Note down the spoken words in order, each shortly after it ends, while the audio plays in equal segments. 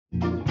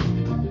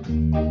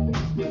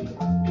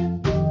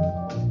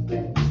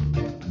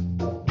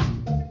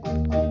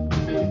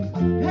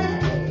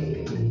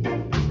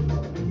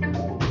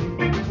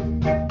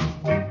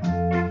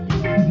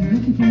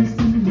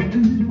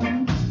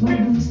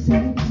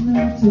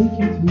take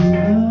you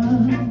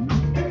through.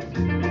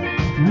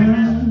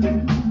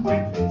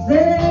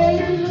 Say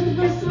you're looking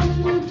for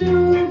something to do,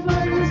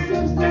 find the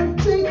steps that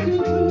take you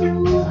through.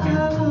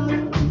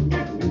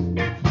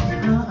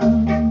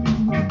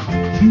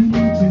 Tune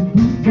into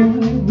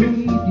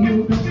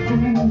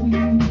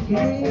bootboyradio.co.uk,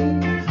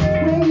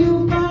 where you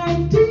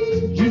find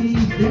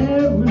DJs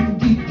there and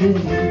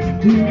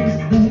DJs do this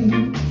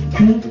thing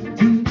 10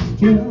 to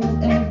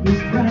 12 every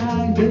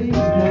Friday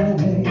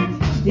night.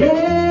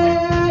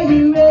 Yeah,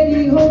 you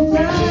ready? Hold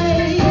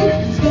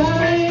tight.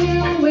 Sky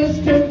and West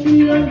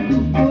Country on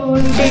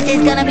Bootboy. This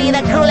is gonna be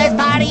the coolest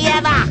party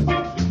ever.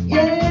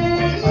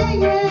 Sky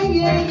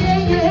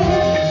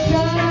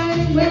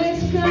and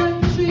West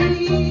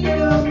Country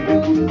on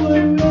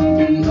Bootboy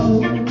Radio.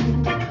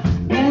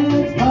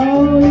 That's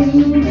all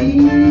you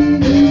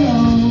need to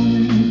know.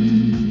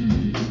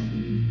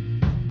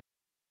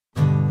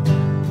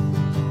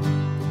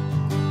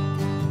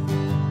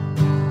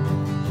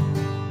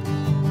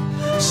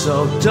 So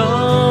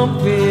don't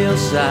feel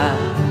sad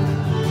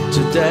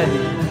today.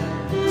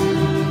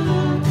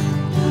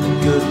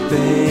 Good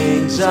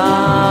things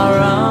are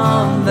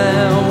on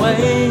their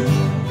way.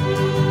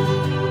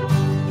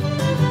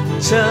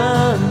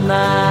 Turn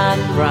that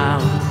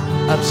frown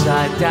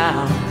upside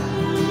down,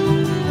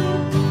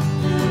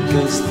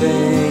 'cause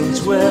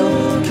things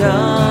will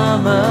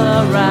come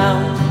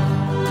around.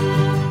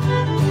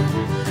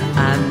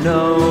 I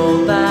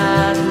know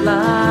that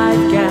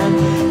life can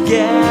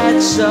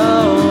get so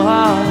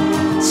hard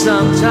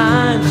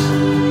sometimes.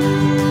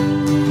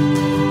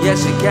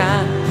 Yes, it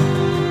can.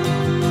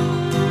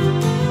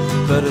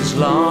 But as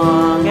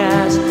long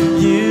as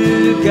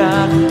you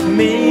got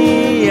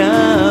me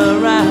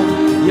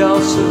around,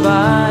 you'll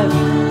survive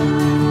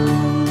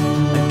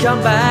and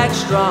come back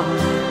strong.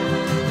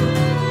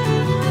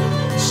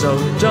 So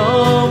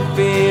don't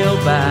feel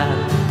bad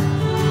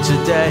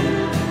today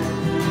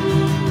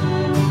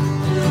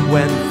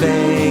when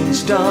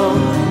things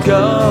don't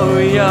go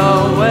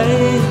your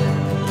way.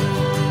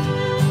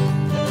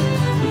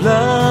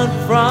 Learn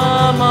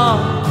from all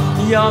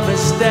your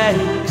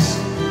mistakes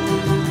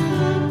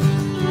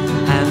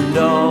and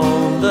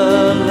own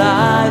the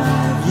life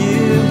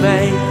you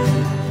make.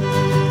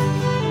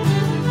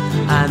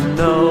 I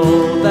know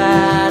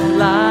that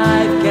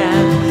life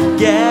can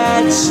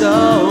get so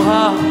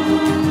hard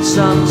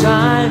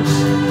sometimes.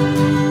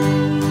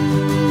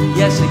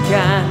 Yes, it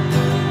can.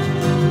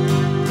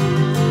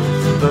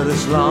 But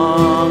as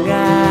long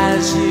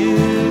as you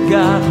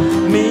got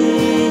me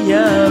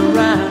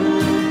around,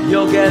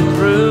 you'll get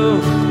through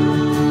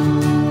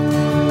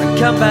and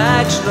come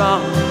back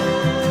strong.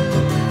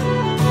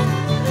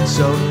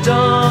 So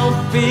don't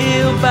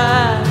feel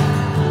bad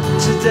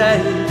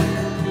today.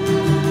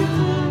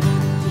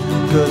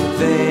 Good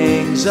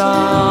things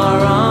are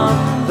on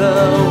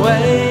the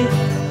way.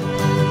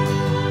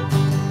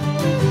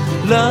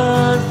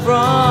 Learn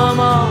from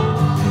all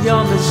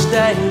your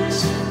mistakes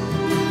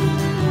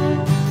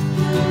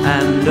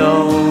and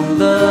own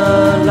the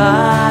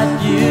life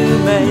you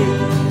made.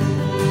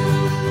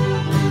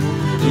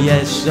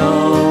 Yes,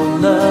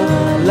 own the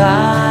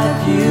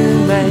life you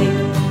made.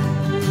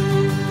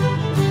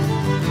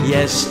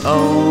 Yes,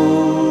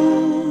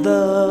 own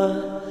the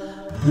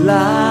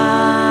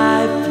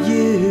life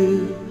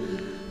you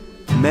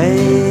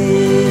made.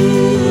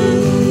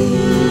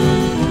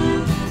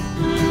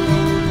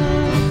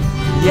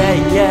 Yeah,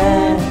 yeah.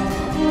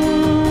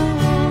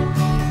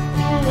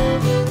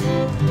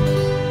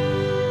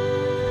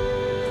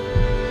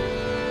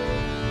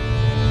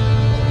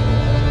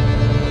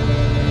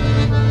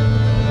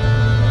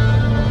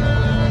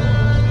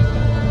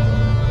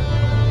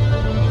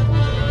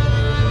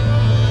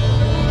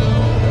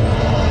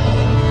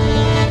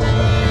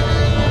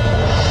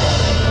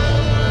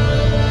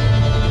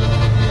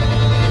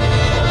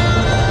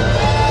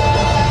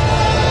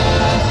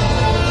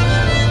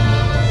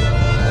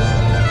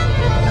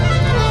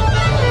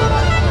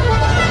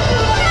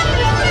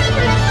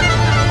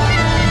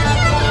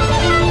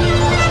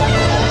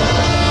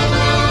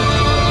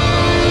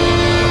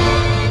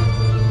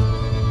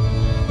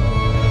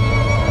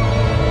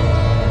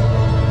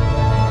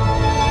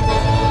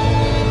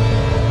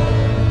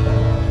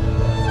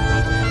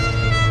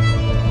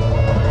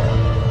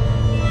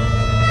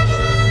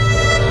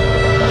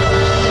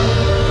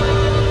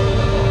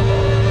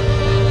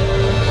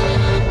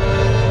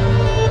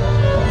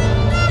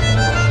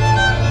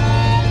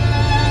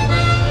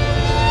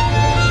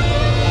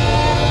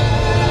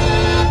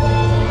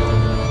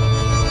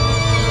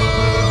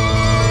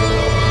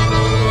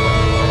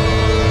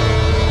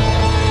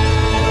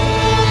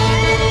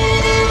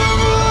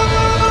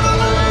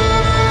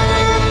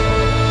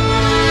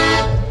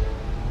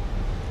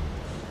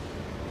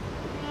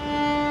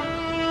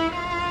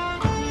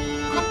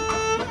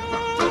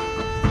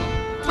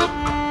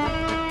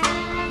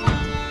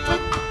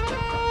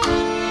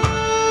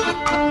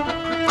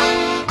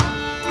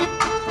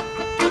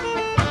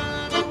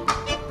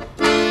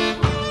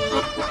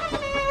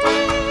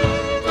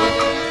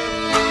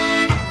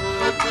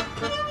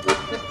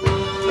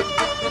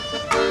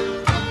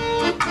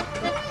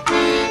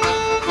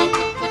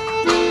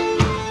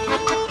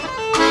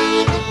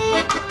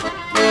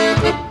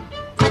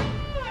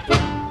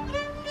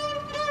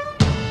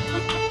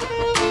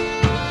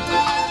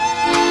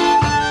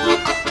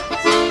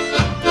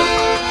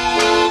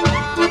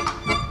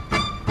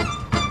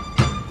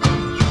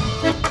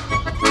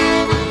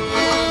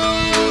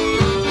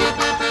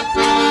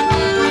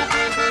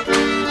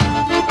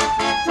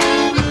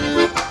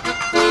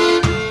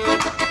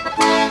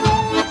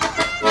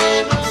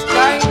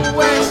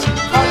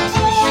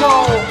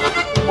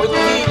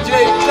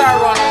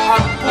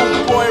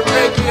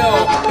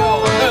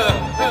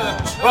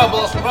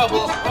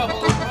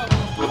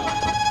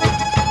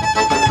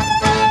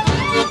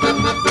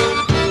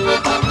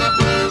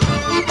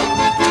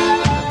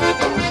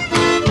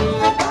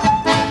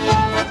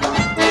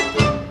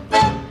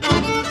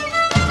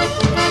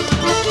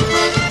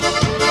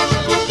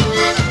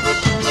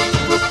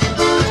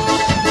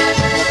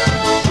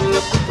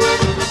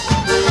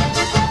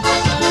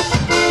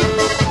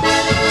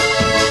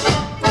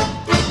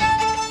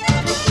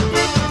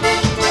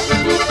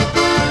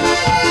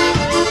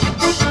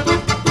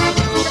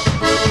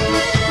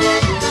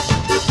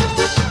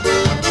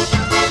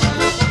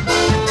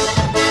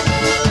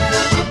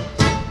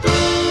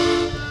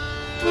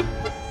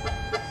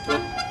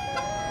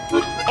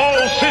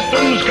 All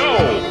systems go.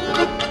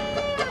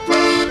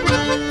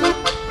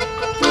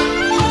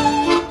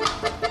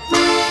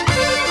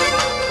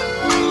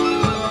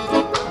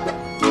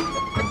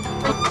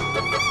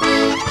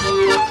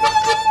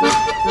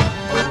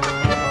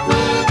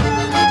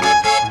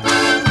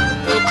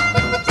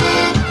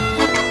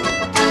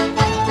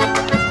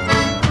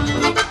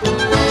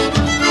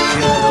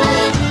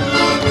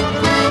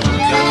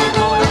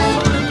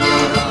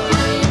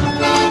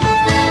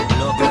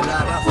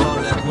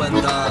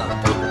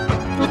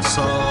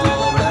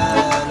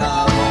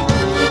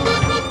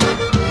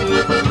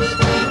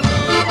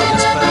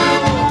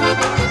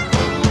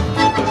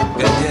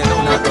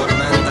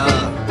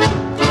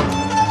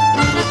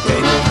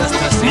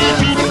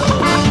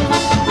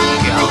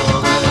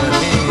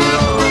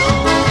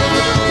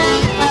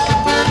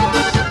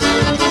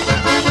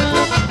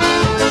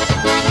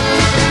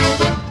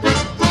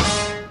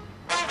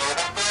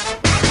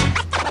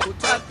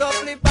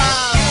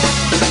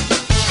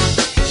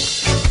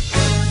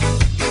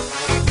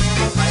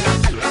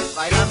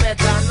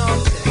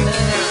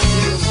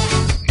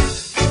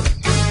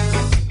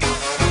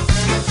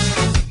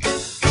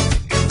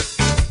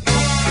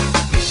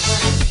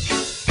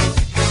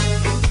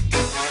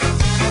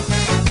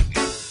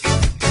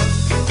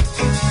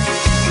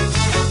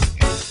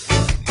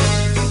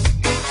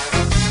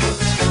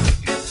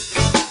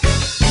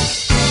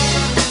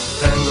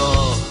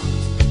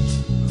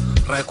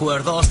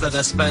 Recuerdos de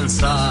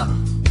despensa,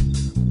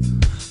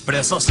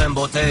 presos en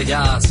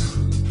botellas,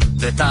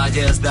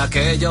 detalles de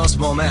aquellos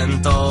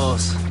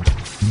momentos.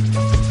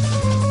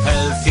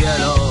 El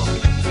cielo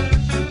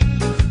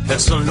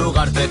es un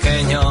lugar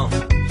pequeño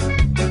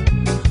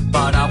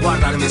para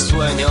guardar mis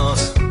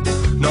sueños.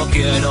 No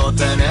quiero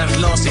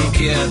tenerlos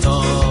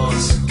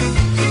inquietos.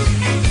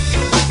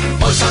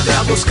 Hoy saldré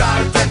a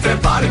buscarte entre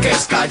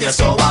parques, calles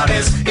o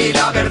bares, y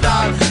la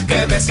verdad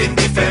que me es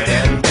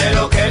indiferente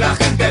lo que la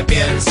gente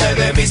piense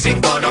de mí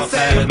sin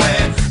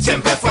conocerme.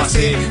 Siempre fue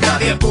así,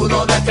 nadie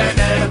pudo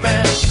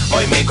detenerme.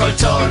 Hoy mi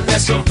colchón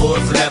es un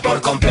puzzle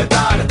por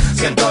completar.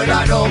 Siento el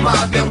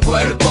aroma de un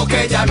cuerpo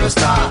que ya no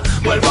está.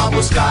 Vuelvo a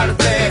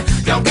buscarte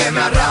y aunque me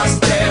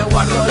arrastre,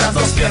 guardo las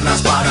dos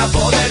piernas para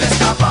poder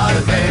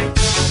escaparme.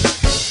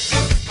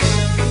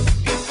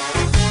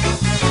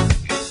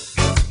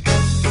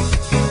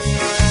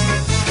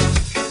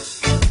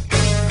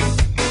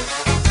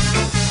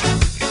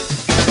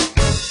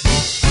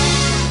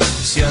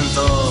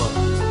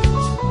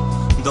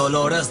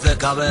 Dolores de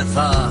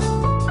cabeza,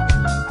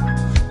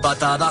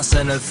 patadas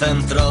en el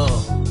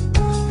centro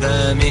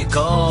de mi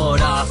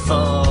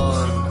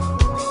corazón.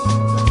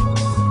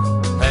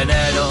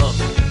 Enero,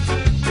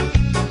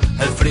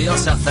 el frío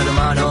se hace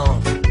hermano.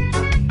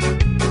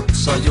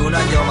 Soy un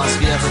año más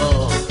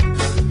viejo,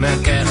 me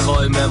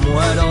quejo y me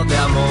muero de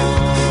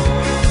amor.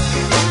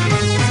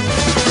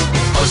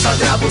 Hoy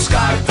saldré a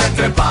buscarte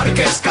entre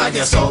parques,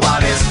 calles o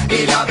bares,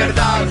 y la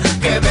verdad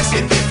que me es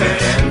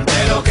indiferente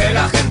lo que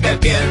la gente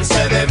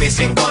piense de mí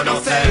sin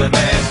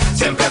conocerme.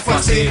 Siempre fue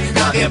así,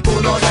 nadie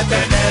pudo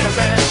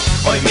detenerme.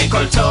 Hoy mi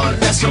colchón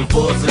es un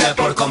puzzle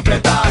por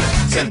completar.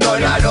 Siento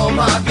el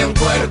aroma de un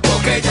cuerpo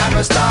que ya no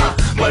está.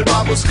 Vuelvo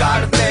a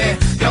buscarte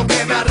y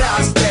aunque me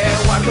arrastre,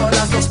 guardo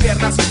las dos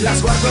piernas,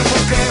 las guardo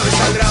porque hoy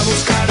saldré a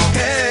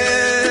buscarte.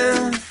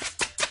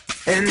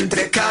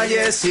 Entre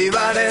calles y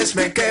bares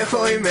me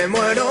quejo y me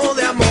muero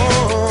de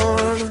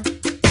amor.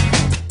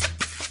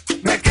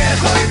 Me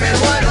quejo y me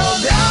muero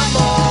de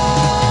amor.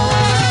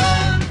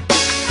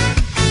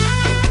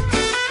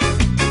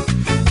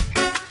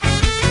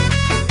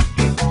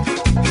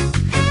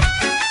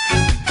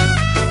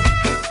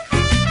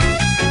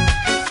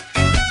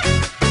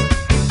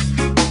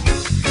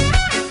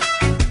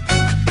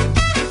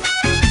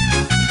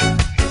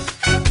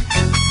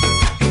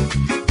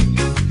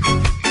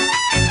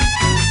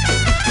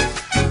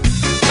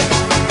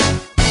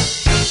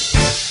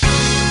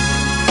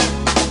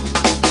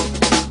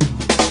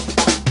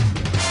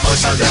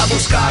 Saldré a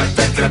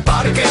buscarte entre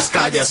parques,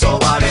 calles o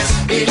bares,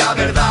 y la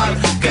verdad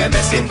que me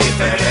es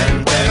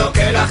indiferente lo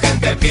que la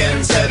gente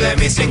piense de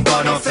mí sin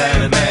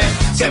conocerme.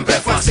 Siempre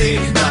fue así,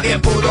 nadie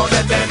pudo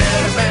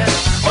detenerme.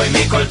 Hoy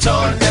mi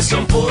colchón es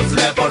un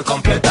puzzle por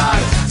completar.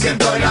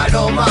 Siento el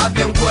aroma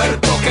de un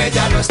cuerpo que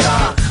ya no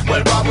está.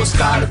 Vuelvo a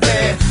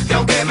buscarte y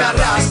aunque me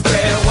arrastre,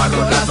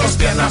 guardo las dos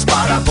piernas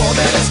para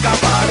poder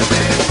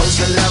escaparme. Hoy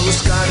saldré a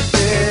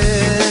buscarte,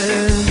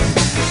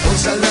 hoy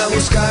saldré a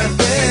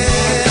buscarte.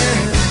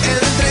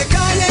 Entre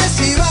calles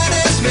y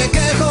bares me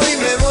quejo y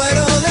me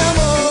muero de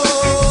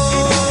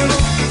amor.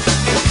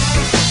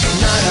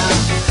 Nada,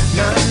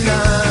 nada,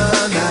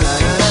 nada, nada,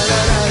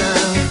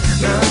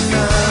 nada,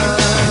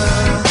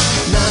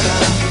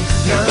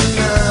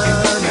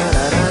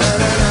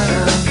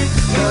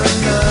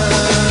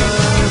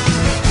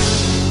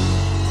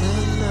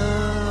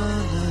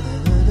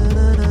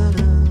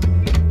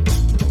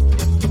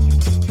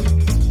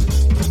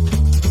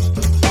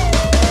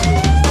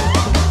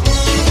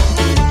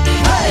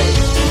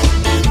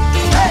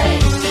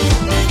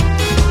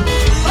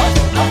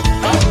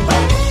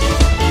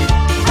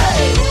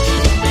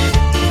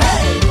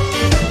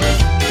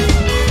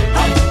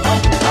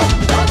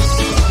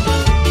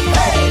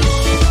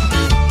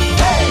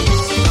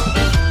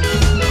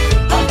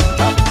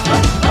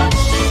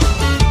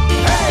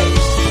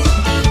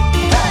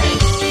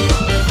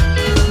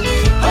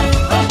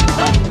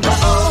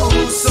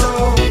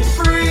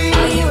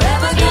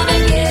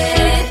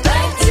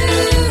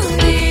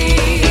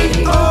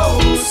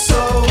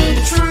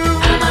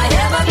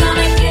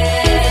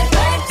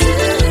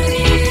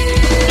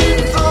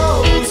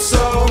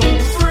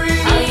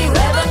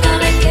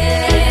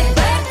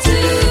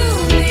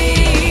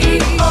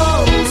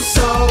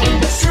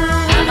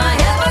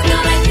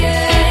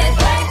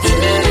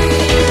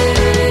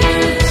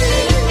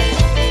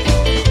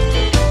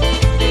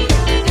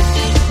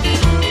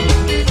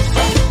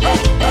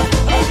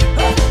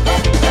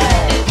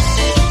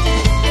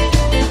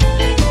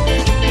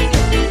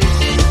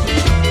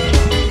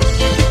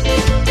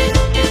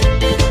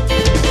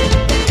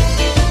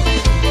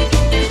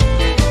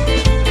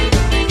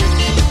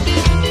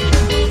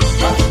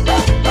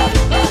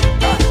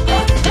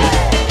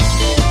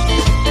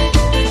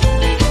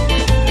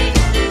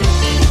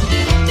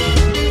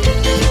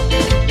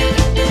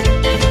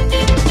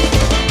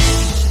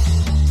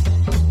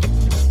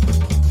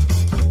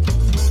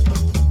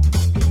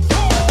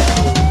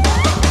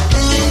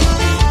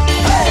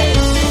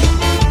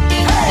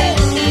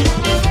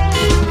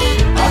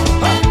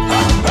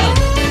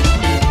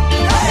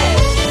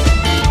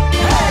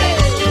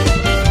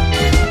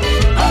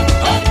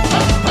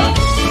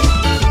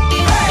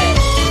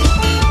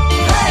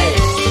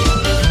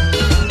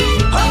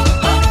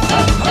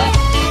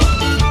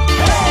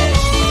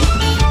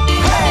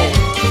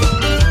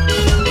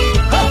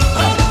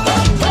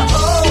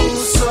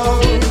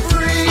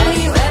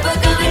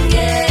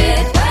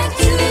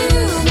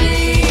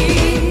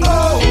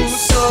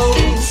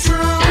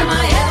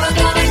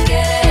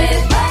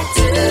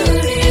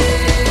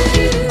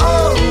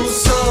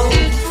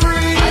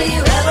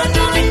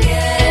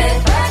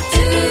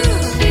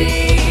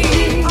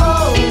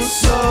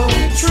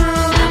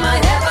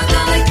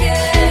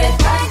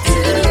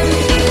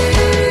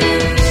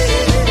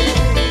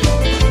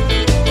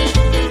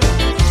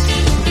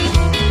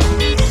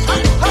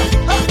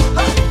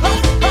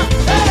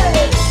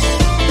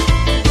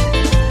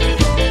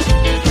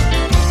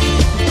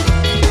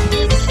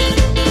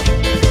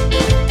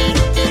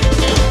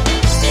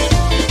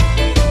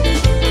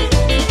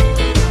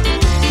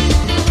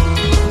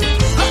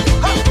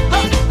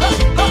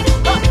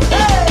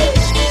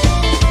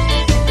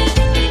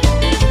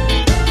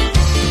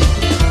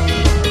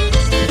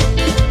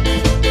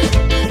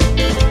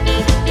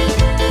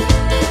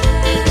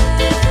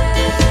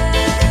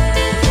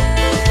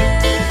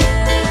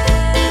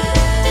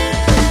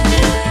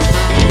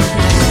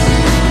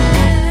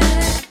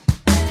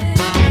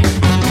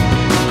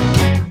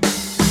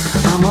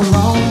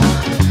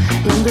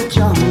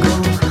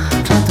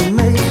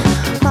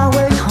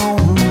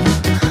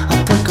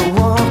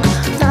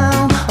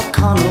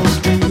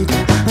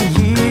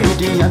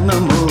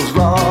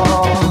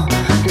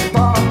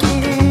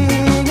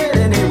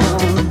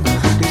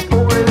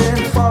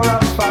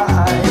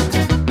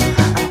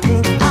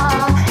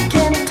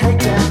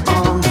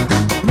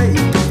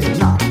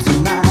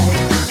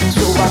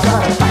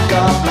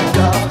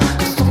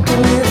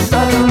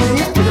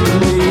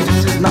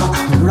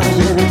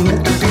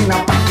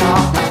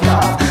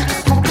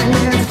 Something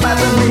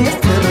inside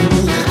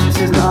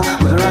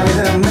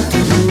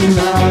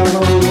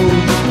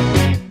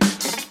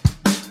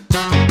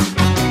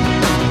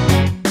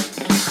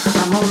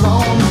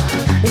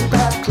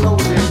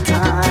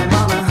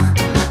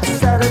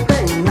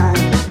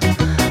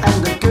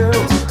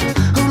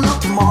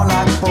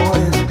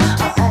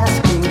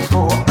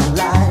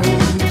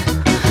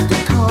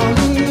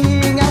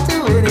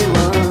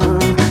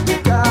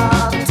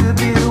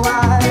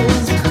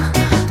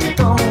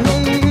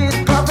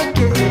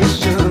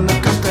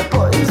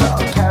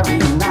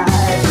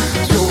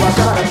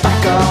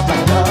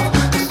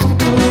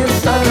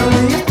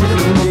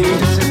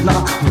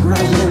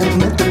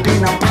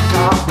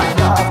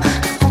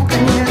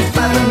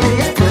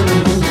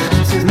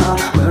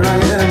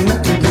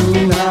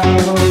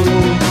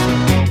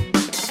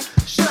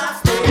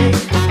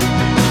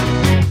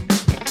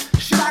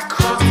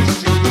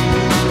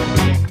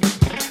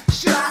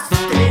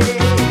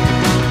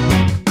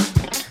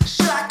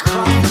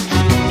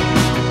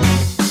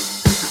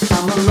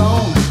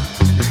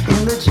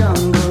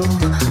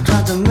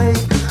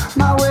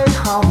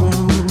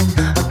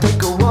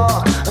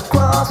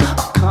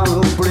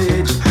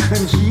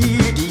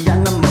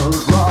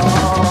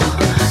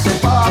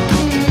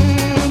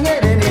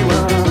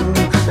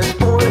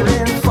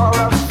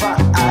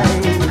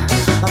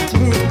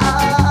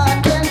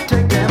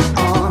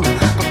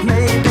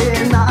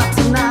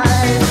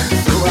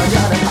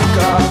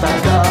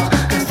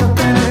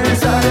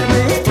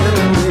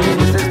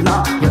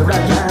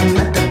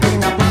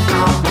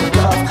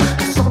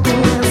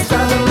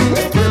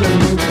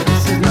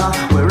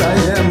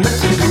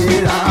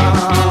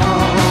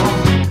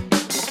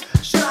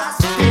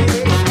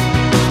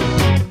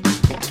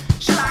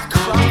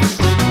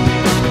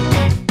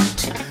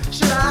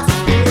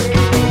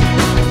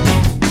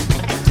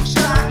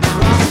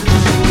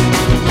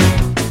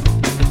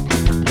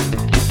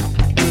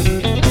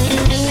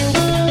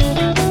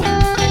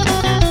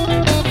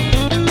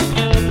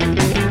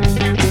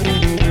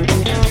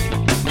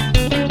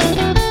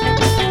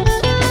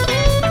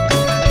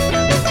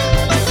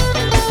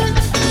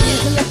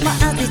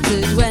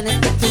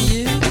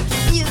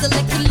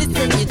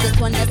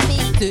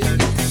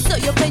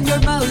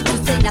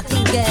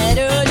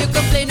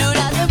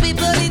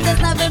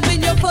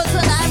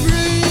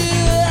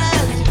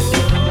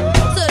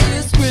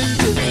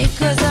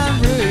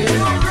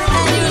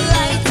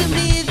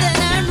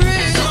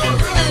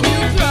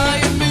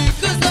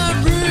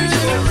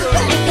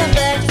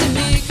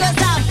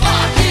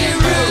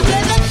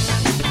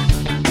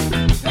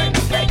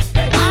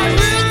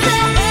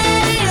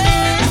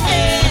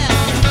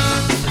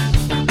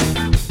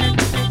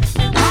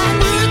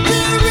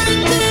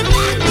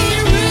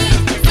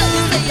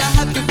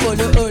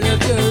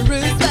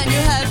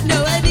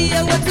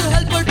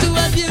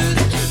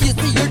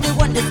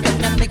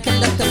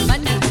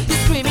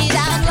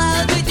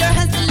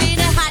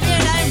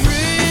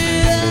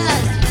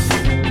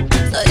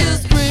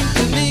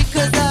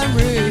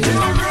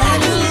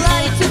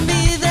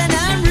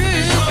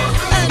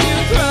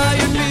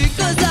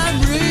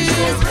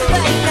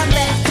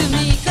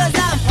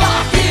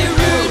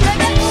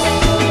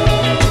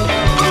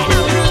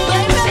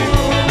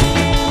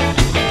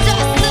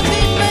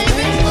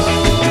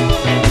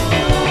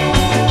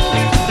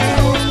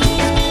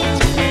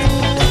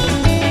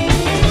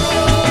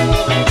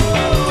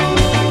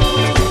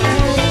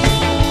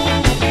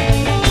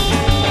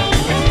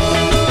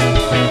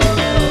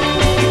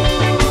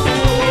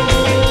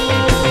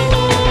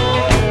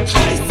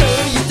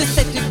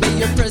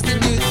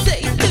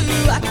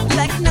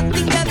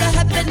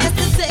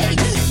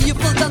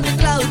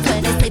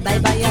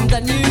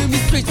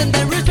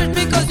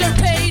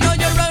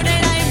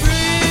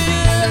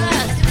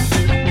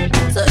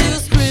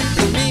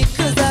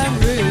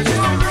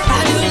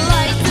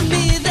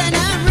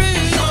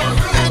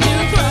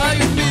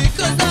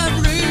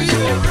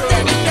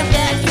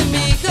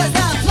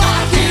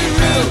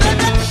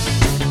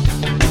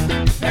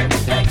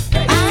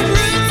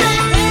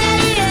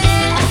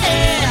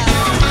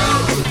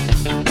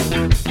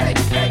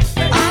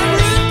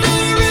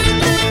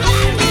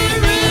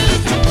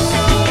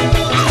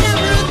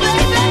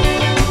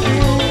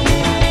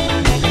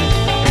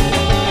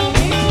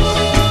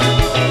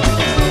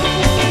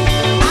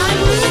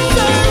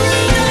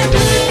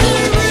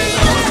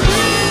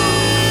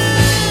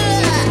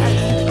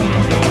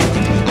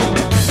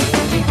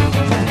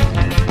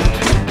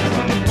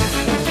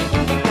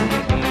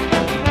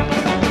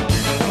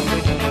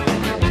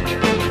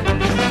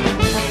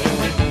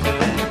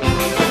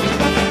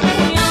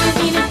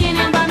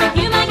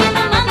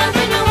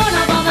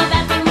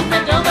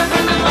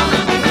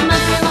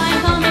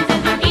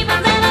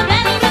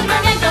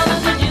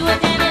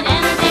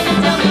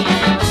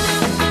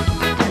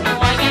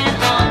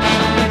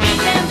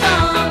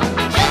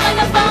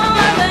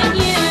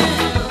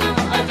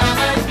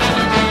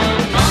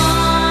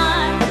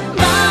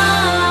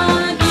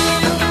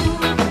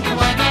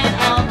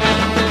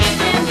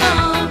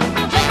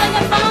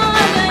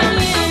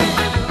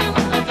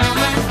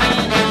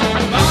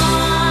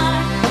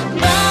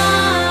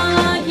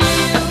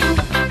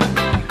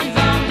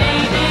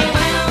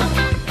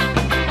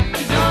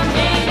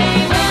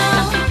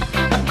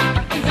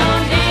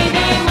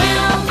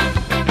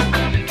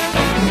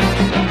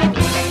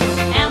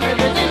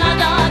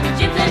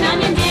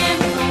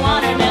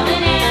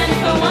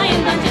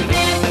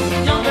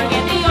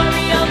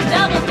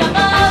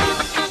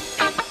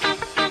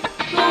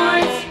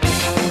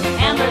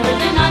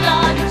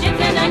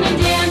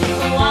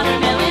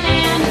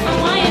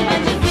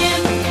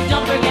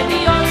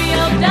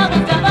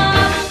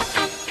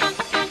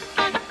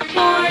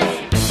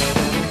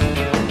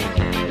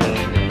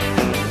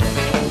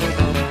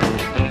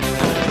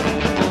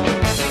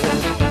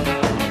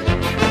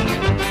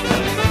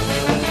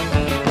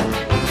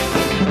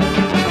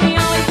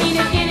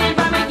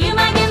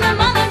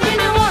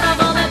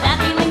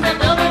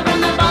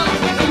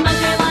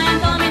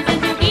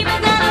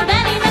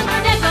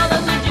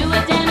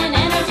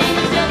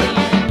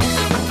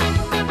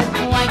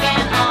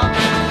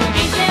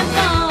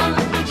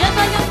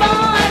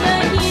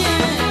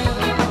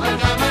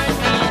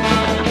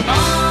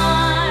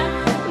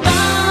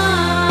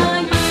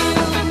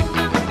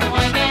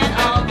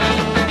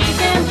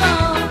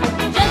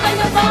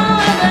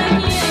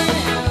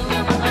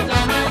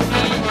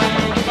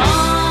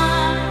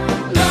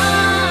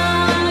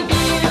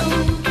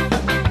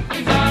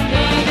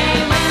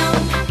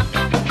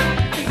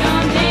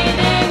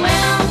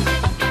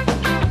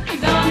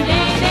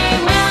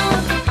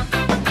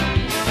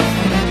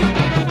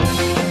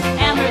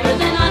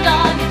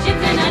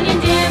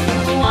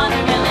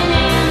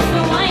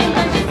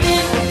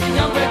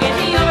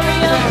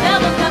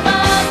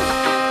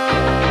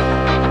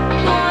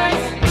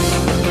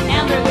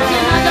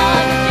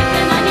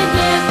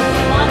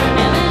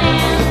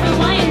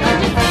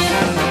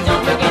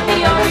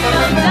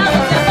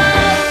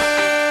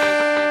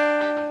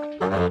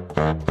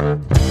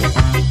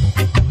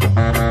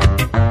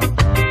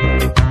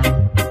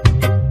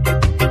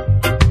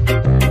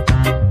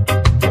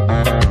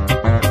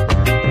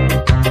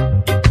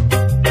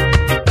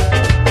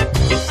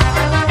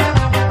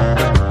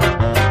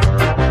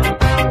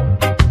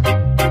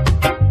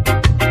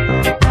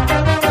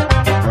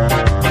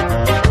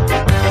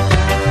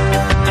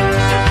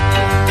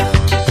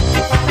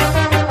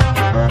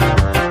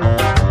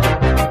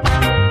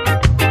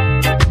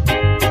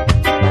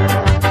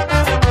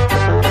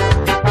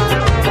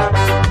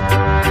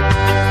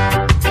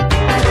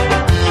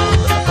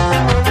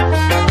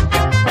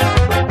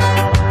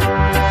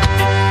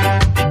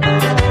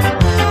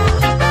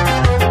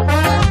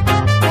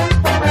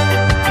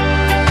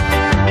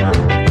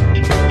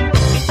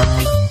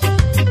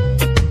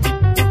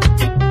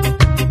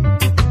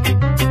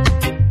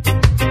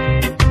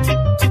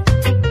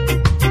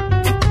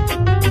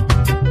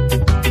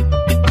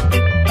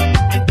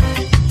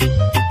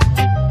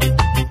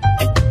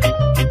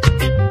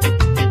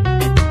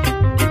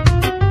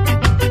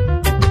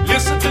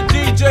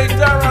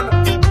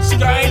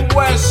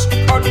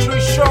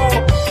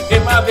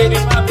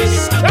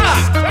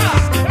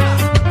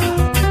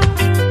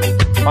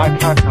my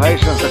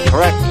calculations are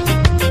correct,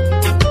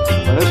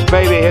 when this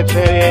baby hits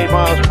 88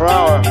 miles per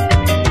hour,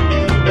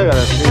 you're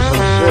gonna see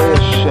some serious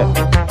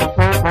shit.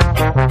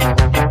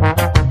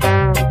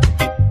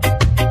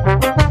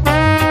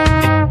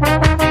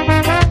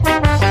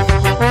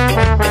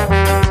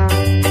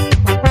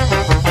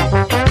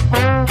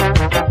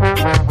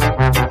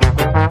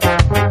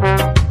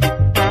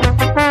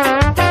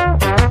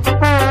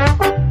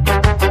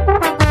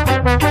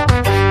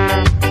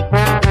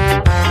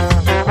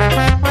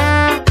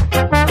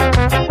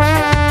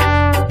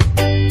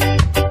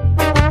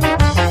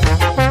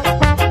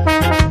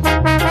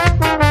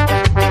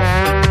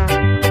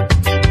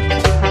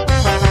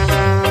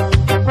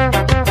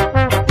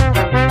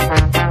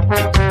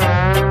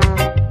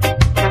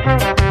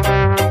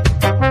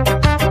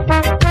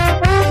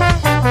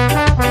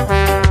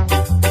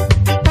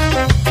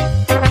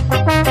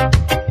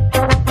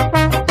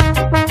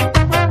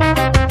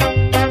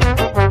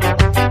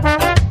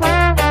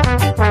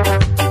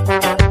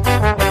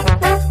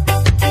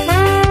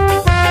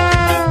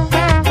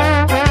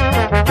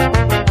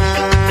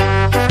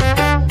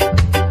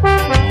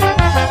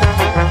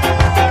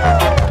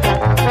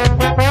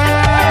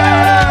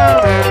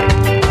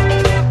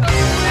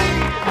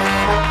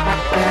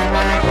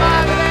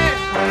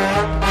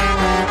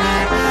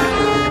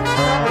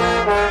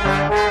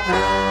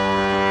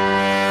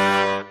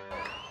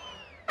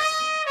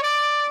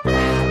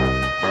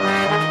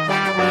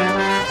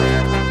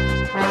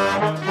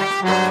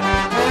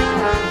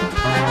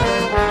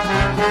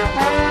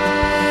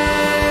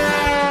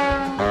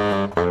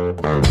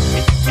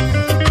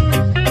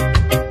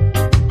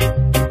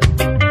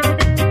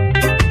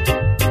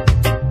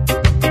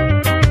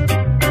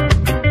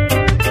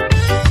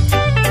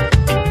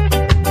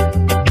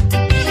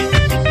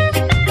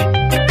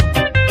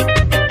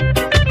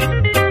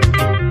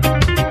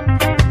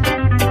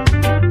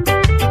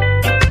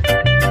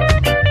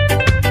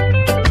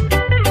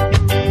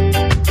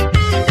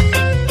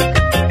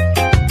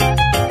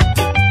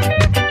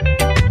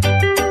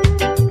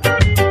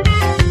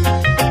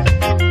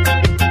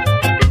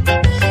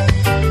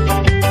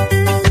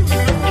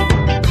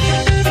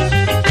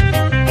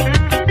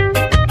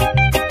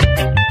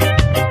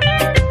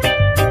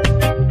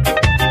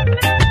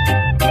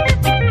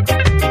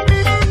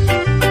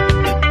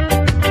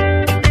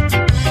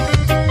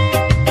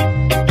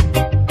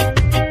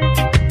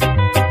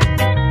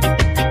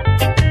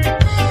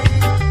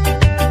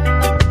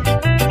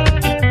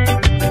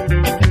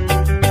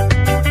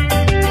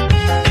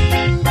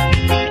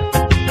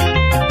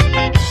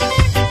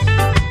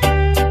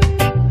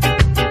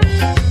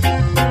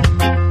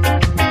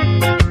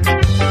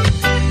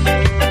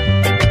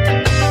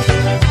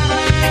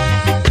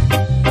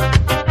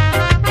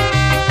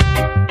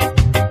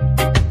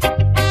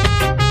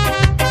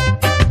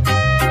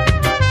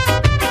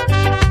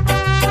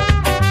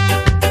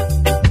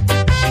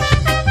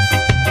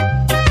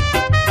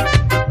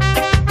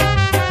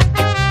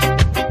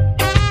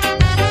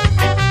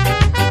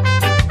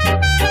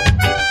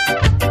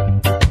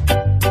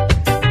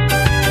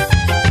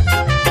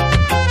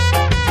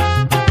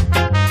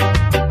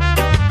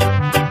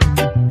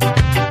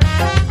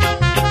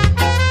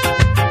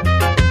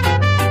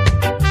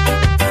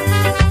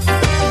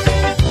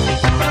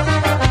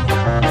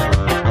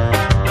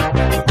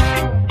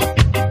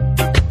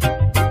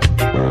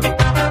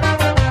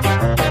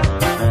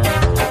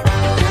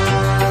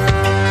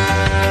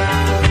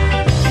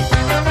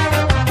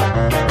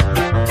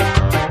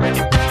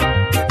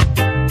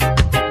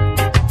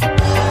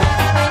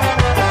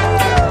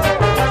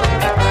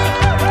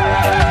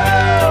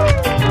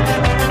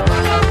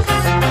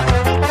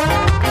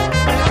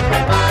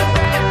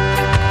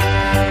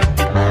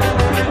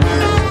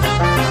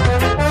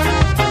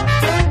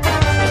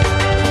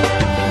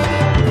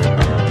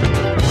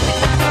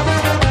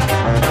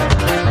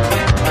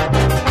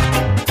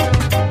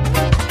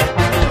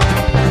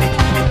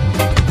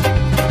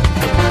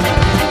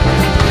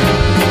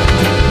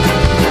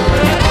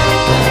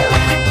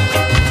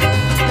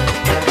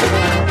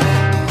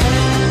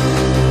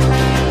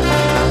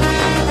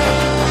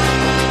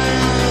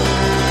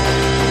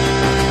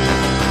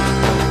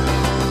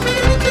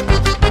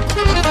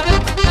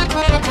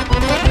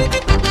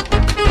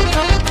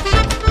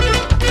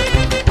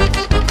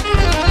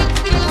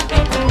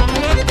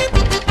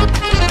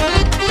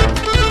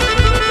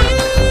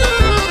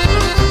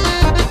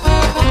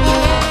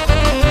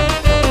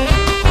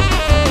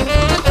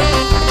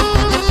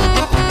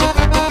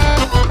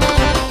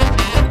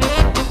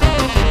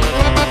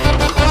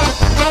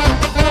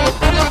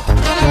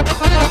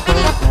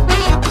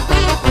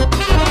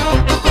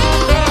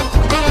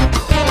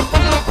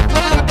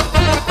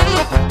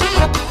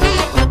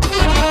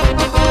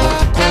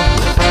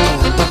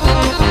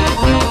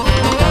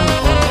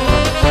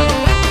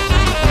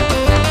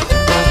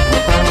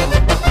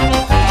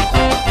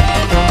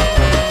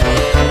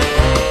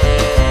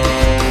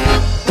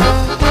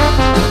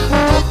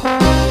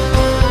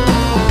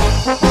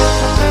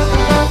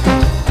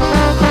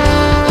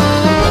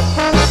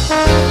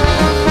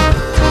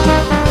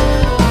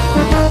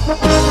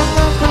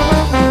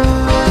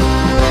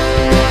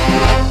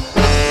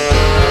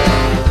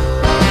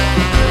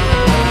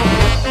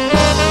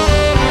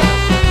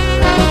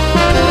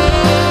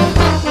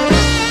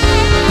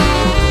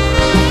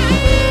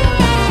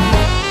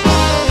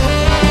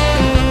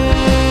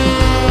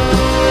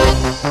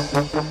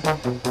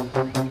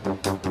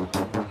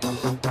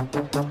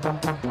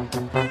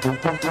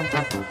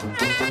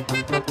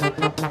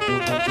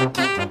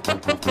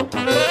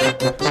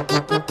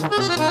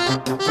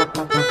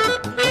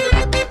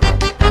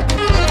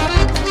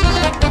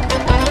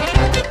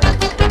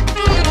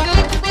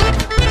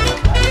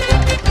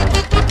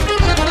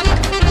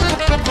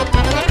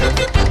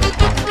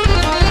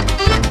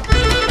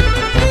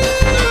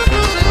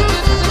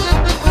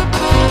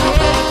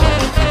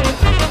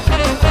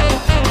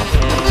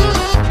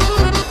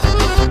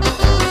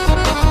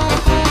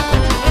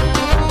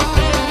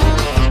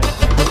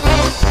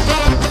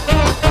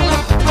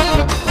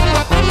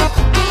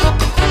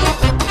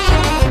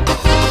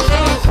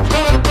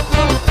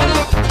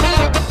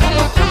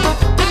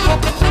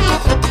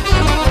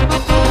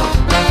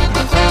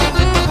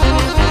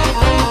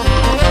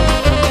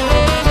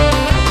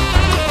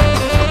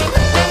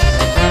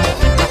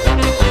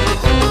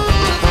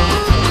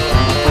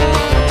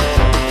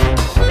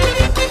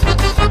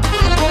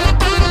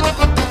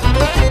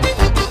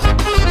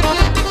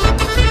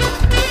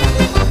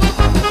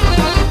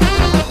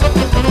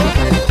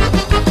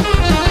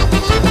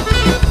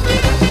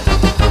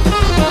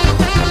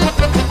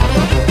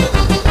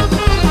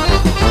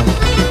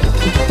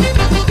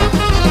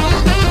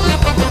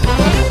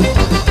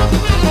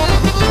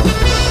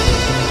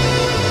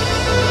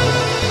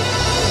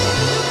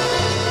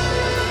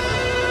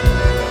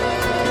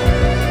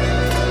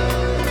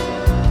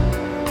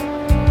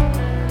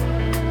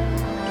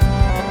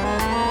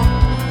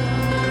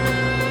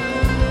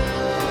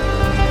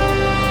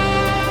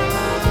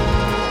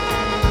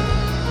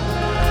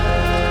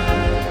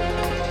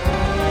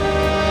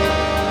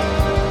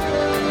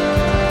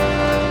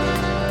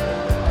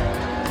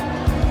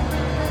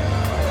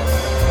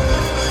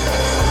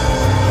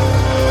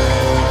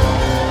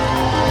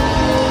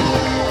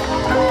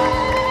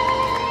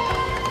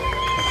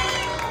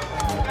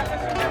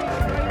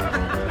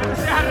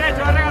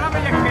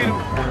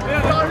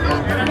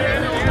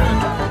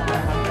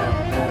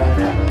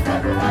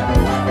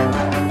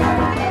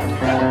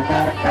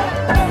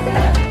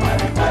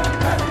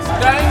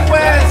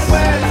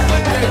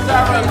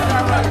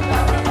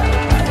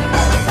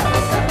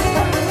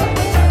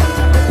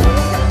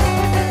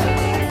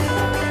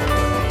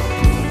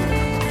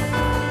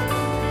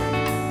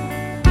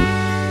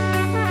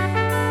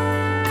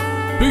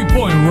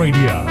 Bootboy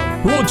Radio,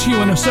 brought to you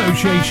in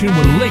association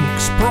with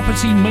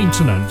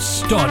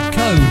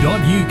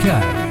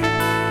linkspropertymaintenance.co.uk.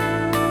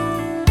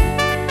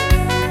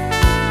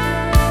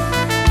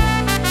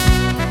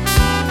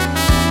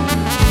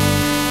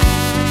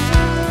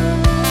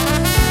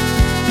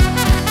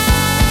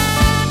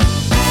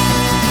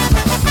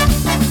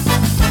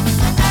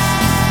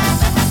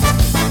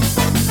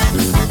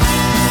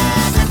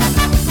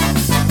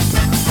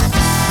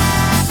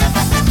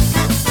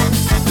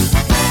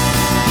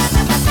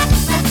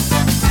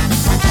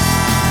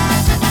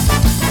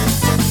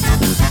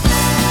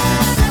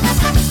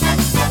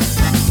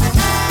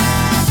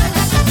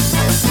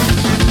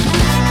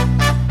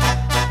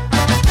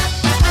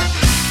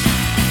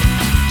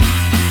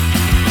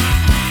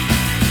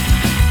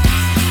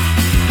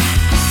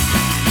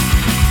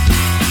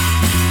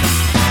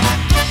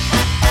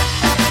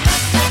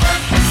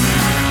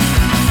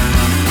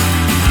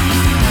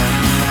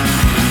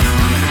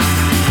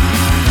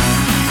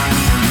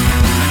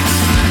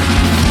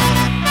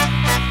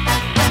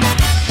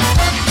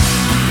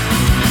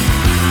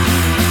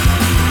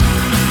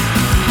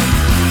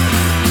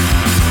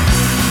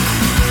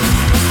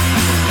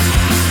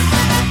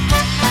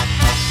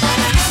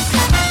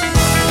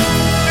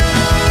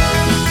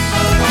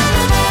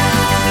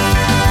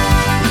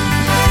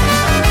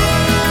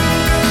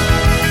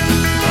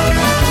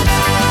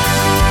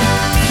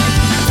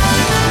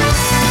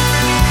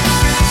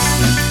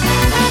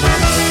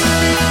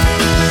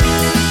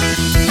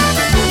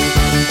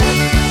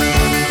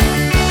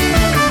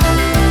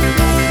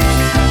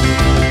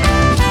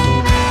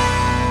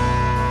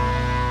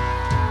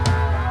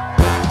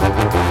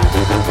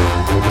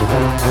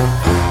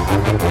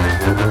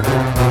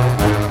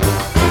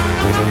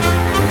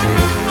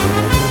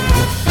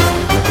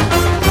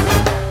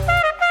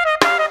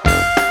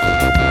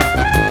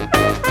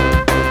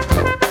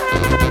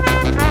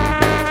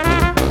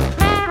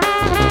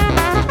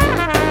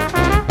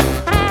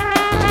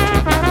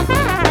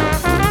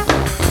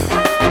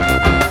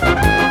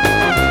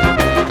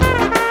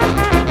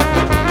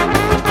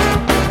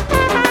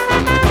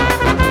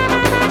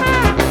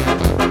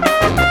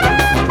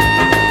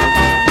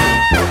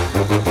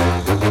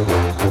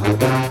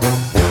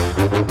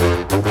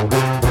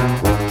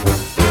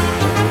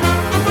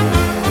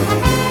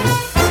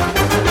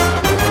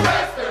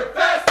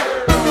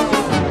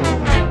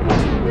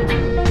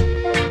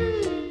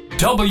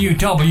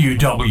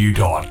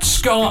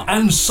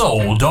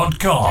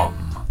 www.scarandsoul.com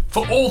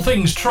for all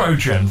things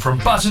Trojan, from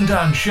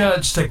button-down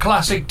shirts to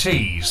classic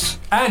tees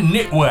and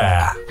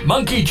knitwear,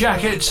 monkey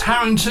jackets,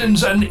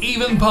 Harringtons and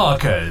even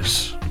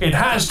Parkers. It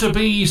has to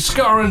be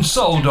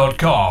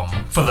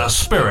scarandsoul.com for the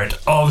spirit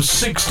of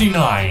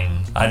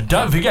 69. And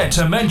don't forget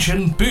to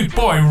mention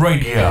Bootboy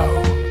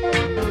Radio.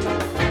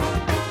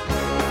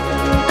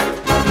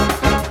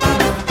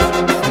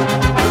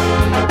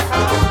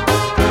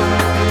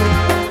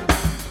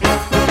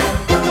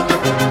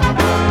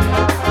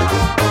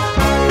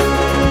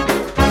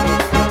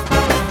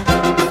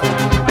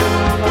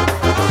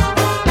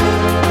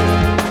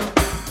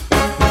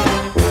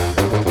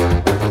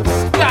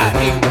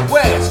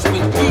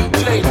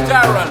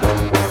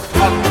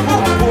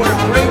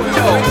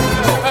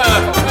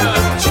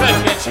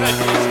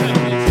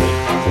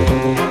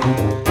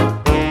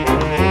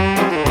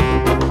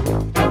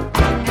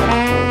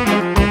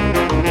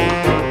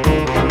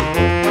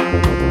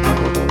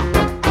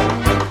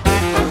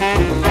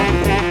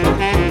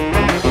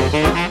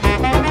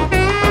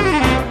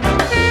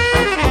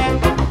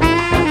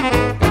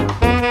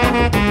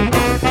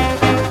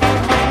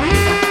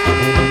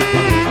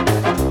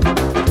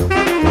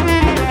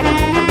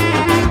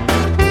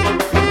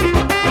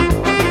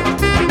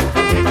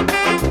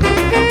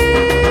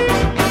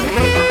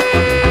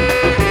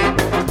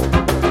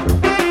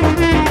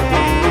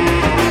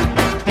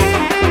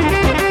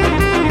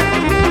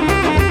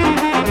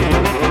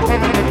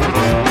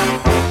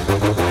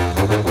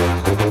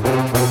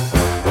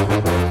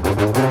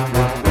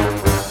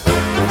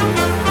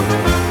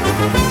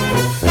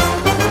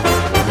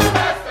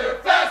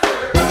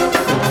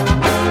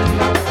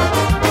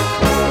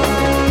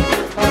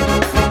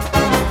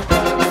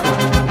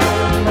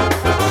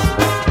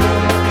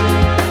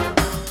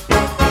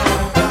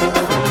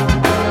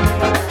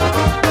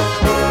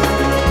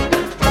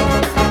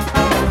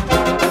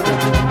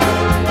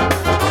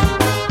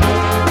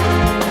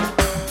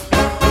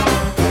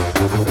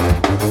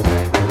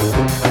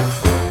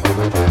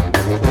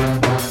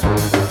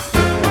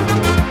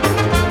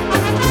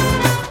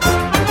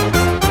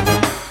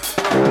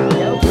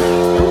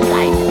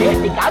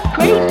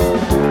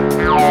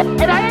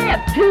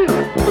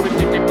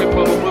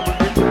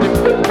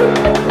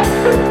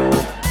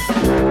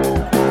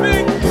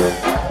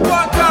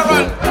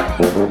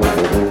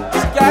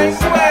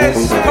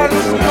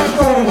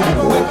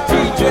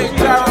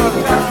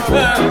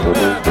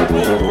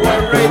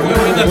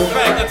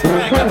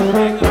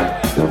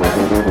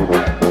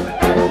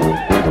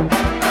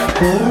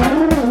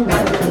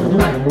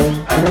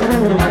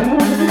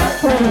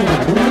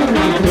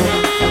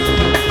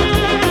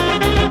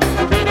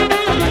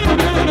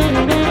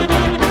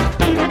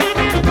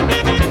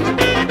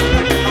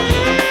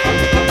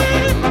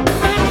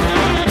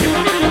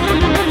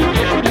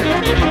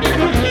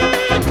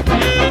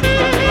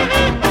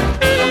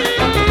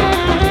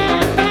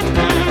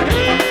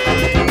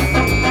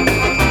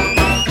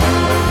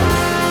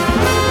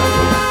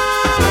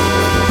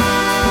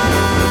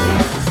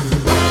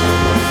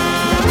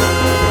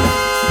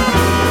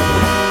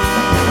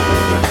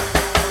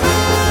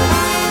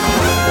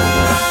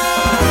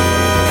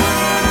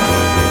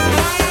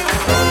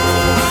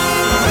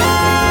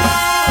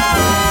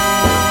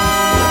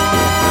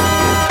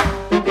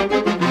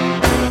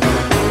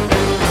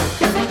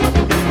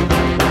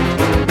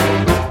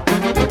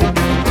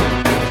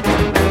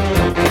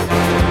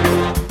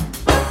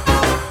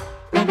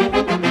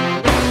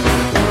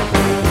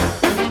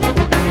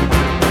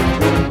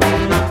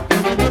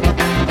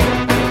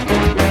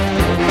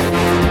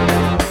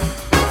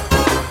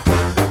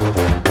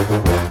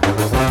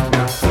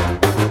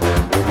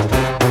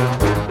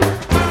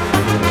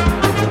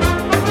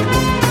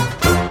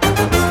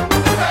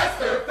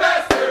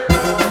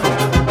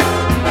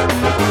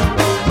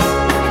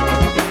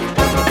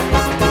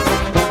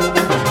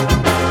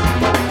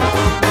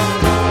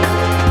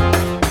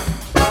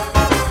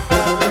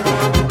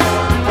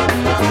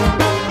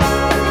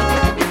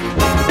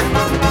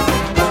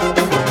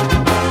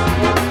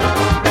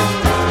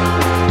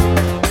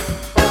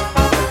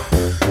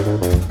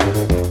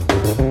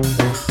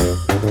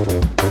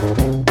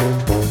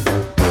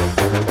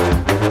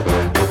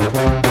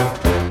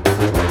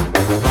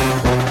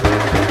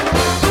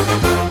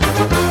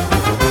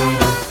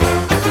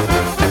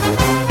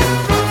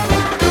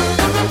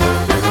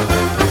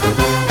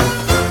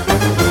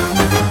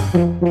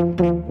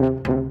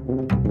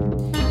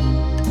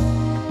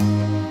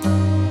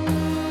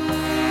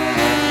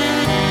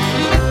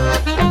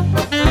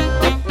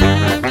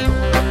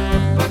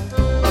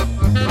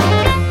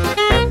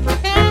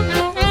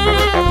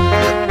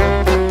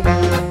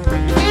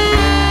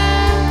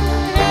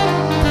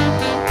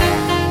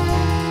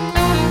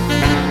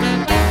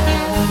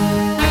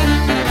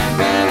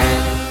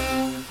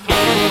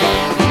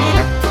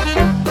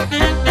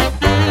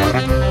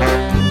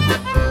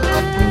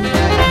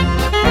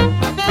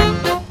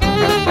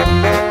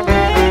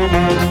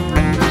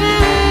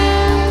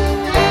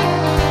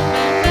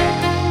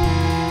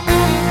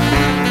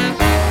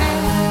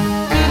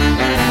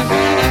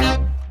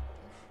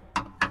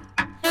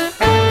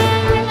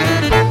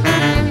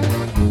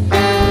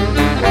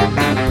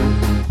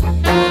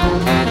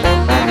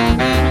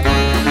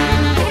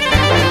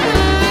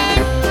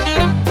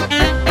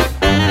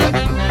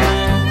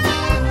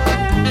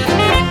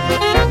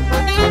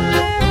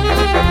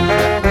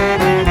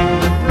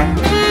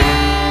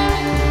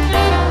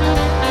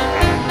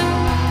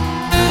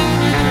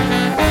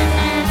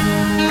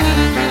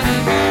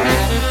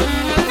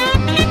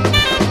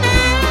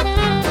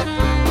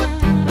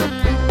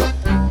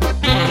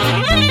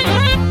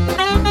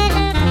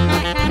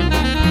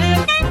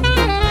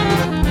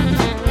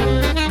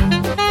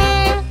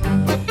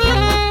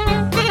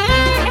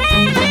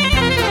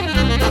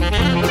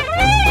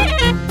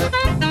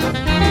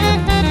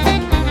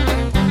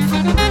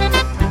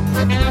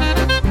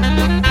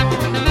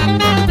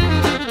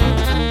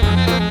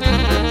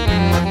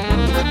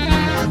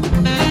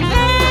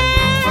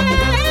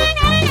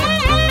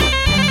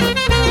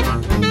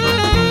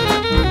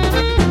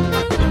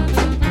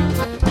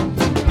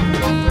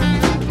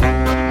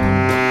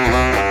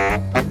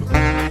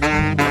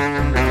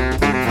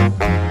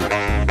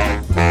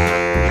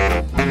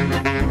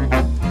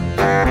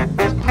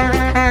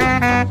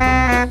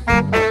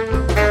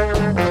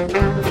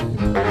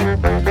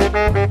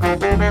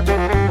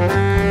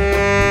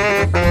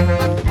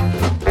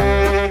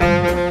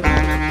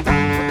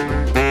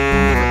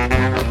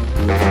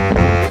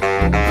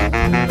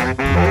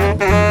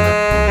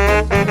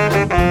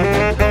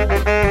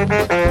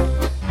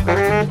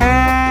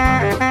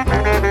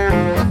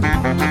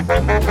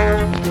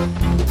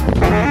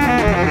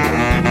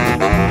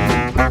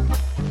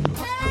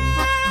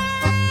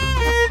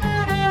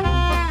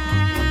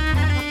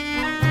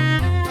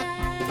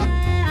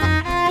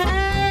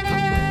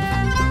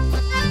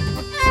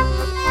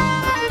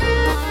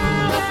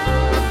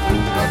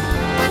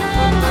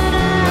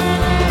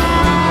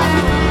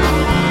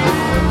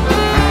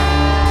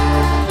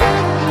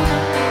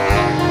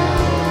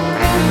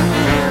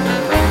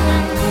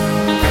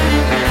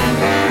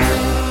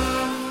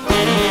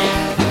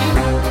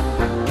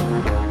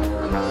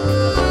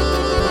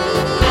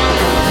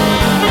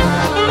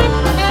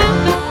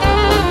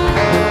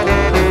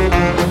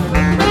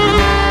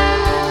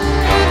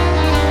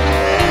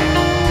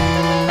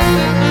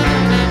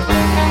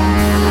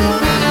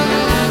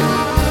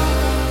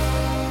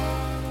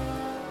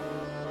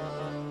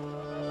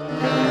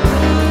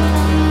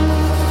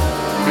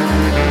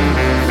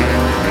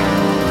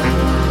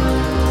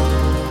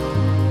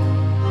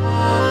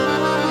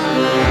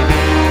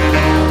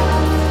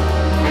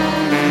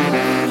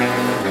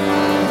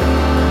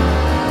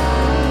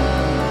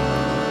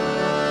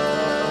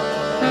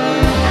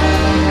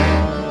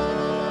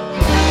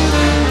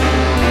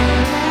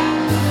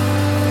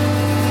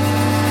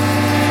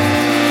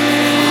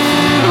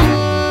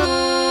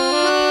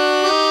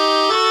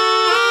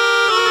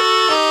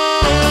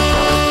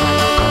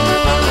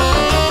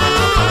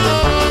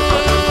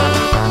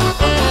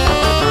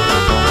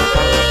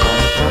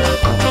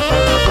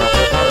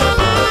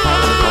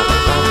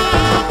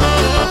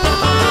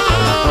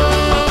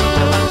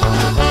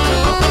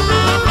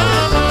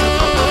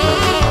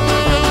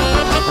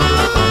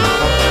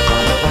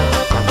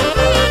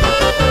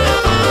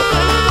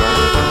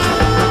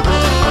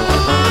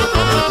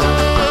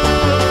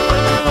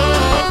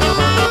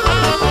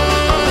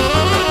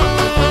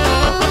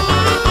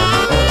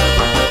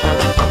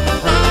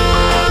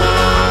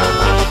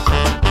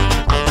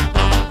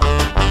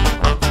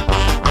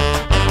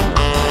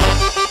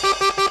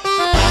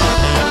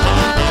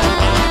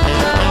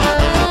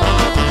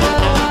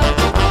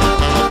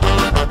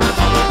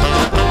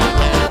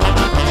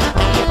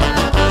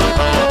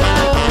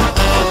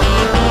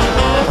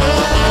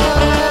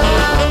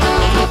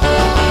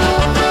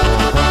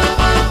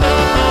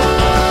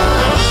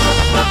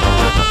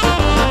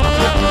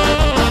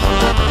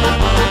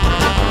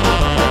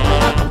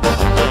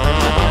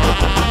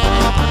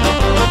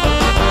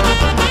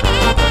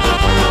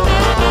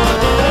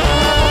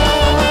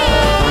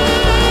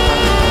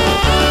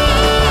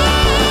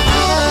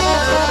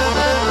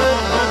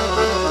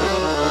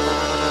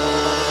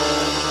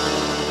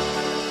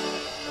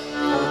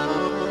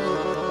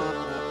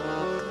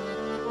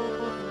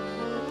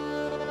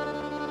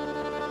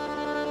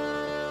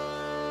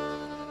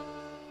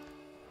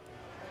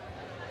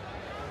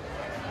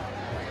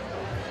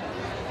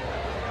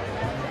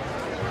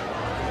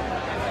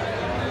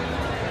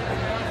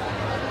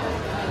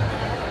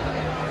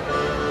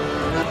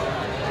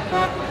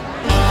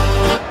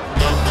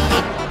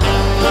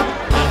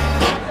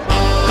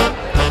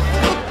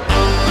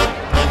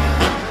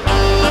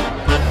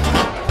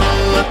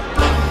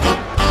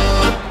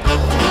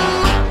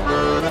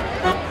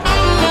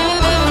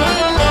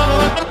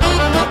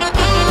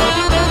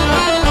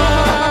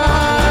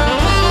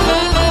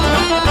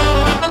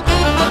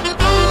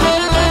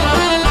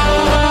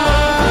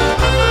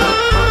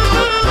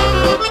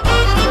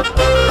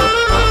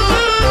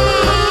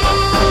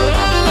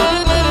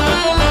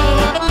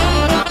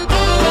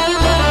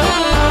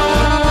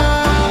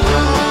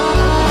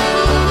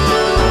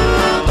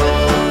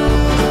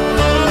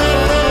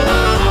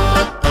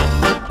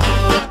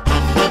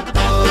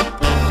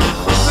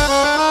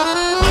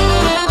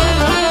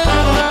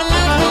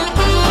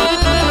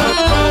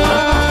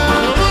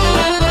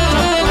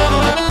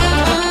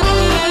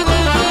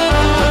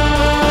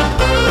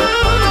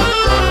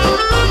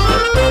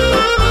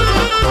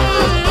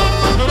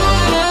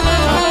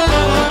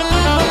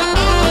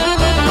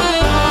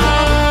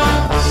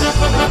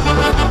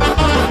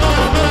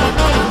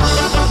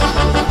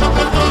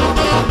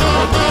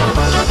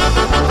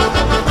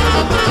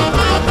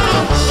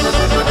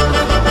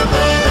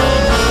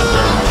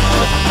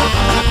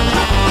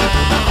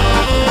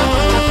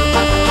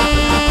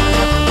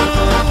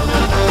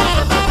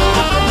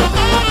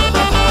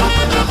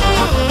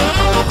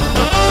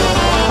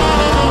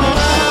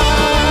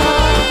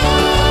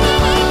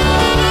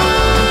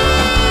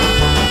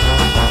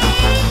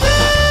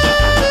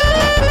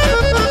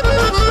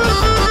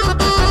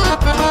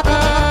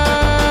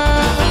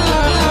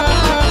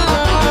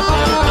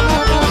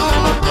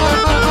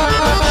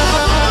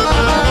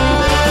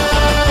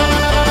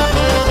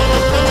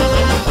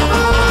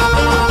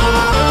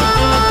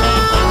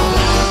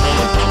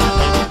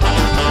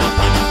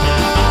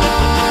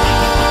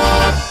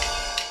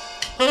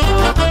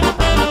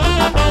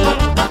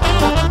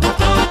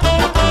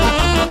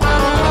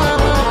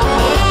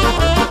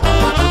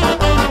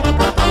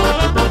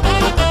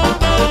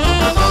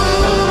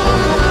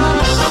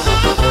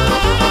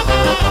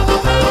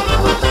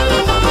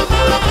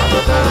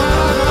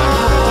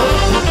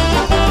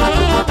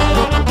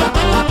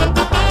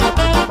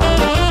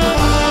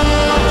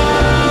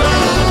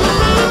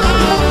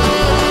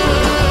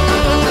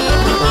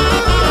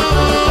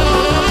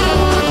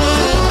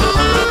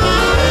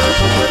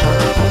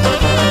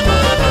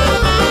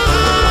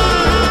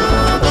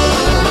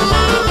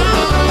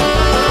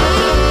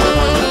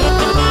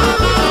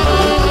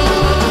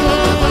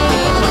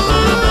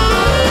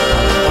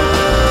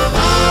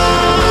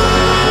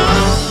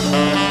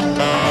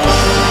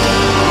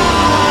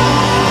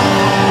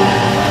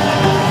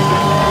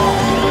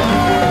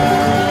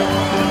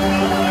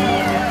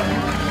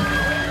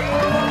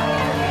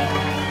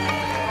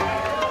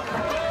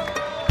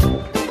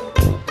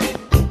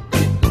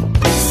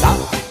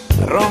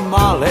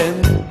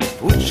 Romalen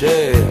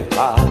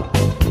uceva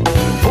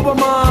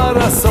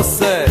Bubamara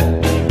sose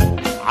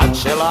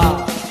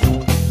Acela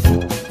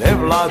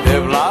Devla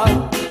devla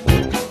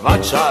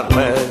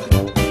Vačarle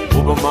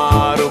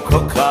Bubamaru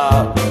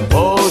koka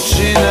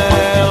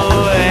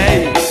Očinele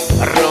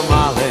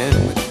Romalen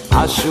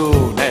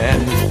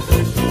Ašunen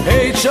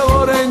Hej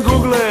čavoren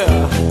Google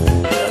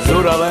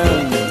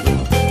Zuralen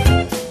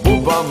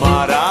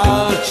Bubamara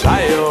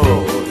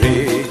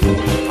čajori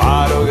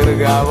Paro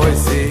grgavoj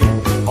si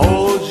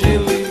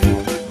ođili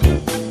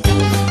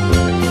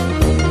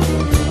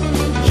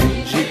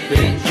Džiđi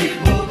priđi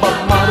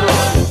Bubamaro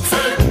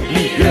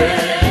Crnije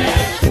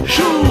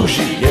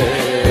Žužije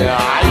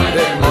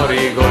Ajde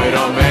mori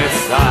gojro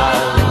mesa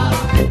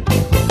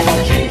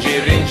Džiđi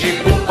riđi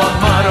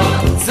Bubamaro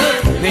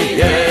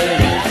Crnije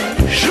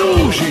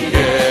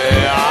Žužije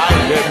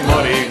Ajde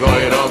mori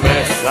gojro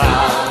mesa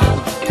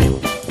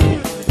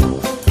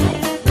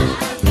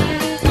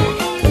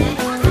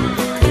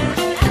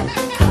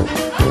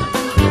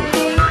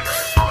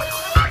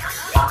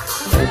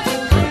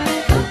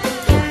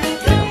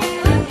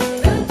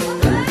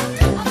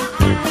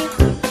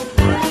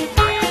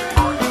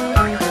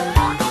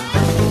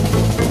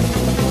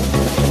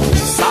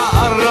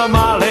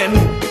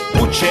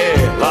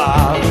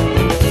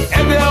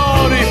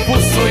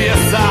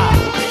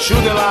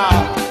Čudela,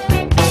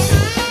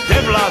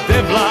 debla,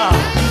 debla,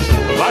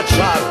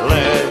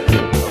 vačarle,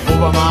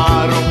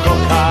 Bubamaru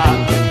koka,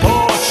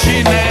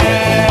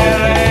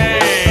 očinere,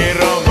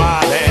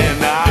 Romalen,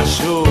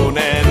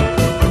 ašunen,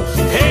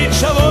 hej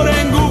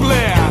čavoren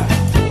Googlea,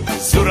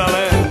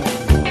 zuralen,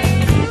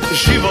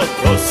 život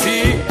si,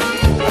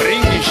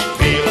 ringi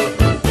špil,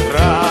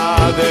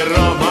 rade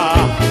Roma,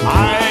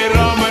 aj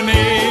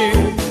Romani.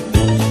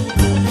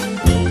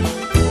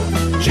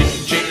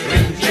 Džiđi,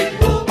 rinđi,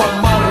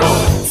 Bubamaro,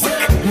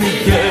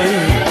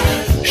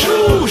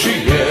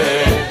 Žužije,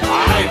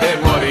 ajde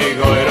mori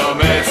gojro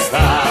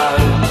mesa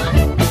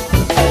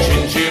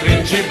Džiđi,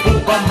 rinđi,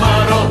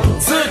 Bubamaro,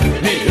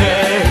 crnije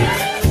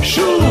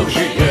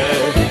Žužije,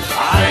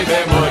 ajde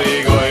mori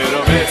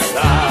gojro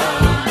mesa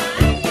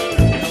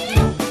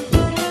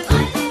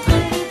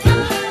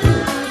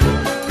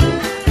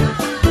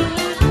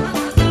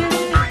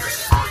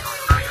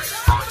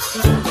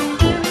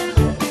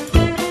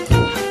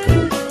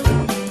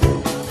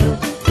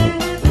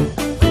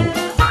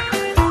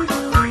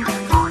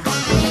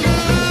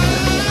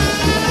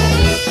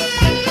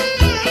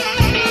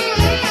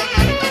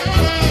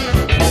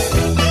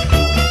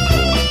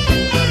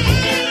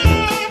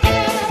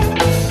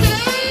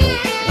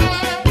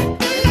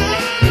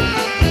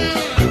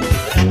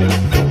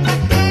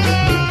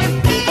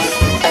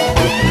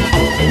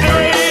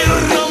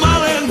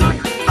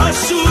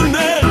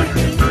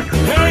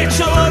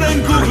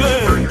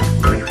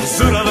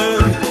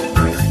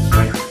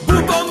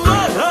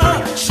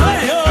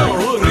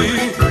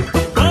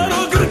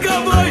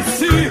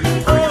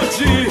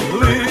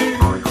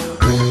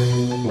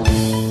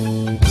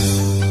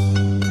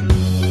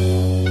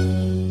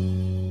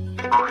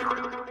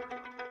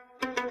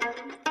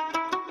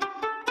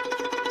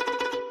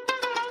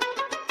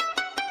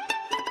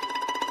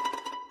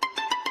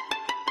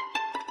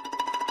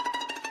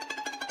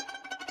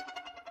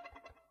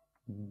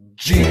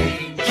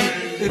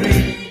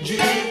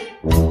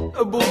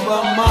Džiđi, riđi,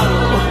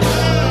 Bubamaro,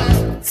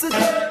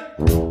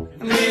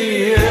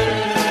 crnije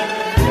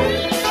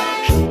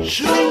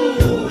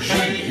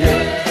Žužije,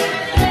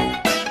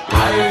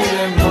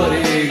 ajde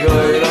mori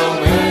gojro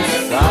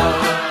mesa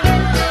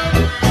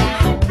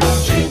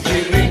Džiđi,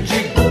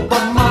 riđi,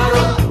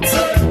 Bubamaro,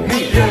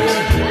 crnije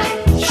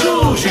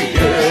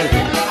Žužije,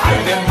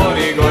 ajde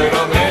mori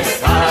gojro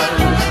mesa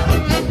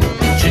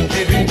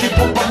Džiđi, riđi,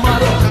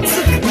 Bubamaro,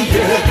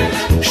 crnije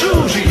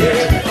Žužije,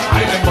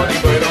 ajde mori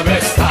gojro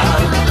mesa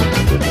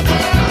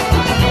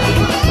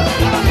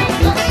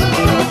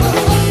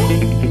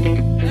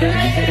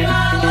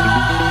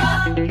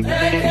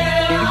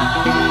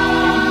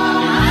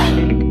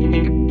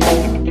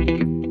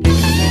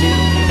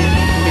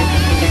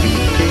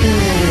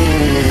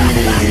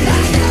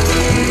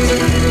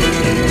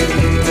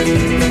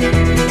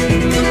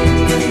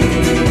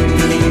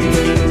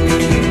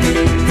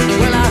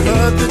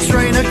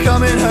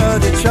coming,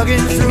 heard it chugging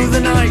through the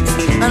night,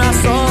 and I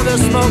saw the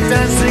smoke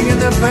dancing in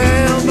the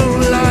pale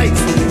moonlight.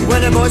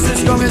 When a voice as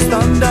strong as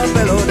thunder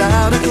bellowed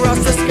out across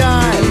the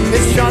sky,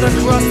 it shot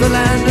across the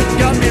land and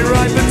got me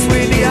right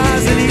between the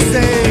eyes, and he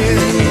said,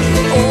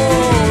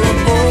 all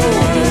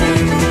aboard,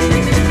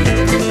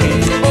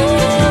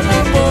 all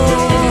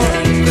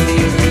aboard,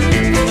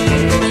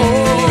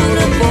 all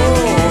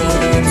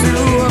aboard, to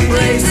a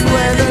place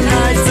where the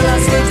nights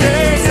last for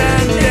days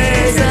and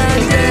days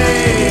and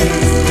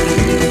days.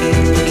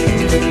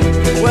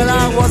 Well, I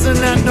wasn't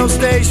at no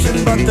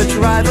station, but the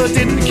driver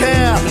didn't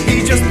care.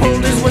 He just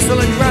pulled his whistle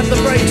and grabbed the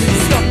brakes and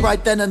stopped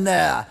right then and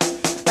there.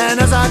 And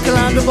as I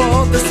climbed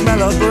aboard, the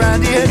smell of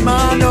brandy hit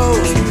my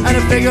nose, and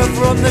a figure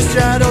from the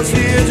shadows,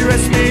 he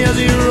addressed me as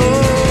he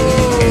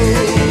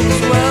rose.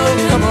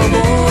 Welcome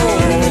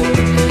aboard,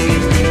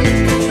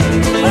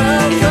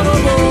 welcome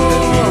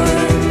aboard,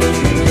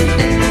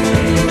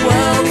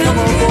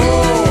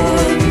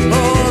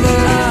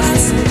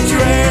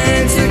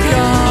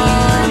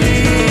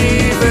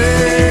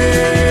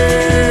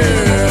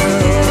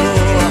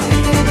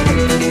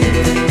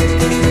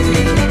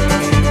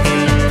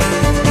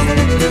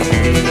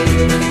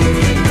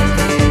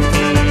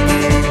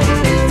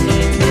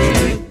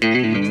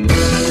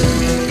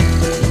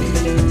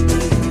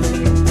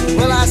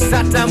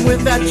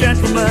 a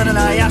gentleman and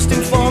I asked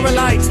him for a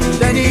light.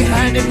 Then he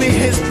handed me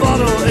his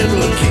bottle,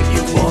 it'll keep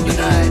you warm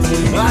tonight.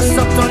 I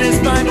sucked on his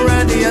fine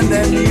brandy and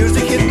then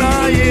music hit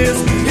my ears.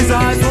 His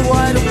eyes were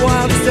wide and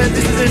wild, he said,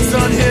 this is it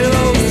son,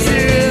 hello,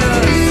 cheers.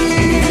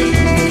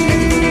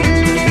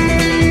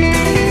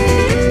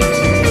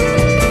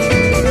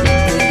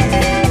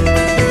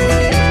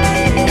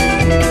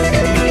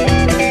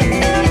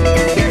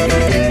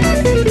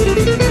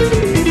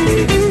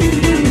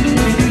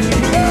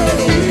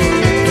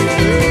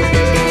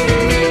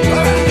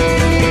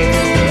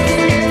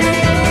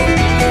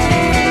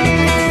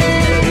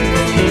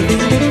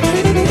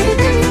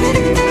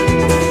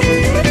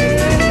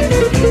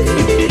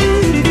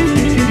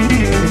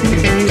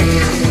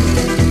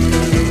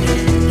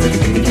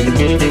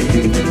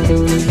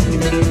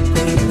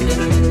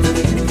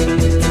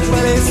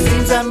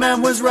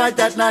 Was right,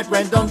 that night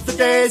went on for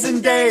days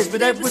and days,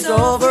 but it was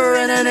over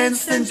in an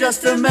instant,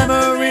 just a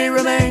memory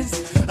remains.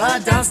 I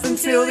danced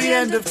until the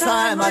end of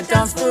time, I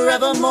danced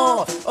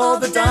forevermore. All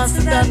the dance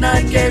that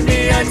night gave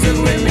me, I took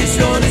with me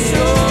shore to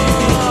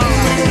shore.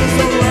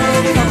 So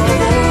welcome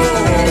aboard,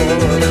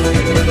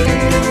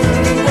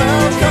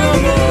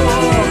 welcome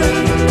aboard,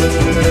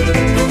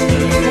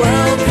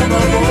 welcome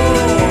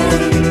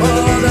aboard,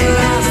 for the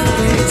last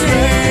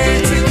train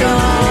to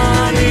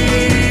Carnivale.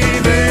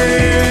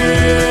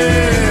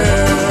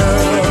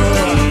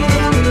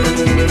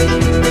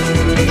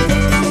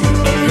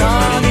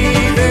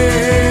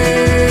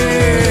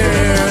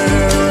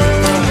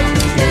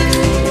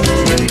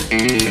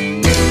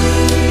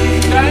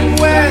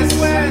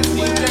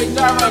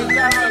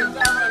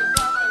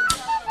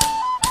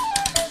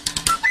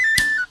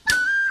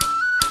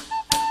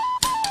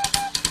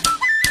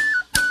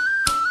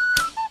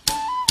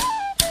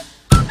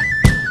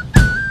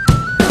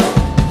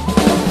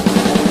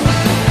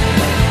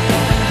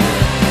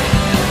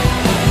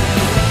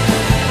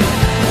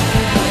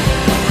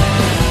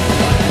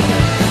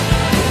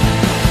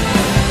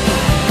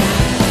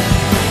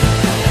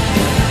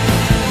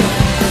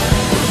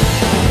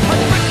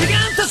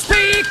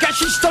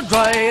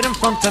 Right in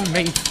front of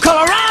me,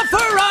 color of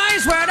her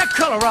eyes were the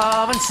color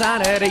of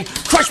insanity.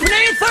 Crushed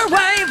beneath her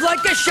wave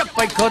like a ship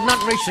I could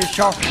not reach the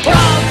shore. We're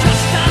all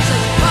just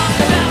dancers on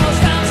the devil's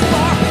dance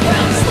floor.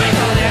 Well, swing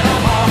a little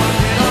more,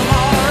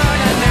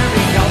 and there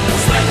we go.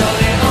 Swing a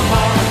little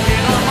more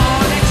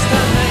next to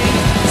me.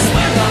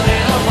 Swing a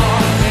little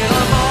more,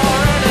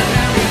 and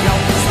there we go.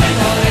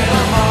 Swing a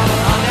little more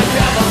on the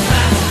devil's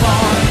dance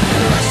floor.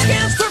 Brushed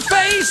against her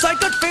face, I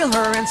could feel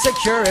her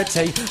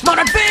insecurity. Might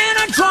have been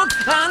a drunk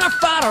and her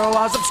father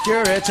was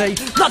obscurity.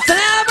 Nothing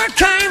ever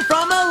came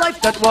from a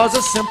life that was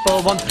a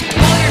simple one. Pull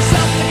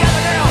yourself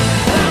together, girl,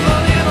 and have a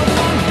little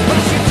fun. When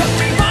she took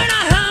me by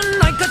the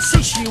hand, I could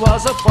see she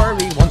was a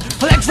furry one.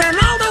 Her legs ran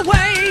all the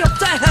way up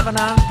to heaven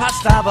and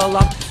past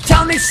Avalon.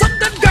 Tell me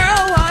something, girl,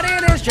 what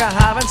it is you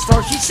have in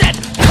store. She said,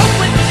 come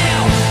with me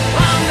now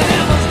on the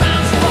devil's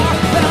dance floor.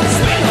 Well,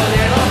 swing a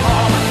little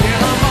more,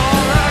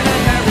 and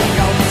there we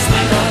go.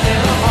 Swing a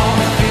little more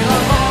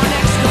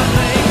next to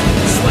me.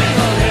 Swing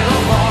a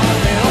little more,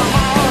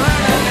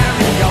 and there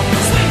we go.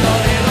 Swing a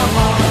little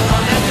more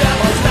on the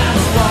devil's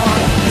dance floor.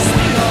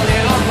 Swing a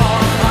little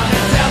more on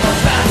the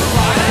devil's dance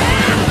floor.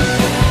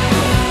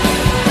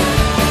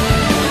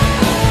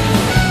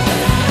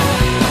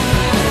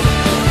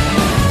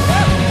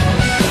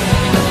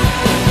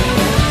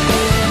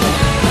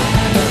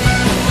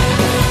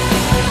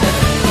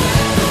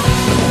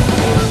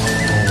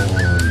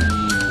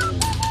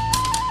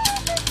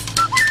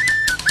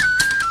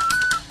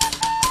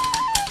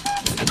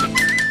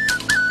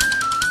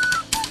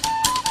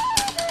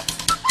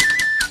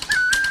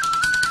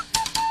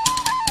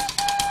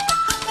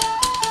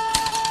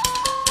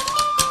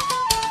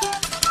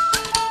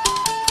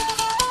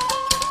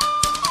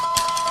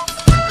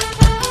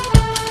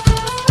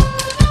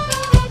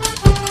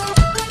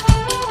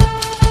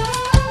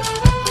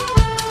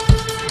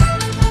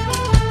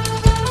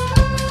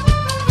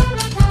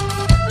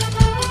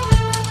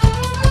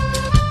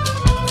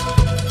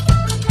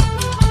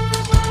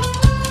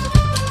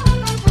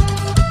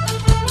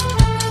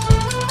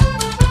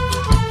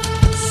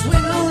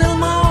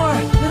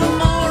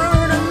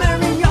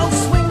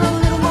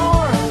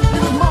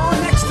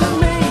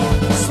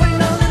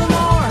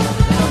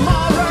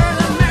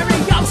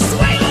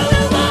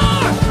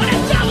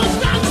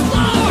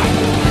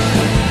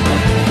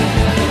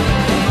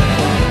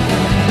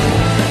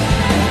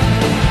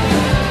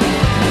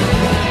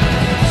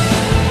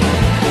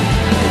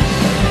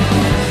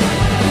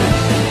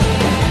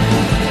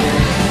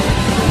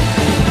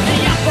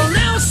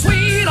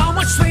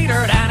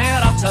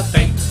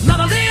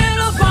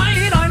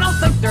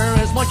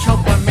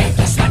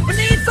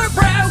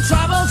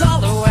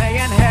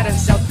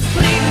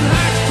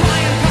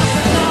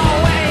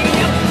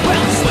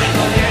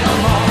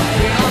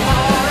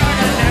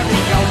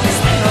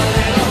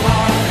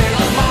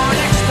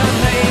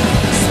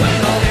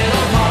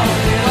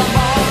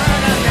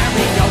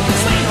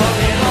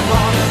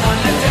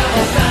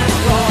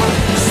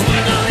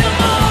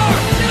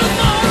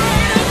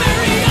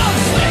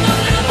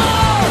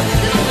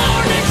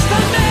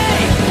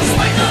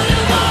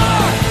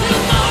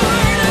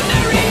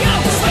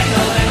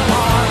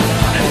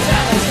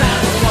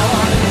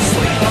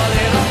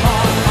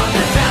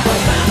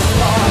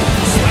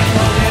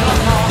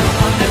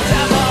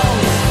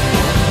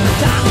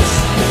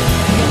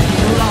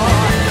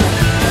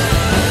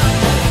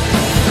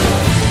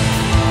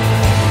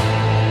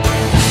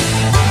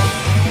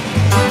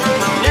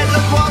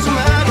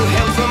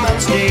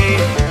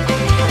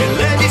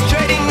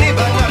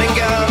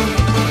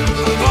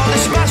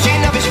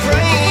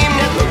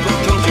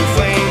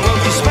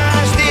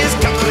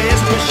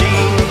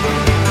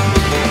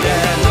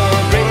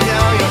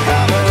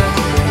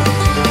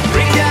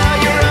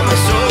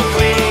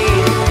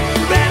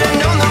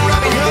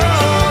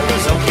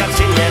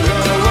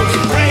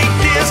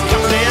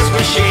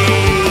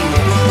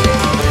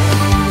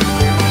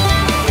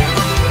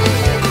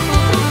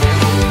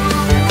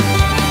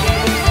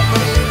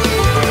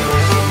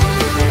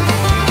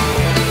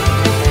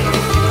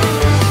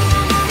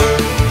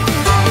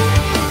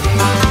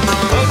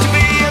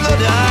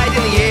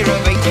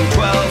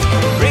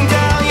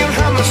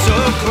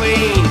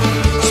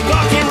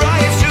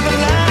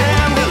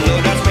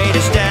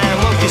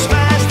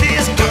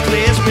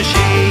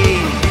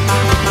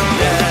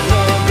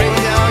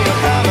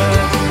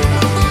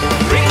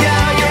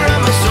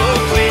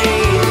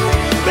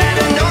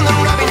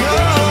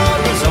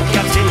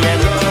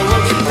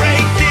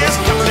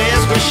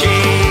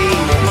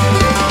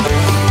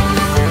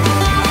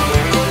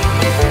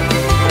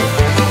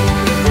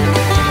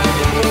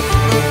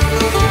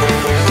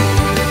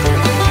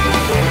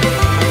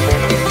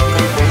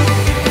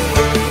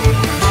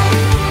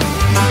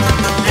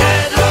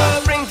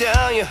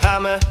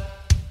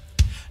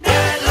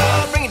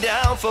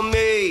 for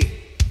me.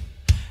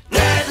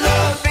 Let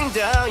love bring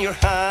down your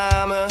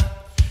hammer,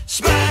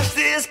 smash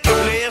this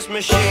capitalist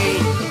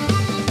machine.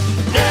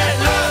 Let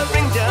love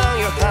bring down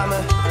your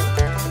hammer,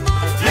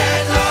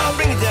 let love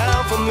bring it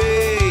down for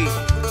me.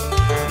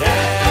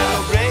 Let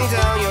love bring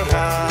down your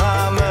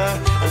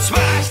hammer and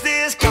smash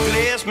this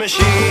capitalist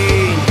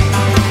machine.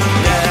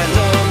 Let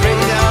love bring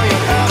down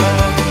your hammer,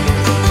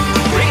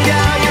 bring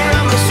down your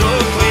hammer so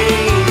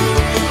clean.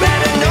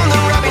 Better known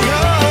than Robin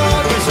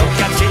Hood, with some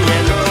Captain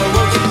Yellow,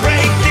 won't you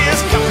break this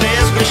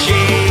capitalist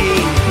machine?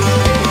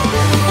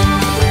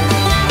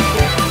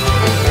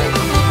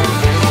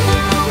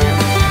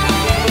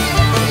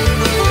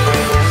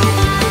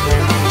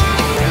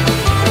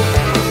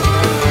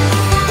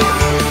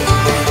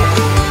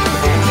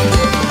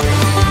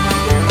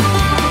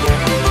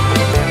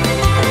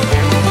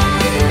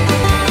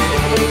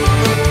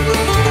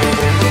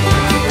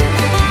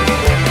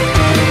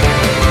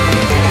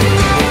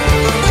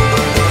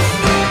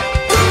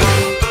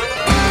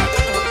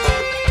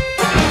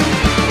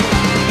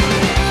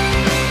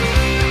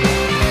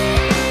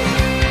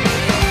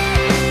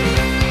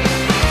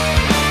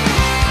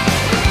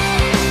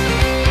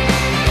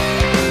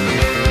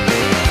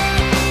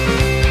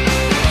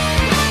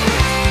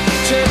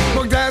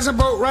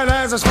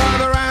 His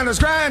father and his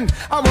grand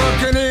are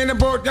working in a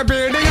boat, you're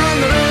building on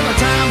the river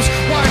Thames.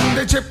 One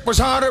day Chip was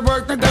hard at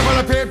work, the devil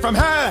appeared from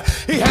hell.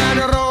 He had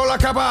a roll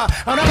of copper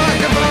and a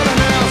bucket full of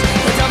nails.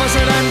 The devil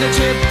said, "And the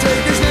Chip,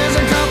 take these nails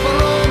and copper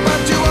roll,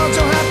 but you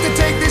also have to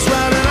take this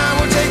rod and I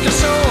will take your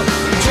soul."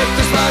 Chip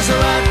despised the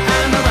rat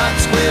and the rat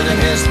squealed and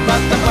hissed,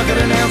 but the bucket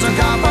of nails and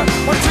copper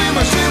were too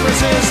much to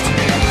resist.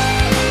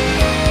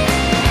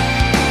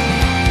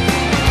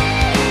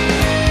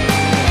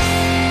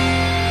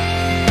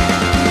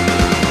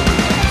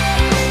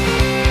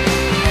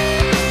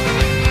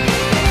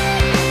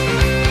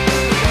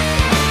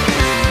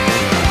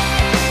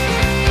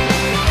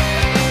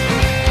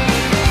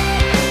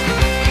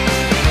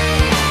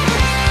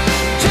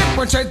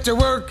 Set to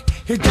work,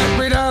 he'd get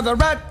rid of the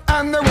rat,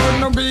 and there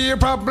wouldn't be a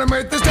problem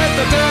with the step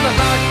to turn it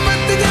back. But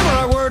the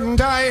devil wouldn't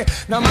die,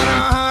 no matter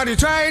how hard he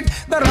tried.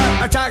 The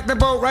rat attacked the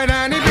boat right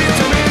and he beat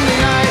him in the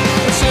eye.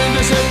 It seemed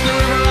as if the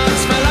river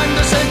rats fell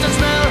under scent and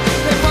smell.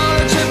 They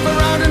followed Chip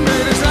around and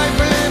made his life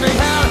a living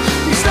hell.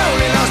 He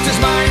slowly lost his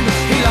mind,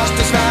 he lost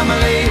his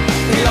family,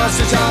 he lost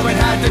his job and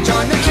had to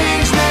join the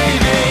King's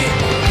Navy.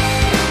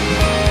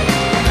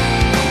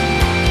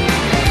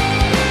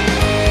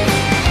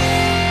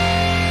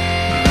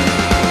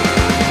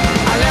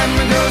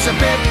 A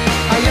bit,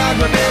 a yard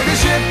will build a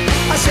ship.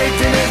 A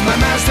Satan is my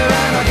master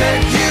and I'll get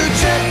you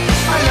Chip.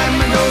 A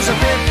lemon goes a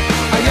bit,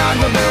 a yard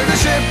will build a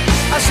ship.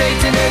 A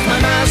Satan is my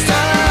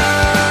master,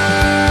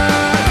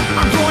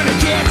 I'm going to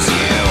get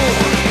you.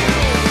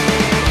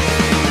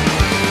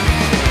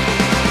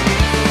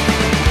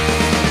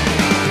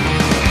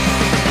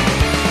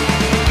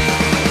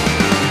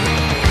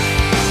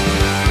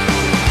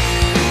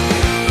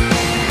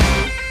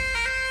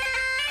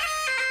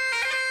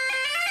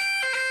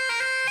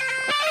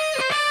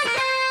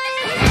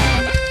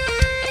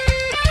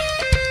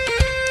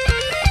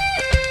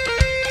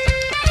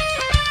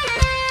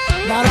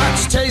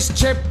 Chased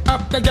Chip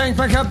up the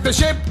gangplank of the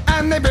ship,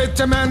 and they bit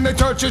him and they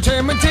tortured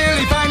him until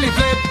he finally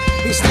flipped.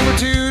 He stumbled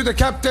to the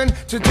captain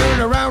to turn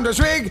around his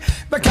rig.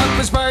 The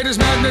captain spied his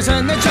madness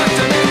and they chucked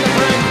him in the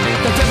brig.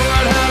 The devil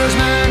had his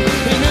man,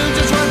 he knew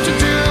just what to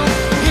do.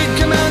 He'd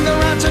command the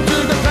rats and to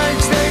the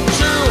planks they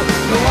drew.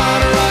 The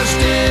water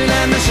rushed in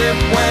and the ship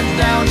went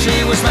down.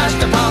 She was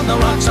smashed upon the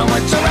rocks on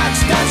which the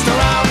rats danced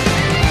around.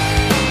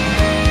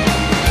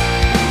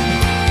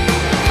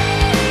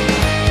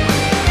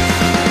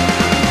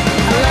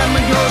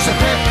 A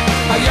pip,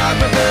 a yard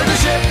will build a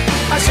ship.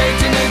 A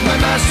Satan is my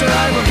master,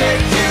 I will get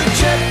you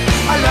Chip.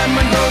 A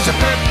lemon grows a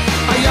pip,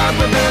 a yard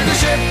will build a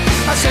ship.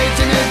 A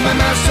Satan is my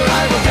master,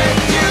 I will get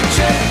you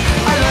Chip.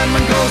 A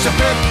lemon grows a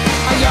pip,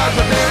 a yard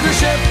will build a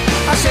ship.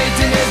 A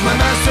Satan is my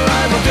master,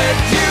 I will get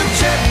you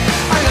Chip.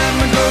 A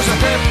lemon grows a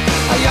pip,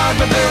 a yard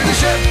will build a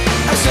ship.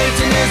 A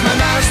Satan is my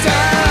master,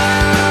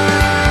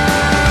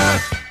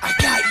 I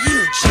got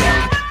you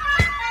Chip.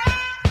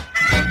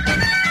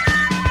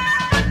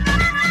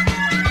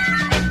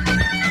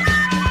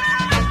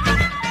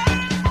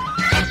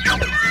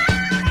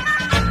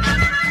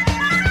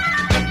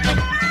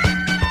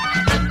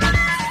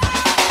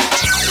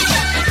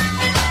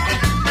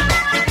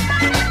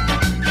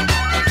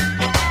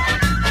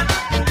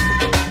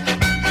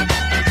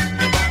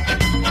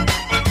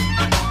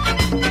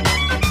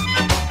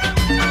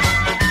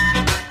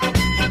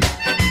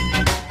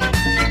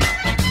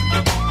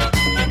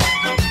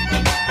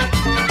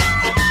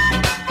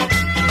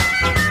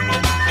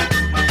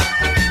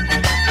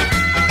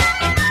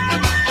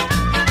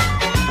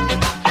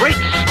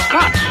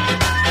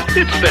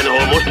 It's been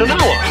almost an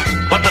hour.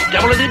 What the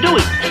devil are they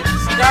doing?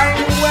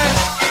 Kanye West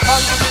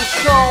comes to the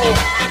show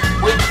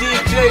with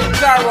DJ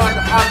Darren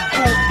on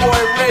Boot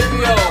Boy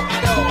Radio.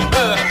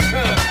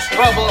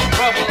 Trouble,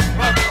 trouble, trouble.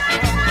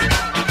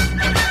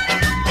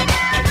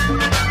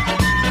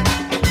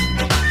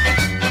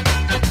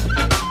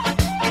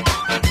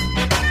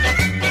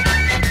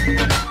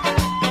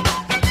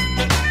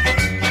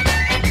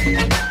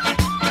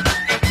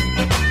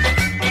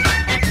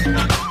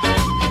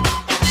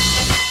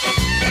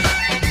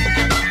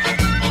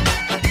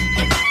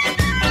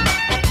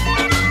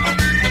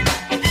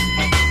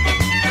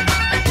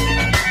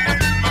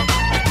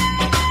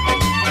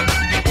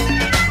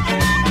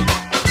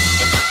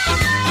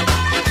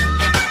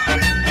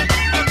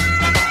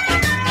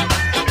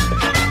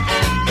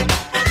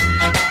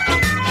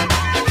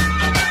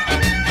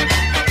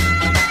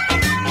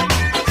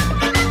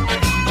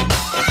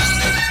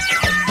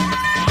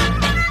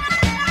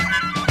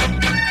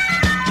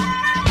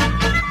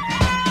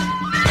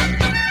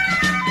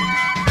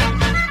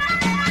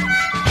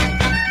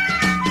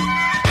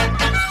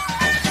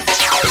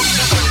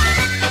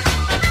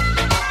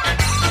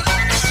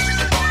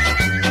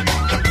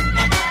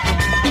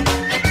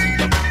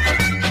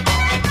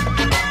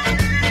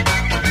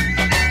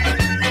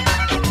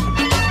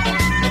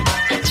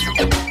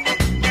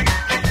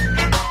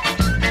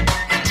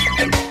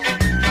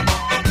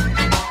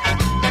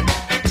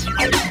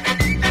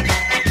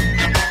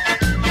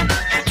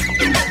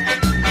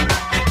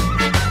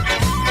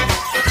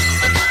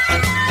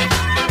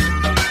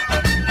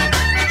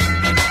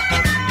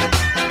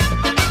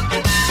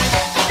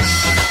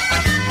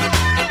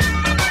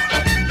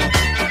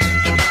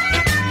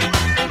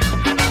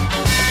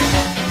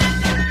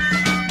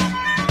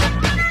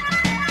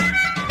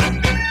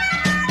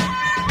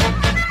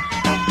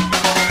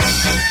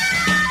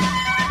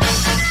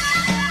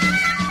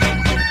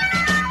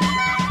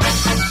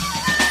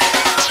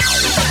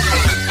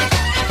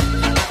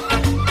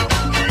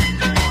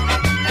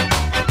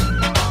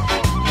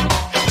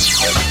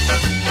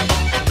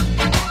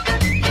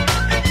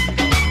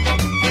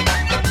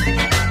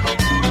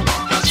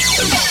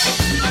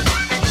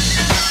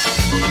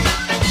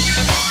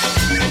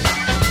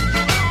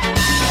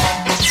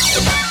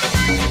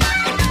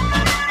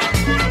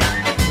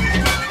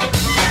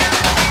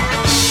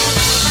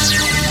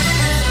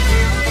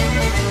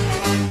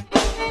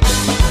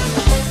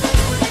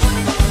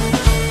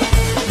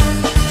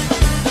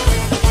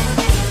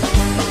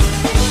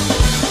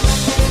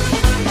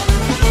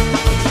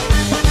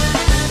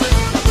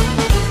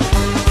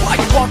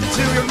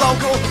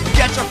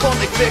 phone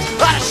they fixed.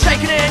 I'd have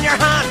shaken it in your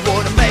hand,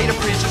 would have made a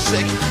preacher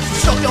sick. You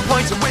sucked on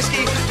pints of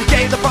whiskey, you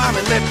gave the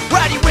barman lip.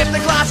 Ready, whipped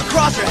the glass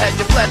across your head,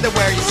 you bled to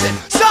where you sit.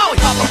 So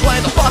we hop up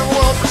playing the bottom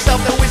world for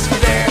self the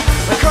whiskey there.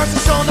 And curse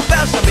the song the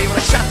bells on me when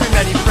I chat through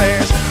many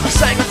prayers. I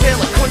sang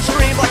until I couldn't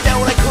scream, like down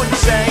when I couldn't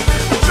say.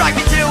 They dragged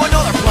me to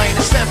another plane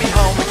and sent me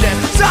home again.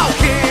 So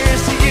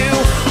here's to you,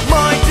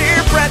 my dear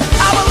friend.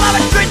 I will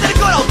have a drink to the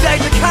good old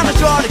days, the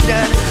camera's on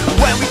again.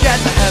 When we get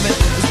to heaven,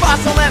 this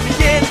boss will let me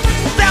in.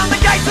 Down the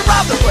gates and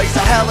rob the place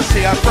of hell to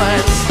see our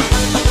friends.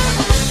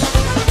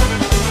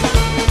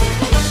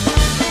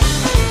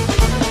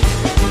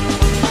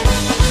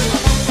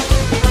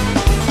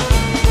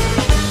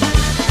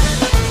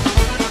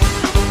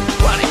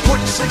 Well, he put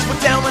 6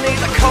 foot down my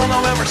knees like cold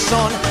November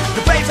sun.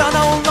 The babes I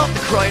know will love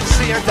to cry and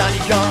see her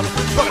Danny gone.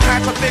 Broken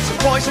heart with bits of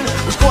poison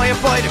was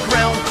quiet by the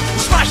ground.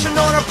 We'll smash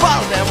another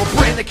bottle, then we'll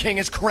bring the king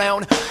his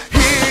crown.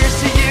 Here's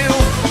to you,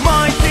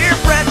 my dear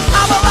friend.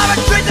 I will have a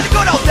drink to the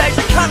good old days,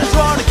 the cannon's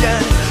on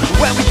again.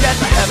 When we get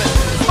to heaven,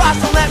 the boss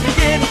will let me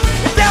in.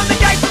 And down the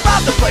gates and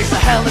rob the place of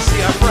hell to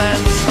see our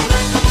friends.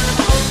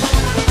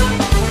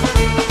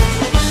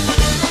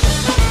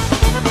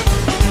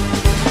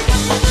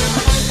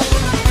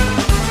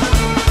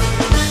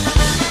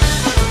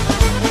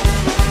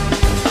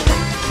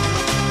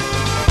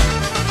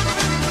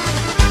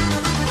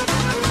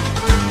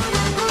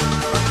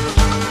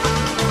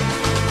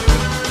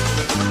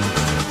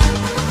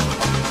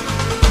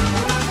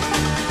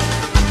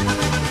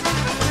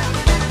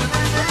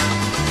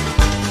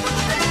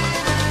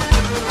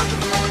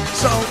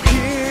 So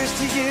here's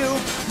to you,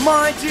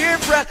 my dear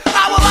friend.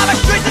 I will have a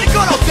drink to the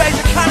good old days,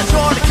 the cannon's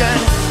on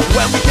again.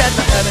 When we get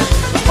to heaven,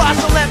 the boss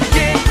will let me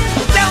in.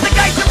 Down the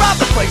gates and rob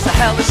the place of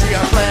hell to see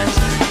our friends.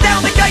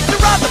 Down the gates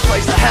and rob the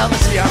place of hell to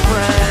see our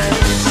friends.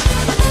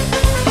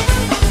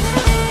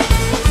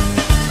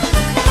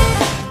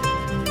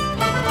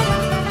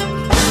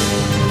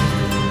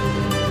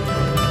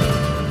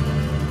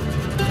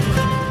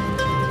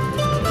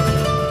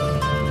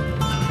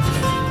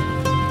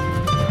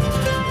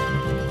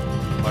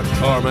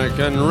 Cormac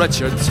and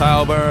Richard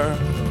Tauber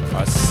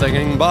are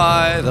singing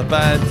by the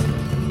bed.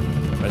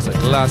 There's a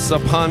glass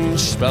of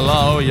punch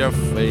below your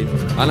feet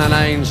and an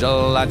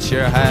angel at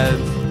your head.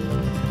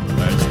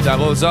 There's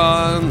devils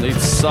on each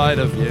side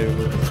of you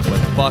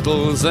with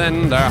bottles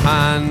in their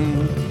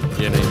hand.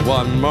 You need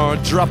one more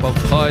drop of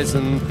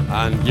poison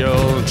and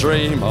you'll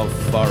dream of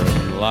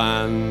foreign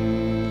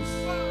lands.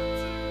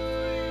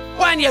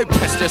 When you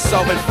pissed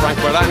yourself in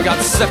Frankfurt and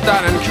got sipped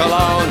down in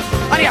Cologne,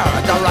 and you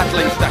heard the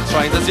rattling death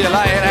trains as you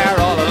lay there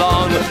all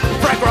alone.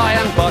 Frank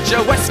Ryan bought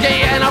you whiskey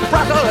in a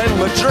brothel in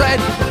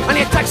Madrid, and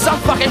you take some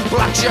fucking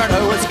black shirt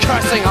who was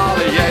cursing all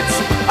the yids.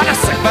 And a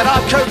sick bit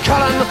of Coot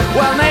Cullen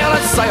will kneel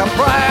and say a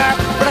prayer,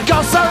 but the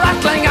ghosts are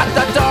rattling at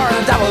the door and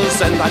the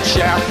devil's in that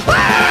chair.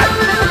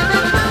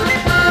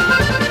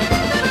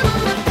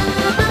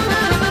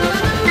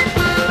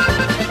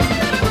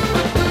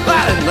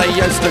 In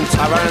the Euston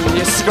Tavern,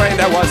 you screamed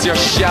it was your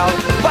shell,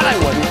 but I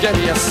wouldn't give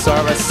you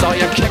service, so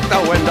you kicked the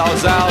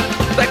windows out.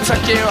 They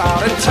took you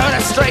out into the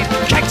street,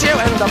 kicked you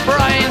in the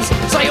brains,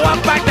 so you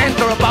walked back in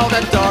through about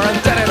the door and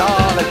did it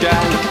all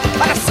again.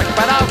 And a sick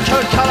bit of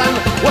Coot Cullen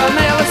will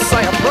kneel and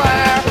say a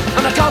prayer,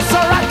 and the ghosts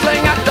are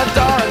rattling at the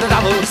door and the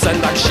devil's in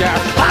their chair.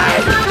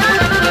 Hey!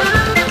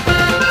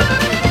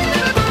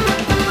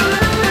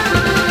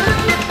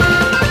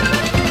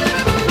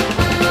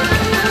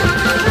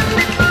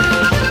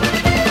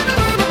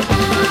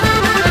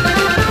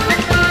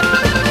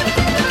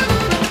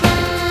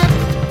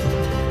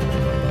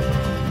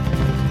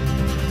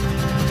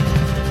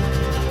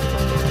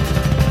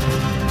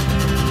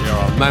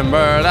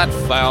 Remember that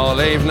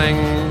foul evening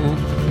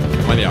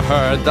when you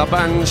heard the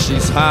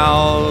banshees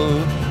howl?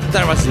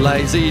 There was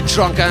lazy,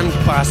 drunken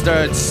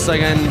bastards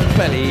singing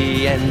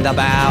Billy in the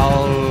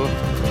Bowl.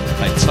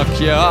 They took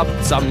you up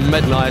to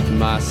midnight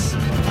mass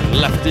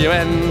and left you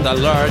in the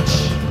lurch.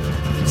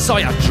 So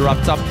you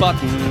dropped a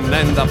button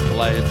in the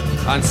plate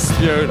and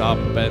spewed up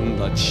in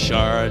the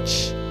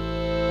church.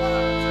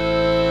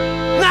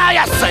 Now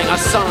you sing a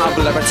song of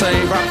liberty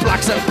for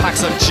blacks and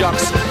packs and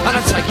jocks, and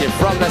I'll take you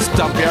from this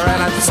dump you're in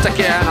and stick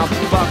you in a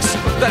box.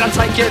 Then I'll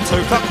take you to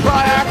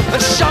Cookbriar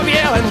and shove you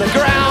in the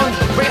ground,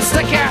 where you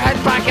stick your head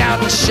back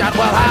out and shout,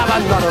 we'll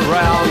have another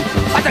round.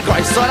 At the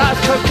graveside of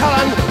Coot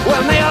Cullen,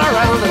 we'll kneel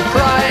around and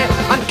cry,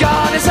 and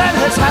God is in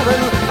his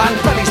heaven, and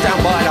Billy's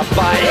down by the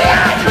bay.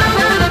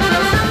 Yeah!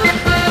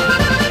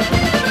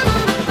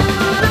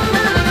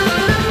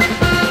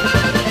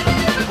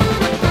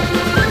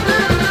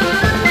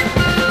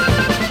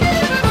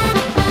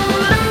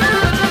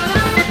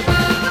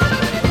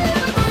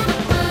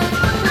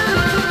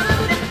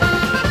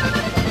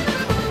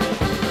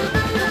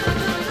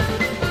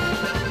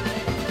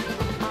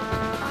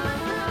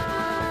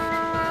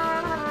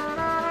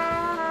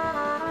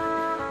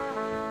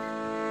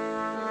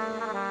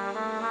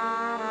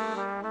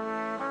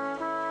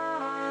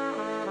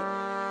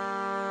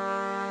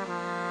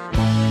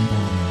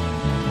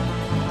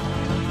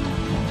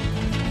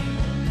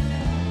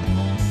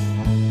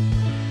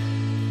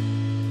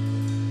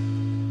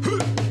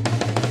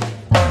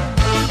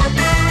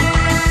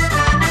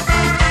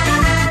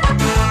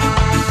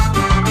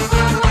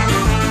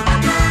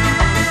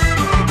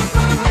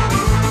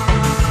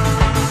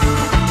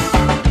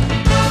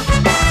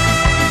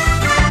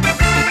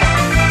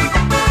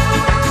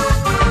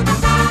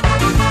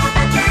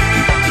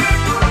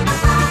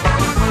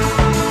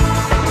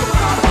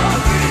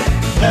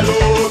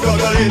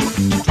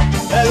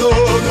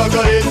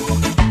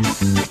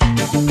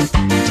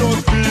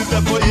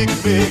 folyik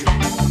még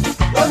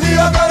a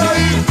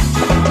Niagarai.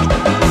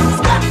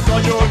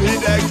 Nagyon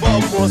hideg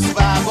van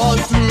Moszkvában,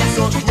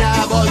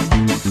 túlszoknyában,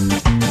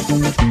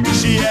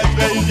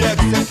 sietve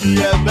igyekszem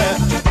Kijevbe,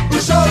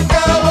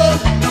 Usankában.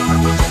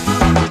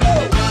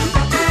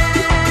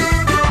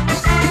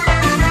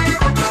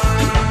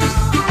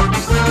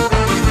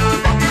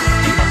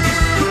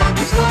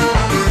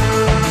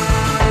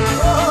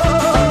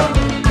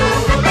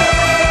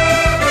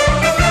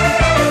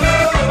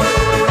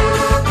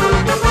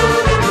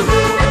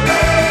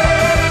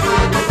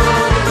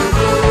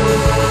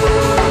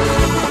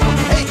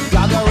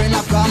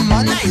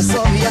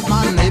 Soviet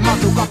man, him a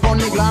took up on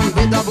the gland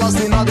with a blast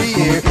in the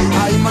ear.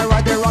 I'm a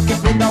ride the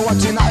rocket with the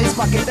watch in his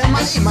pocket, and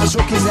my him a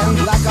shook his hand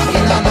like a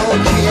in a no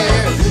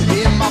care.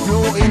 Him a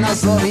flew in a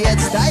Soviet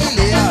style,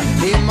 yeah.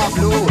 Him a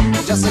flew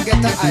just to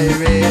get the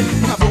irate.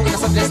 Him a flew in a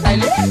Soviet style,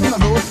 yeah. Him a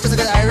flew just to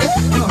get the irate.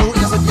 Him a flew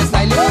in a Soviet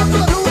style, yeah. Him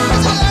a flew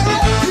just to get the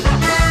irate.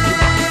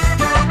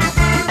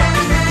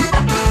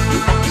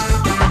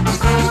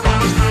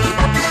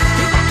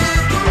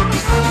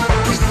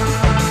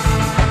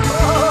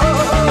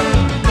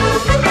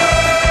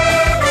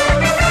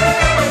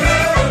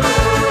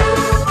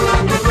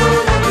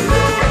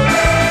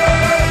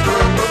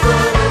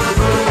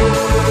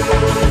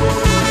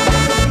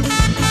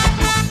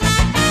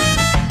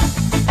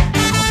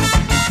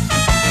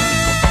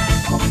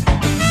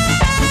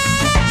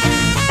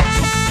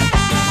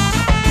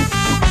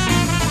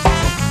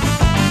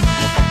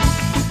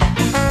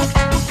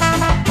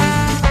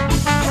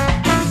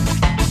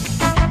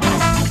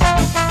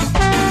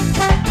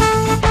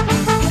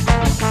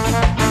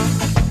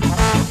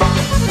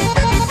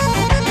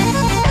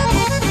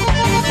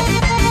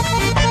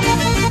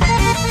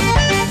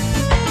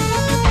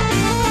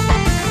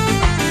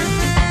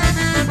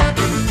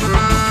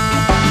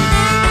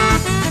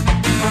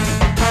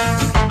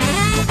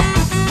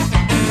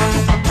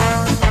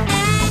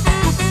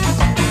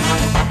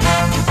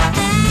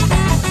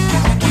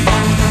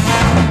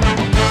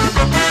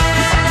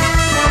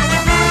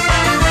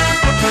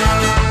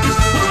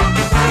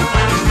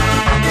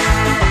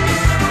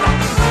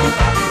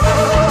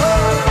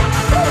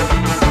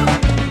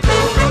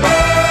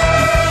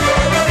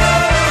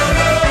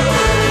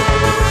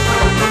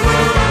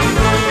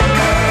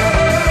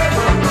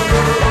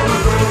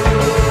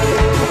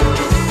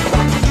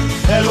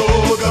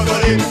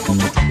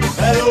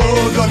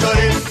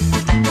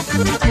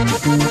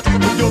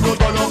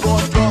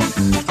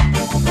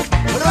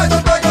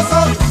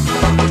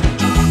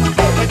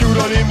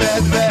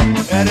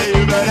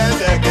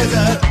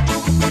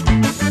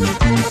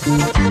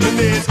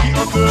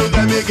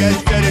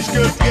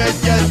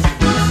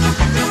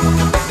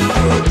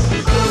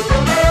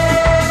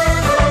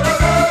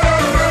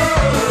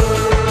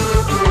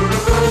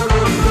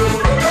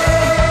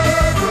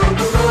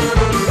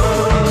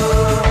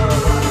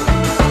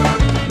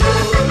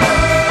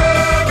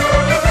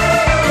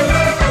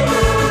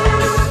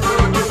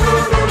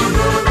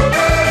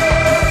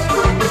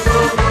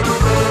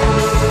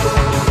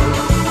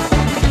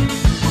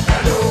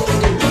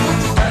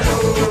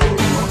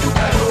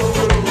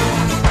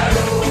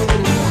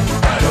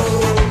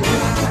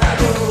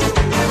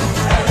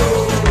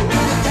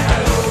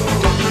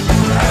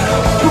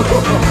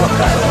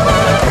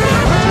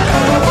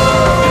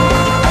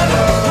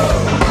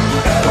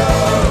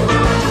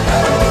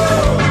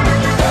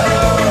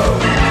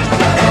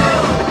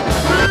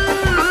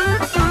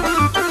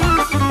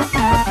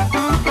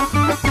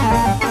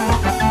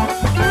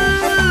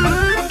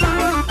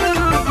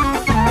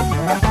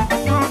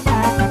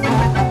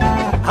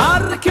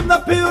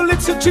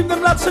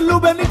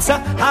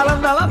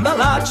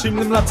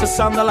 Chimnimlaca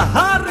sandala,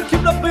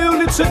 harkim na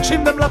ulici,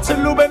 chimnimlaca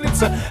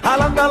lubenica,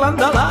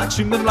 halandalandala,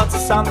 chimnimlaca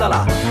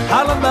sandala,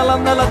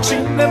 halandalandala,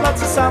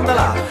 chimnimlaca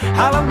sandala,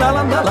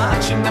 halandalandala,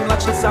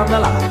 chimnimlaca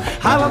sandala,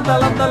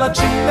 halandalandala,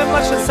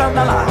 chimnimlaca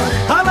sandala,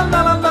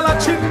 halandalandala,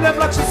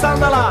 chimnimlaca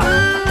sandala.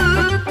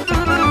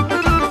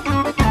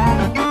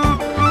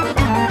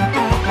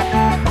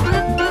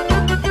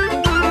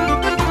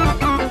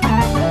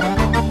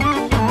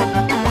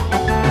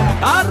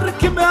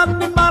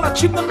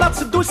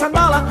 Chimnimlaca duj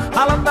sandala,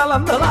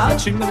 halandalandala,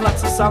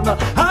 chimnimlaca sandala,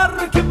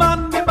 harkim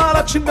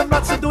animala,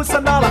 chimnimlaca duj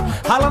sandala,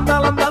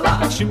 halandalandala,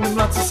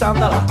 chimnimlaca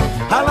sandala,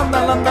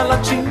 halandalandala,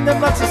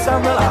 chimnimlaca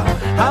sandala,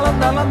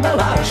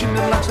 halandalandala,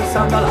 chimnimlaca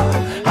sandala,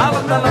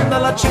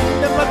 halandalandala,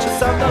 chimnimlaca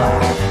sandala,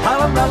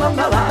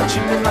 halandalandala,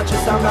 chimnimlaca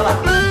sandala.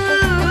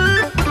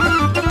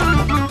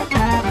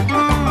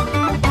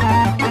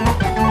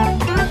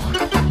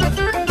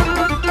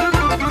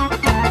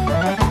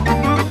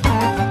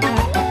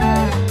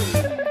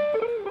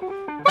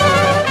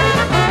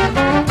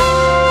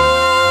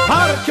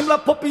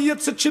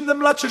 Popijece čim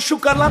mlače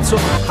šukarlanco,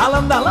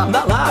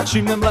 halandalandala,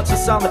 čim mlače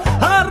sandala,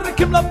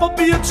 harkim na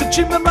popijece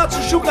čim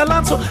mlače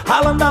šukarlanco,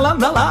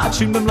 halandalandala,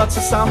 čim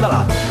mlače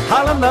sandala,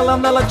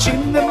 halandalandala,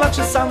 čim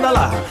mlače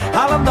sandala,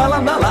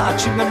 halandalandala,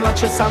 čim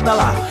mlače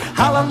sandala,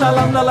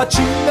 halandalandala,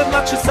 čim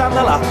mlače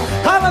sandala,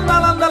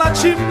 halandalandala,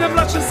 čim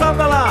mlače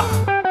sandala.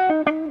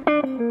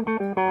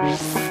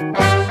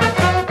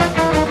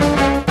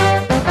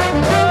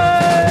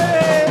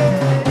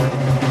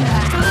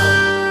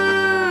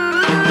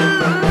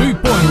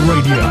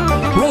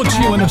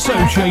 also in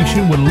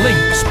association with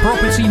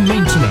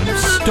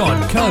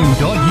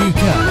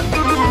linkspropertymaintenance.co.uk.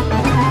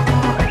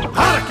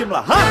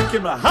 Harakimla,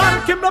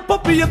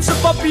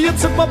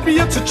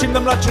 popijece, čim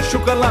nam mlače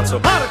šukarlanco.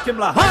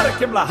 Harakimla,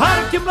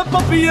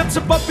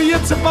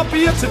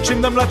 popijece,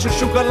 čim nam mlače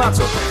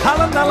šukarlanco.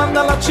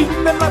 Halandala, čim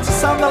ne mlače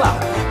sandala.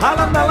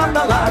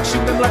 Halandala,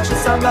 čim ne mlače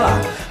sandala.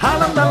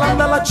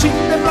 Halandala, čim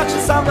ne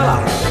mlače sandala.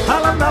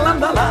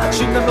 Halandala,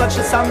 čim ne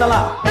mlače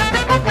sandala.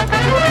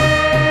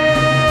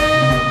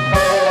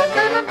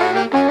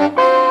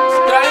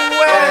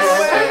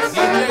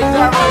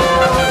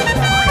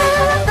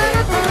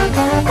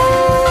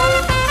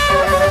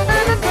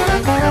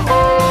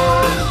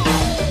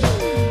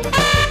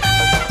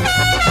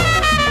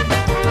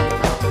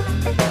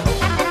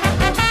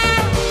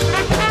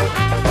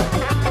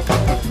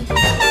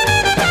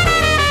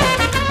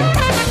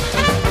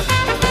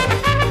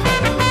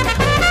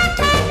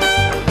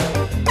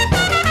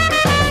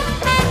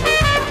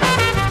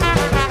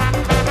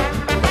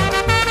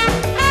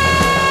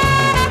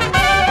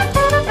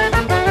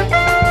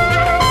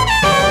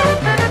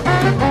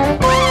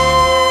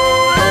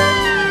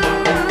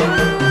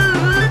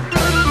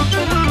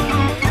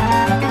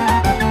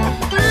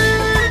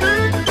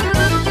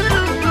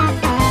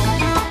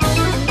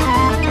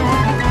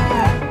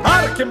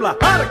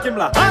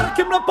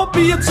 Harakimla,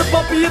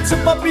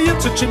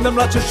 popijece, čim nam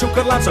mlače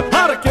šukarlanco.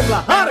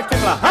 Harakimla,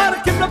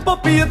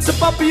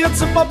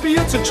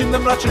 popijece, čim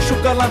nam mlače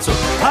šukarlanco.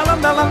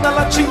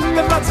 Halandala, čim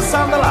ne mlače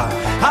sandala.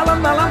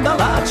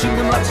 Halandala, čim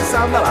ne mlače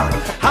sandala.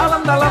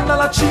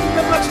 Halandala, čim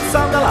ne mlače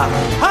sandala.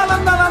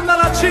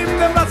 Halandala, čim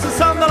ne mlače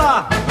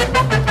sandala.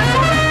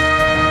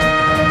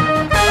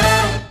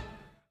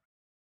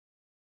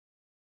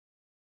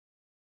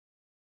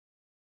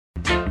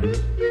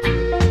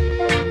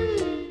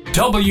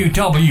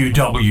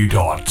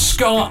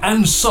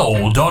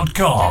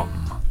 www.scarandsoul.com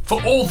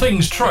for all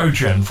things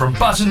Trojan, from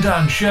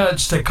button-down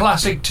shirts to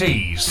classic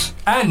tees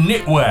and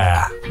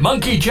knitwear,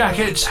 monkey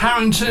jackets,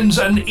 Harringtons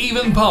and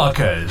even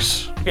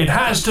Parkers. It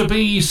has to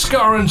be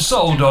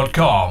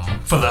scarandsoul.com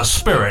for the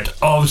spirit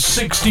of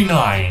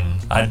 69.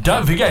 And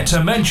don't forget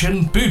to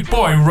mention Boot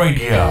Boy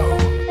Radio.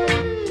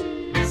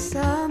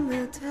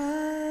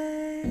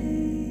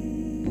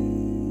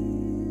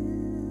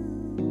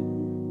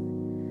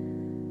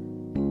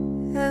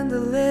 And the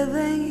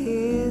living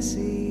is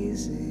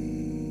easy.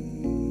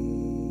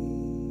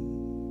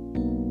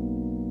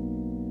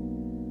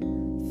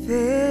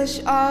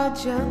 Fish are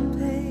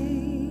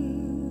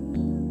jumping,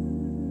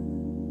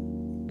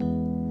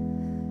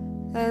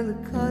 and the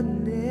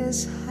cotton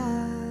is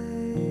high.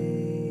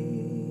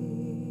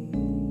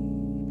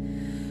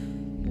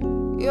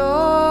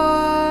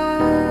 Your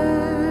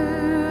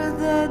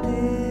dad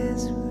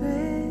is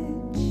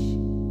rich,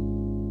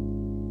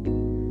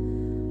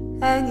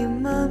 and your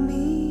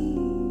mommy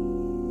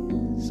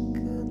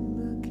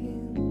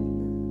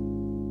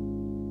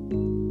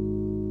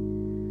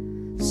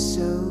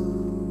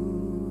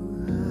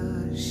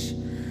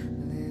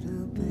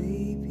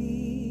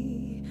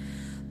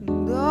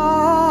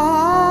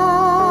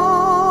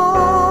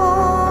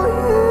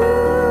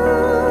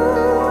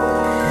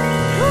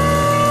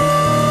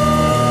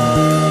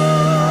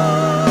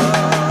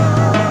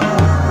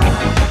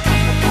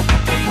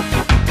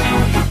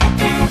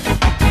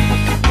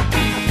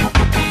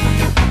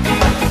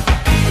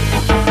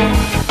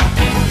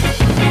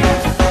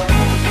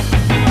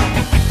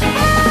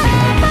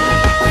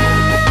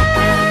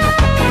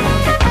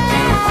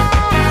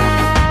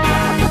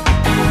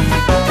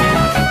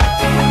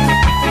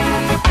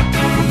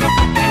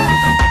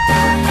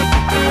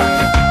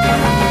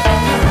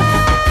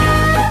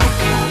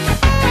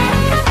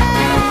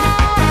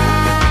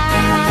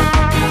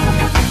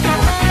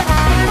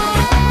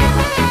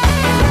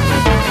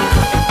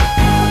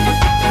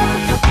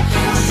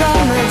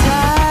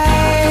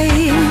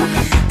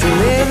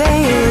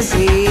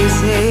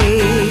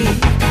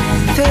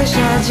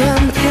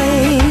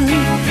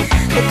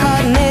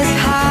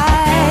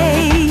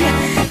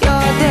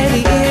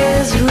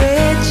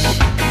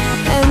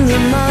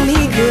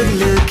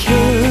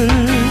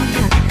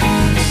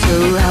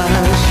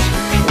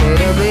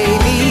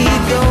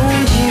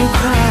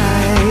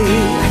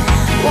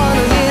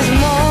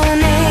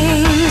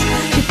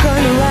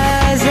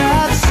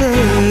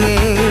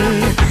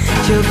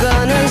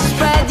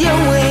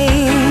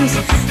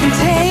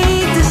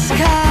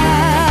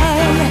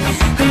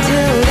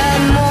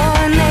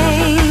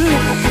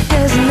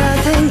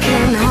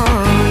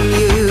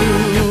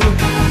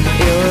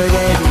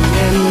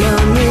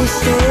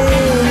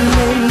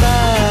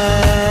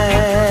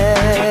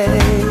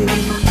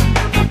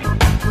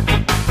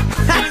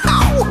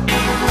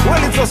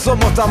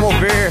a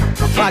mover,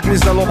 like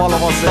Mr. Loma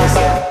Loma says.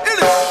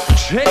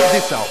 Check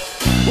this out.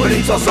 Well,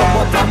 it's also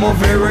what I'm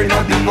over in the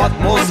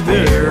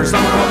atmosphere.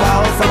 Some of them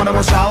wild, some of them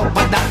will shout,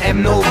 but I have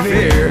no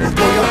fear.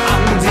 Throw your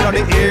hands in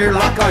the air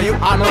like you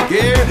are not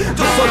here.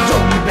 Just so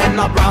jump and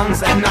a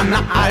bounce and an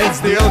eye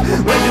still.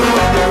 When you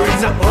there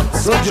is a hot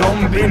So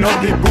jumping up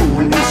the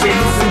pool. She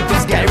listen to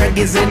Sky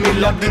Reggae, say me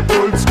love the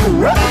old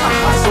school.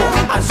 So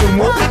as you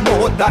move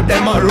both that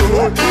them a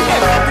rule.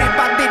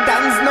 Everybody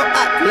dance, no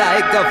act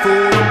like a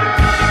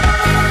fool.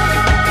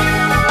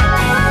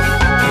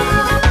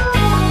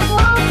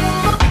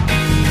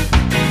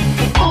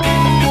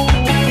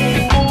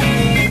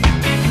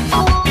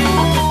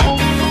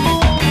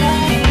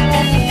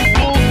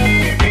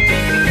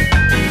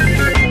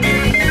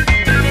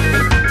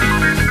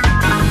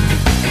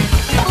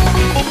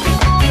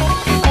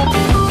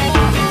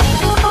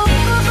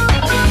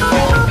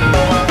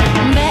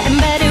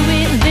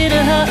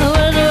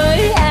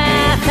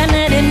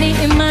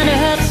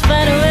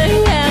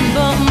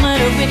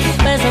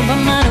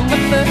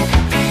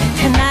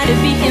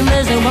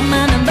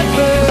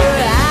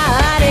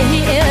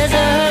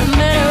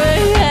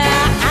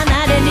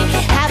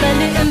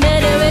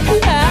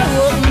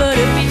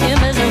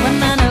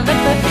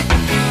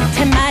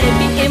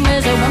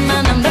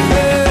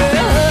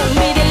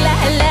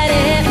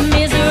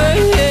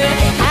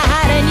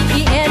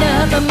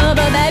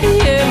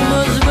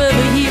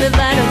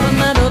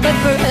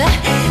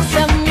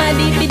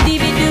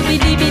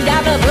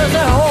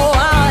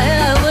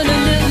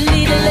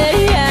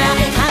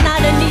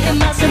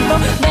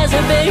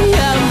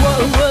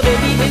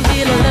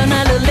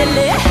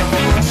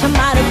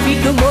 Somebody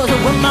beat the was a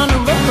woman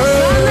of a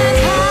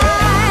summertime,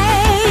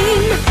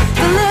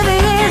 the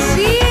living is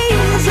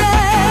easy,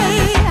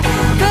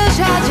 cause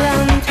you're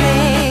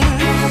jumping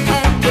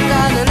and the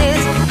garden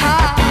is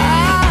high,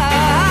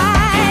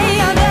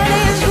 your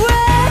daddy's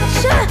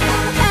rich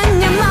and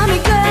your mommy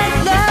good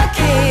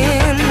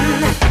looking.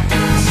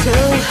 So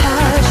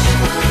hush,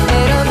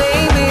 little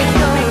baby,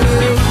 don't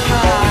you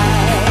cry.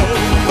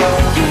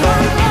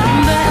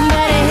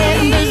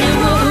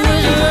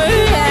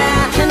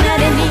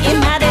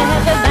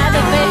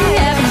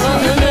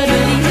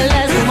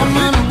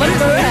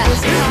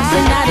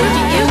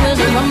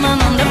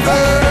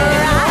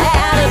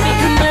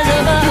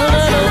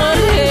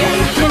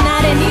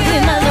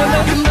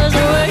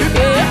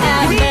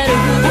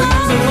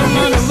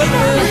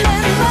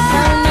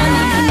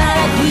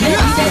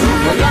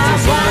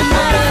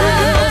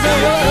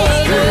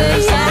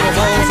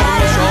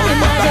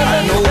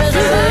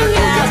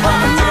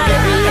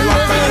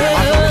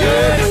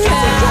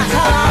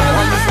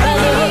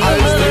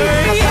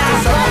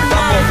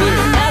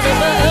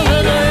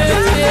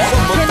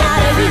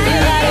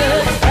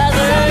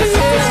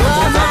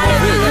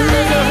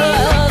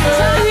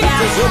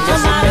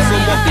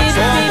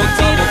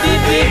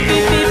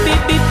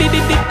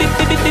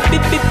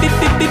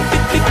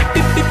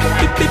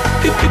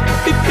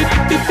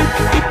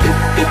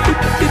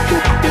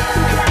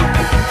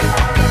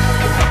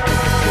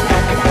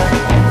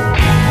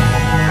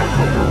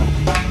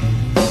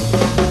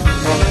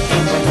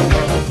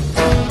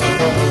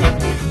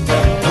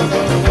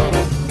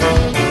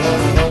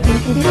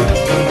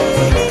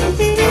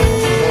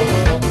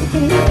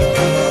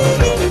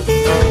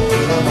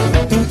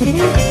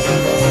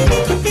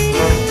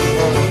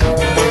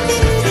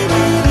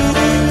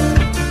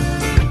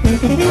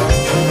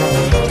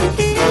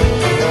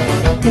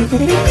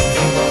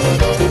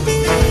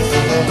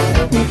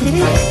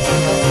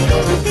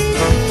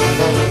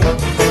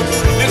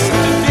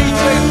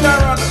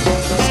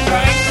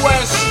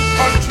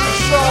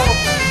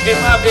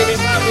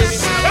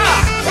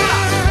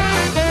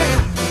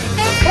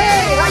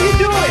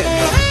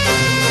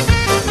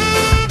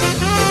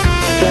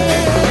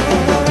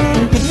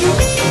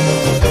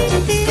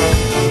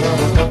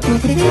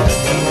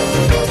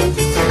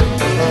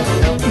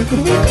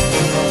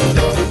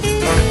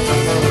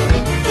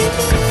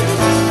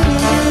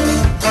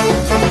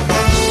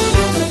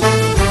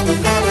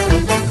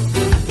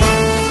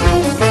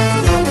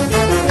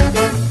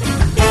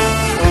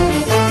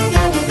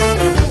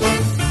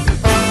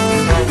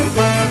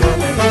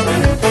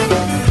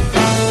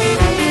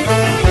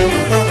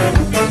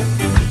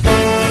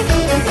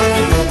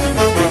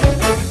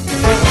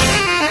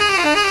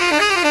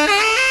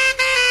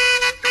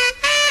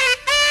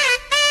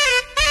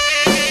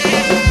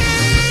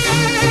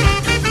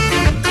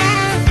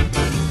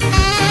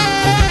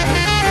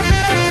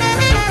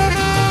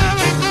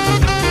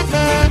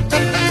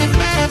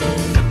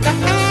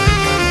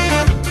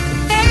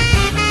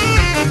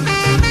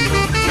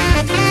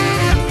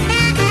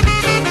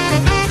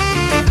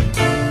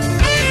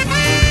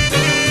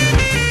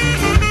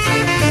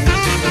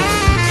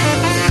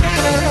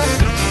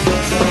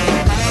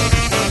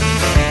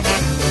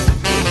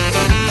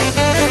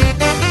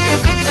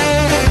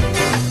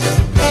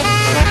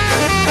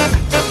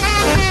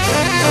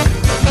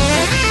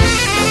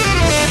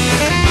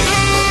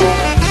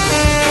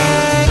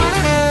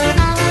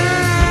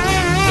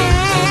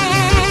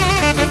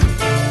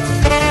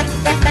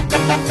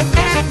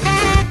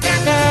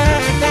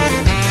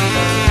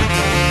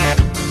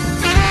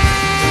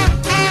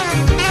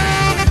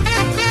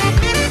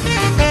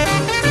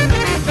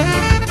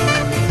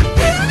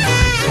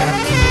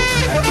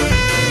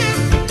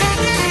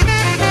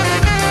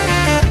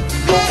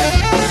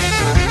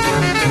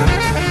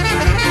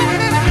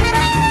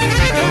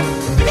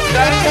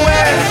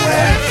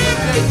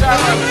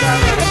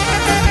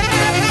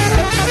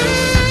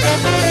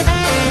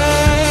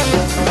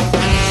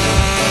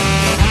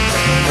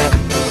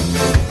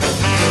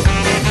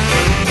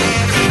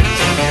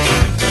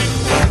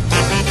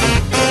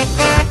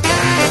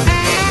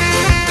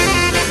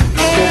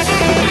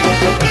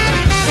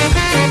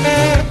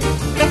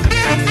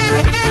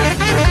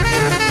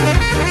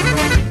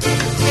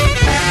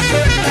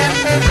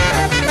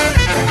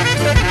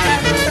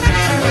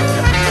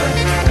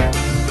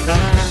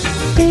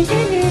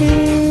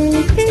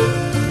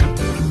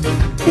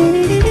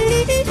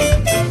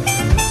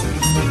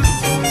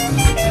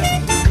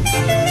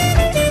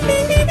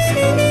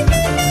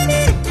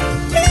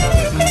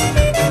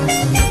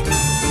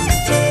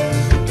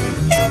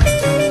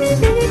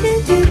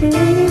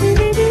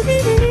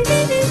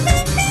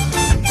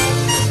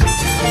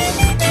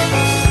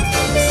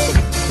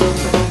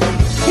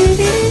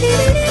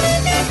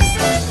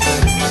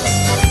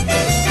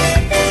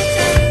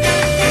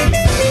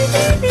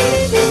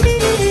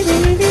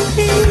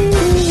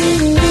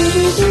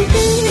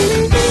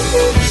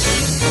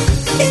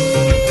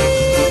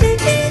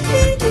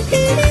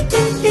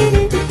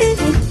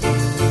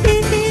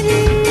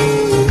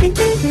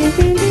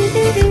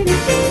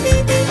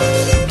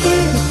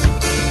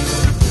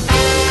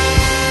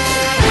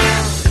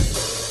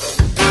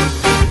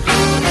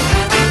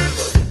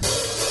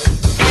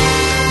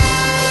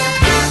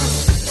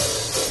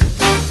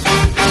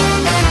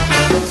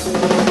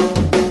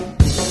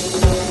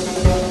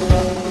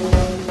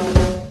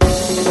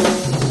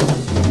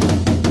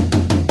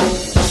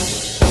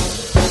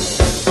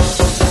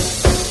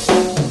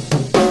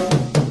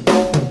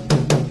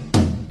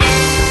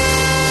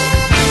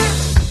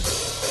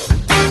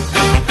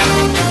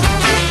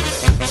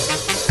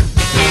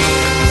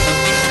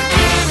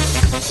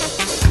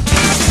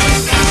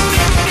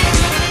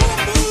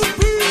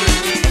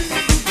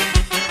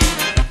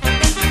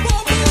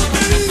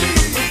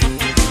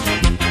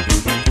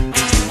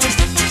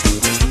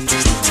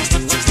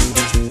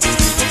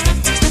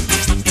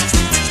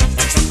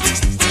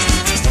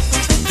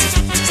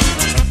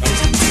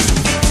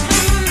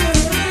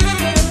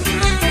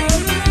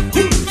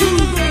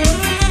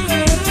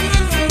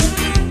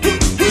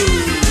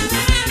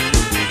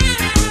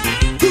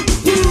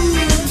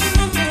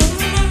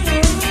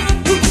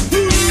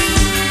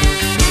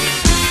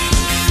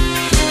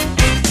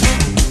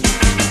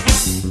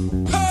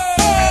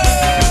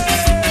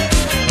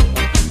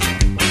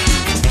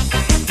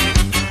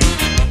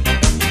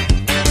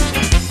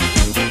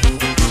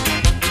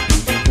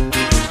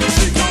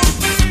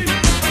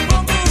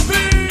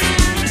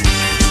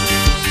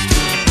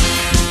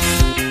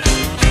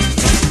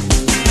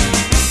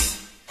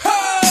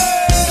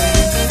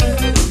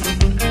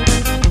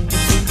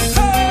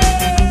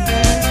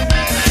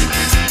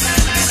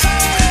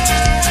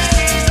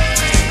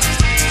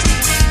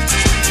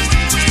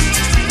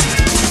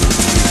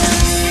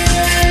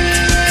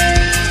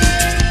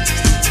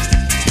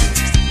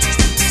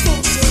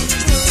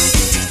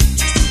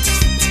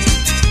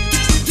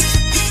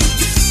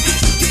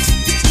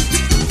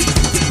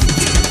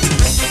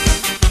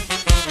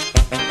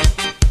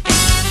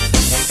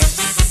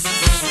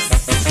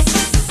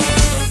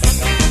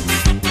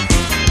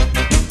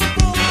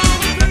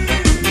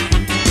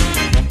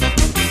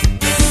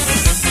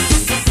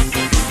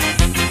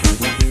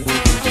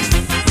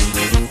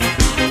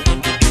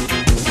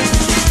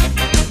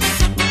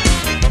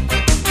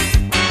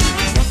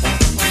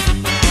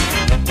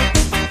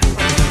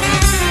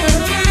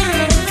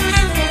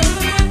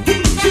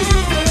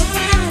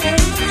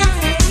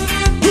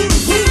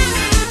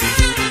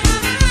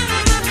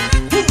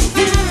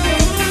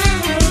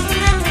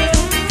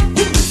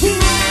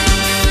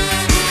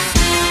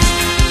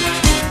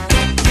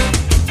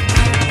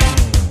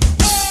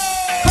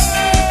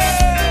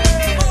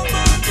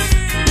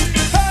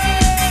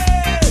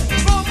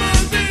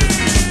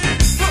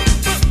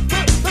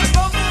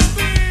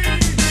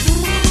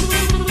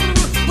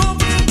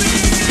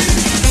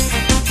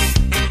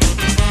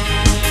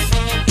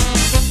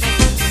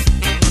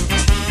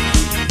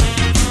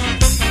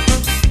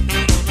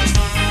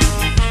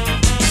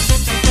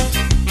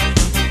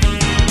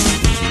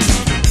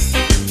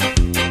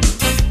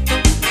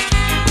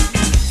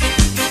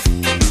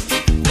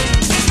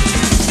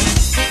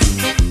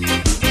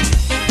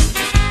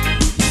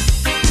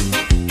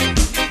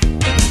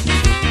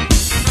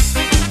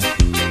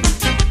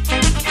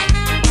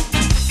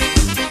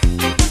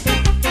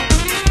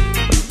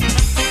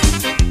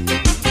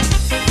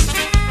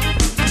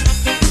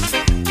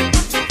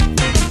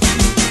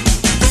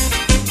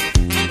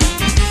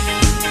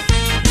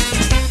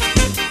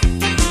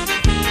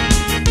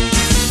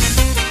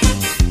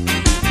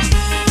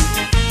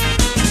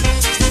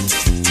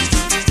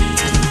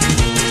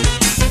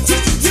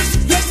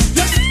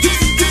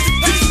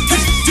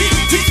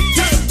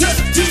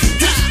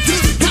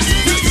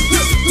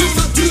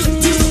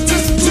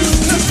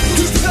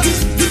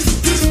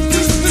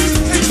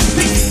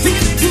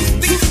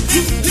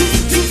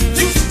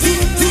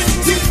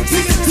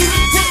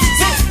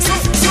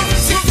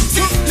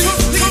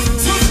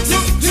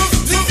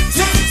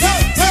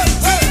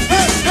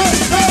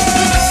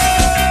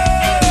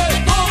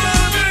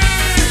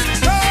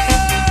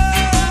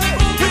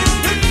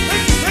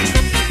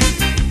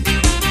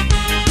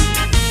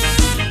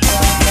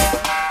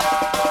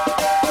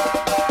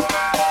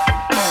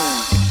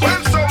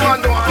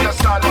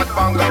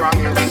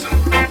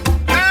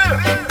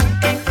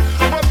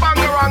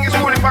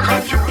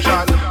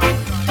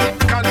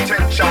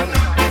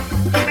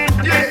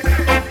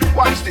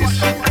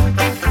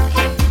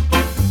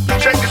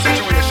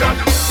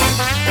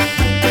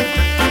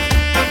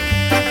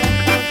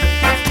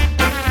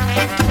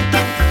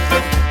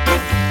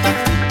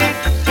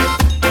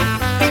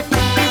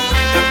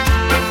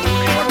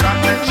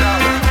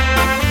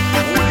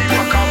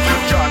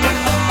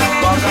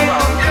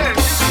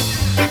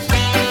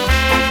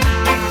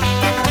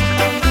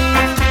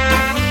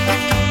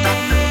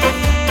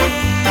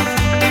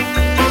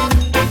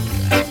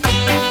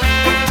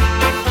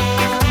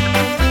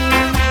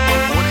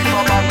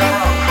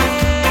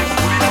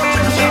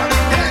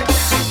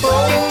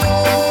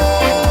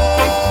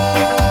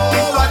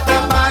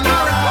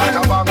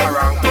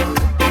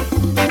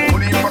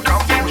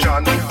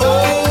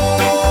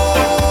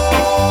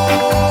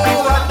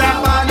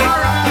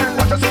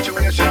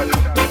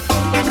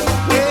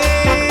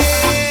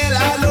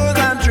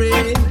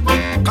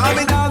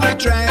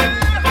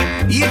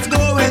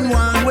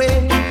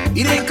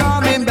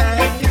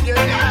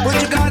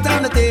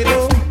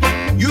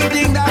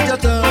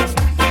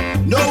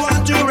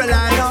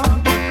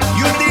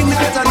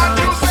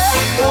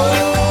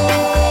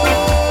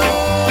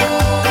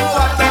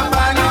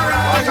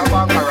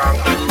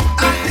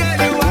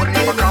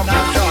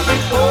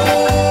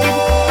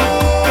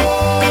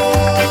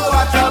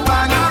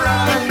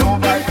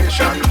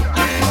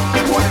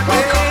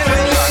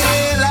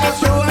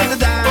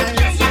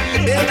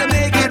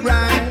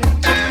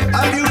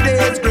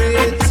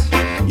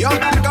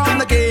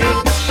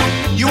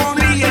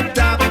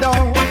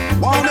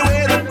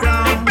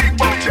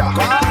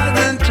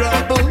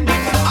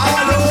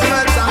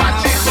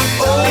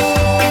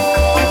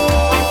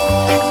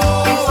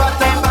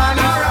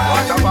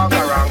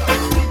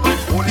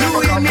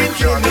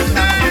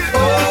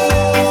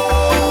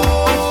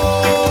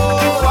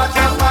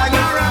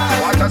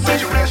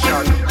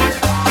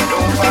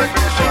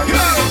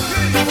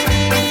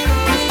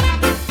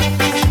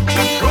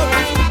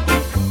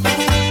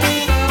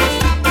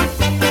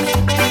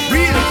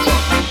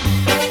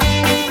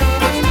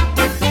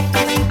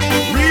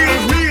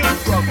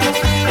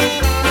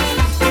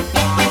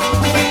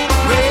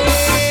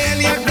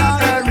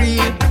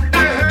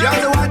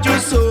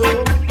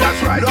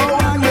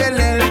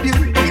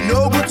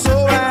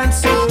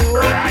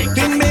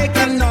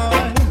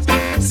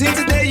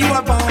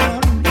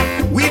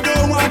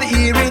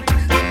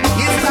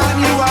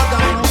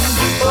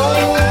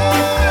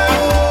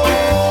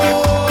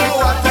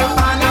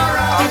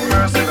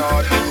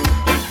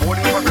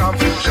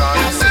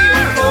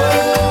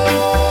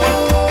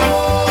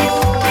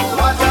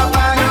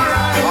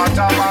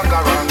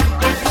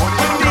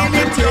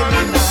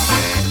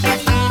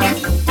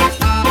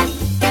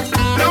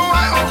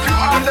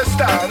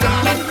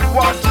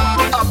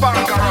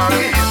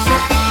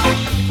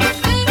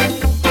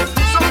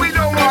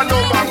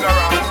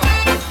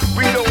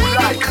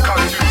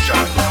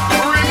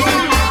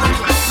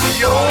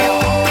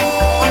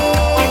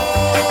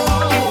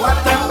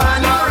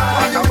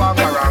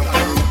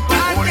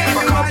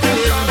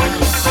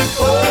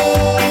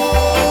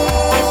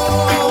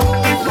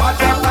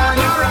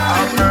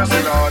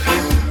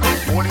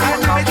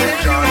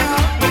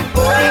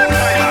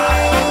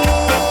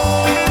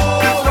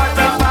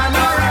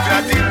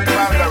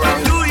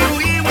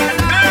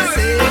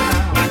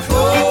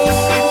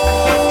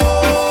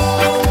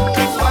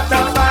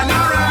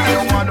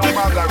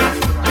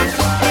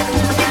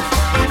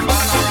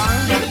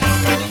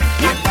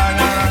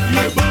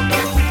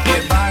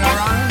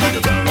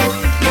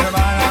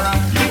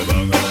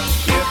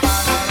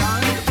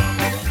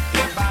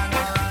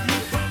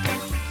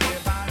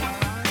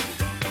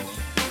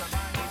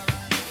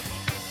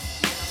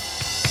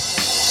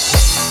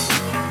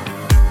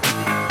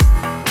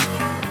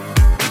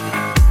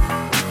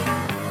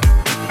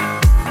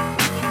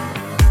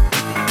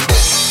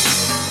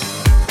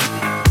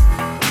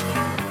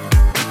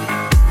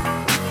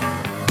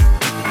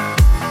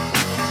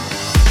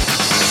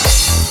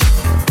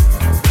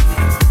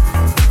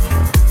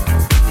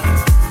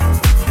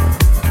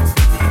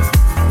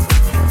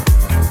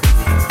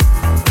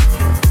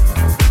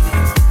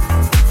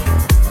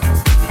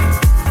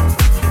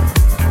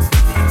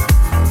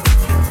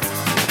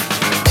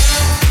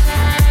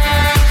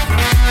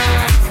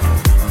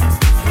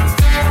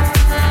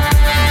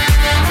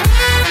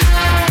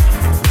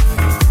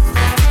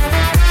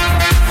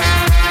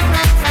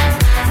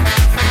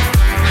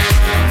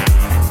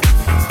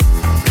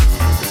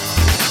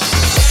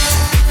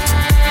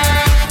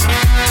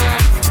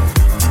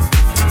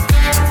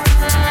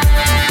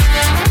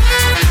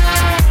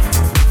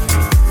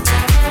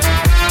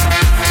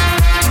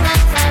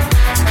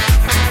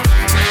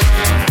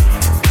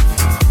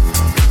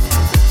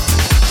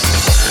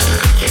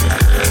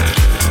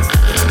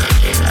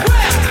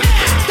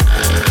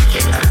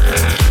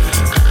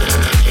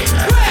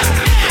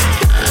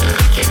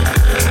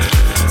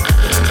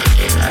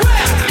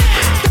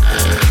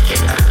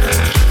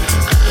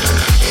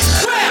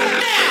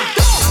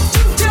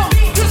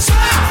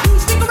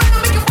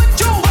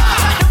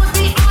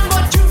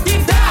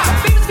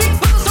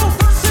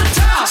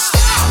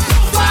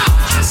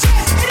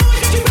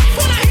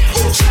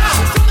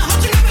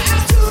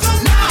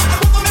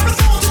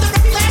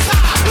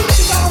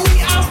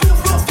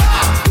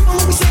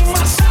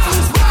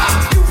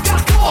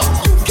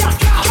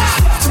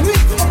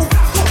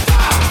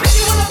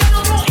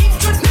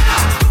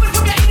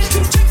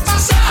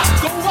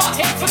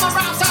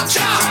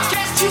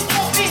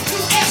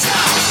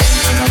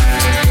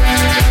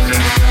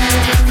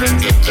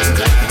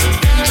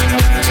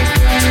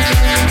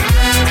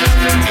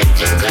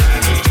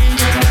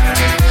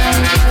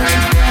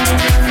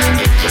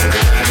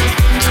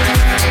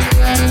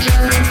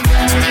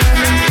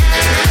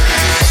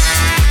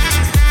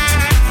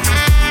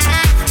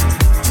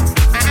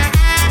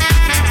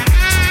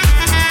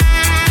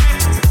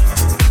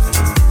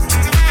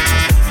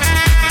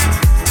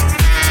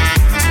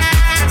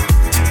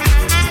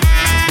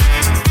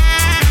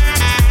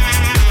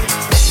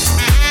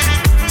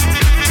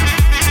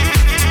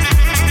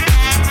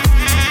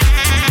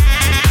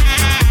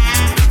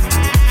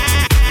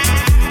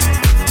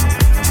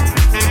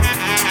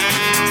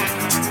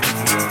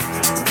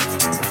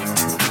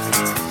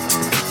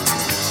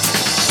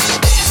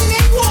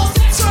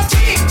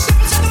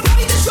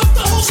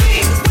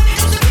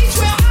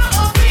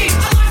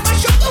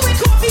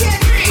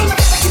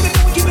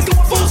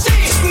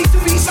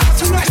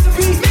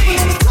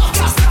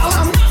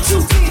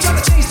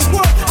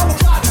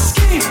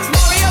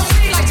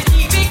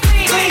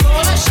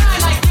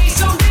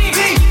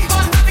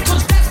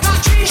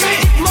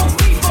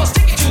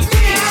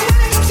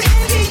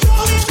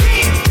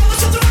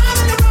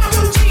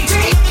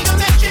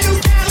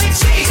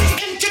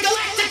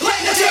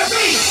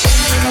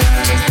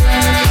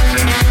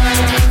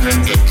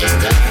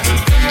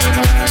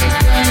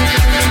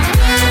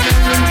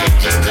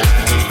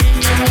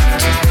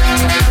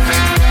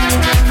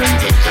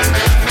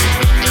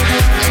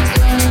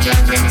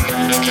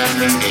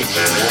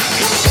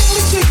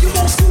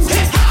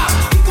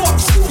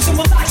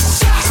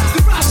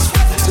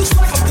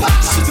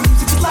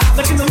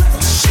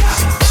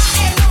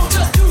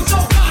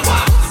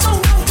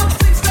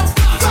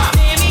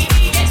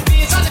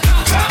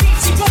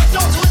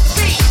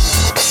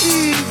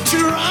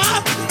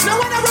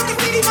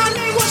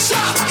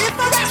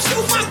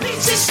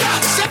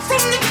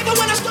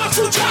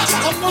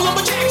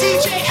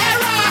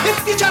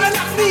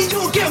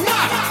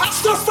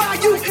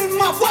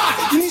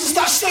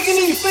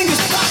 shaking in your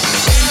fingers.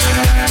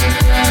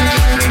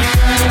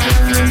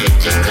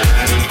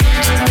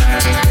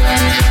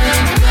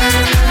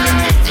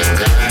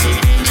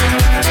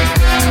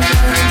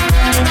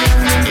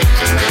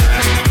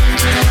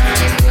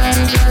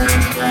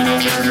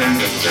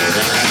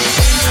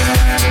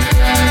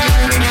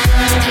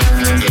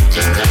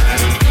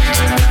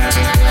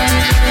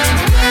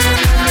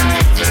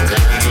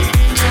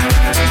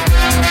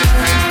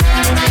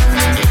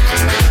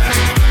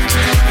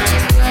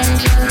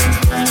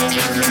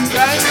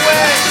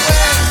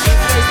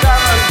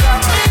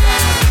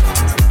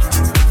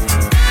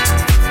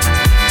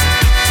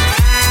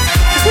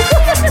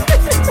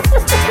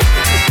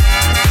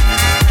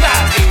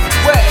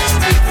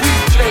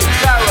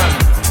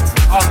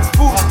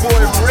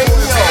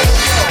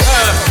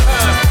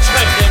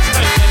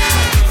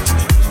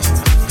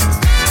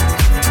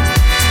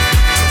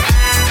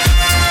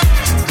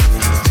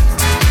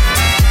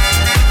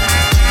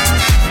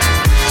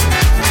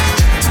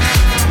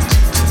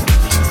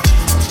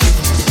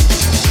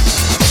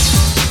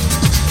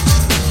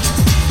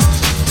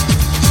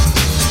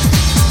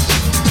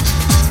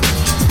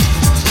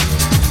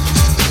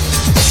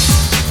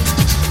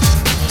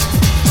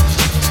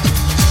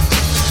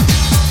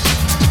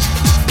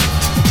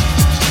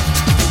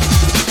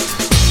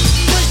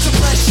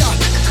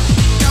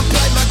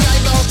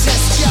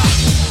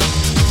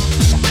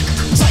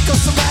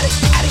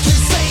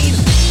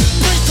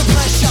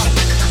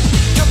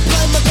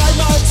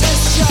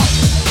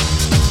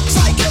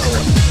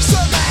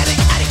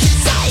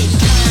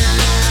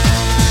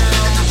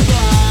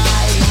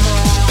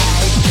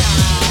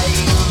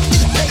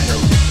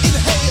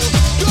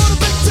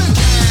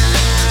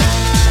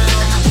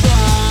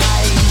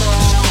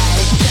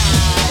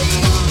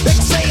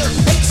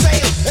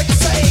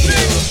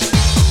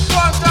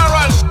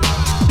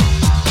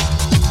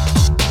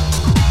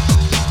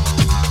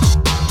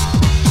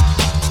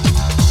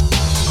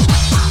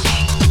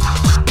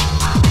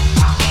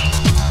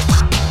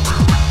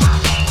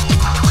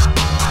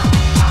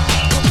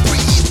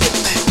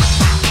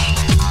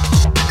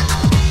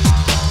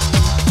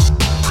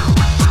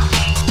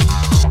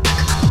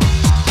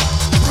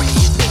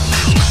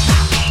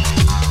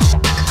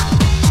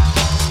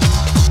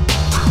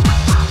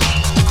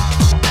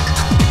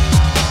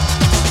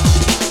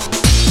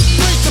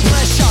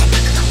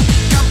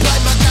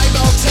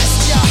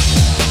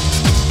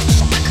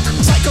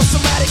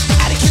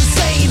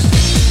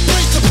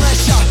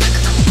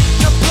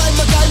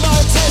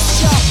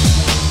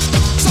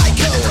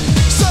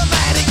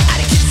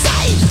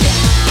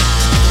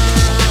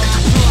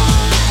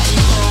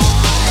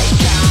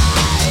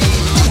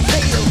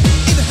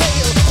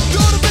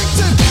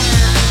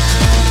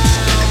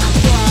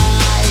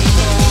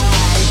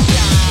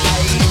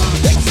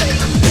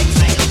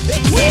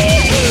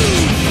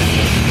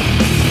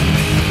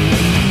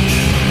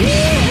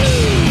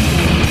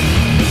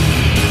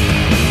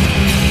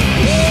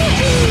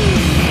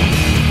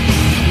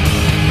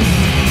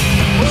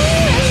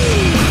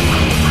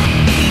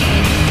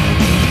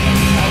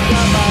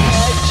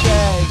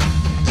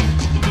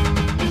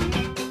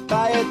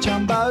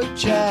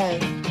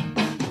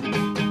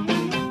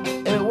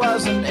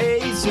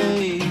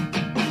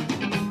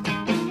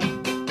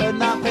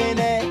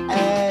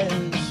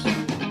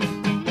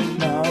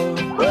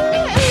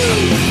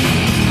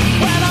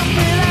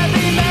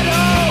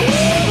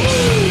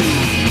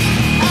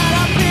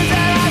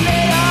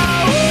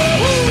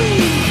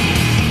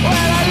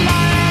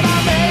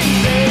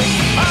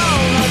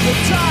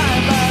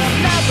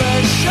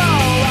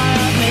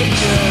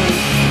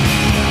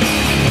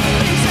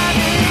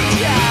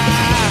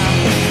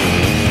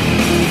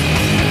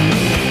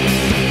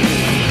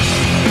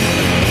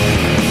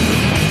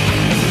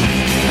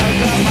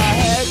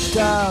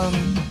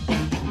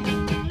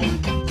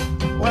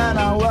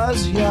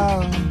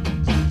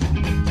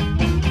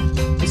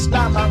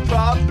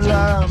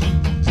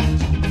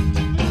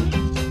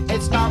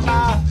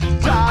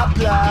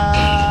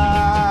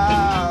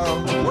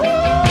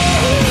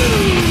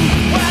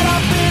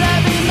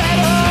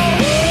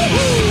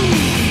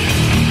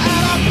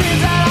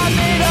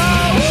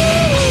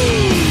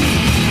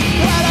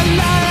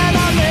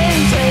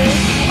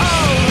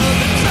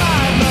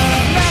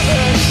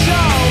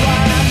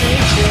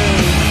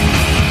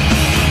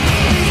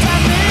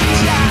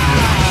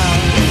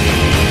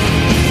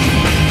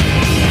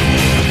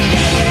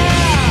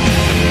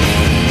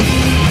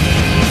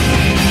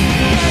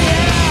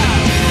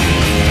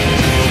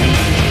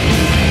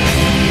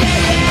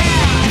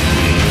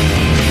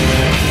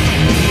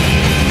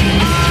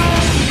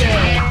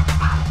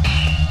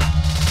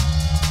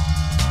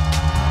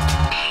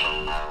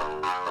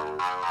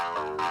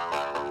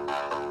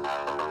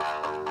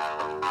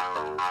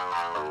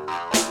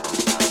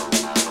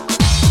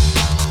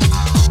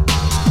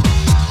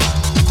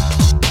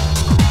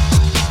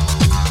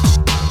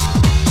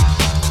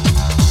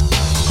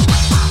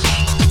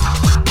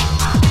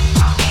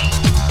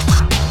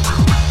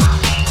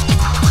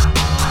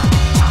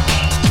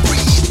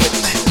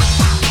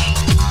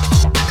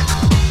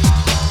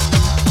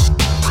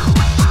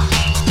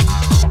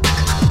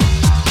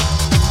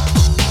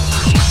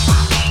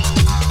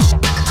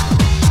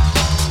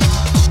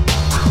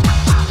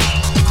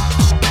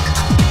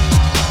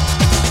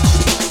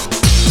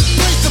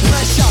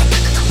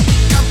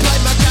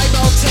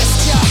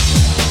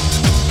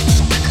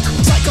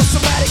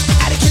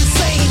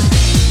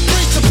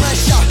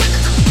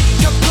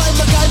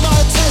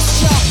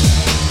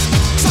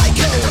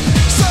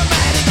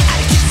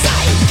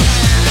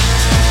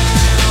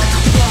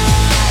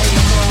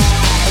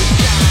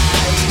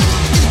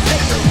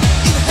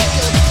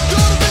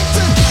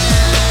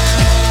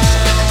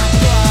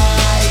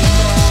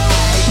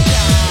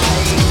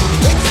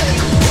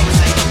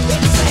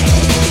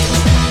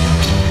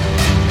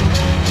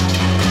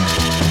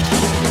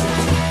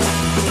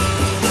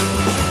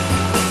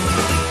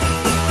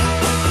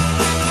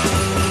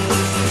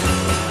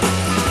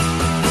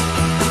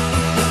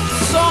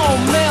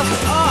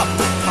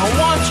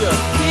 you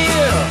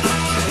here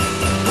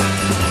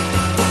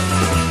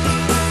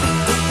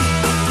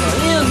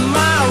in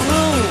my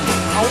room.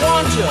 I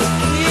want you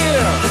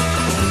here.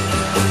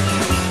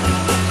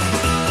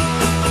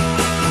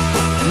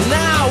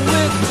 Now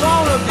we're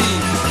gonna be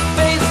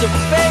face to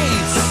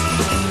face,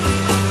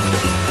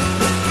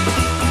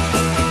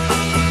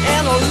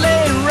 and I'll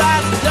lay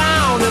right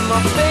down in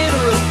my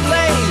favorite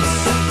place.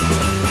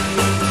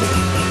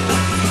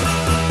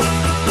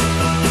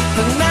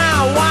 And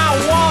now I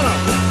wanna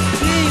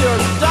be your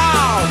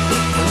dog.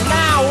 And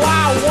now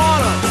I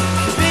wanna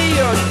be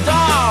your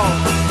dog.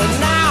 And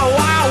now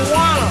I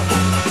wanna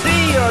be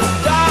your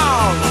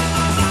dog.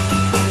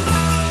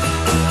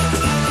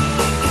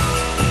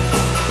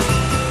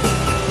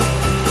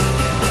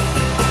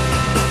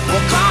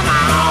 Well, come on.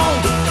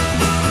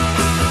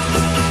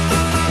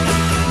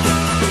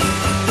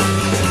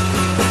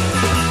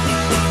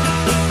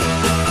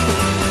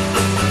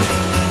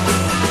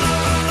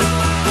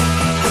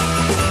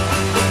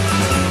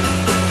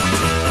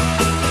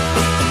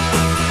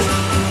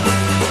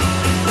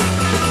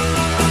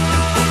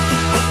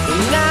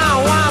 Now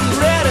I'm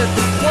ready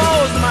to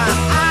close my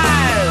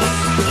eyes.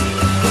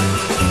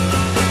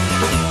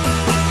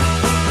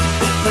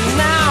 But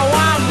now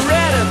I'm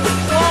ready to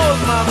close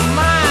my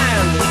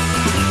mind.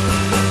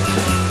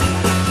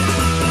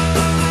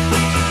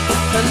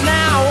 And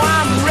now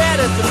I'm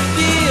ready to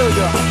feel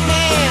your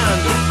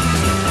hand.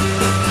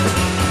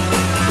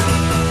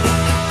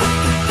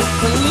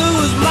 And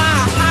lose my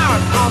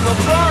heart on the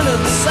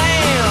burning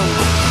sand.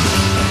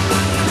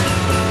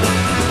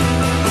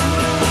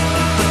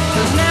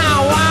 And now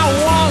I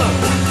wanna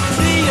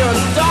be your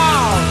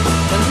dog.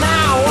 And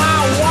now I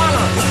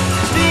wanna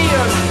be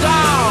your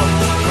dog.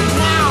 And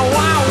now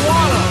I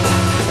wanna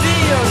be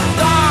your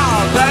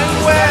dog. Bang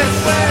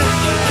West,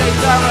 hey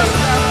Darren.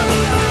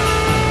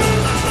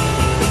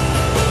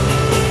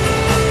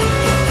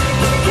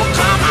 Well,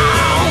 come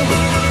on.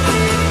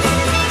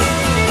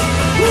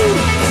 Woo.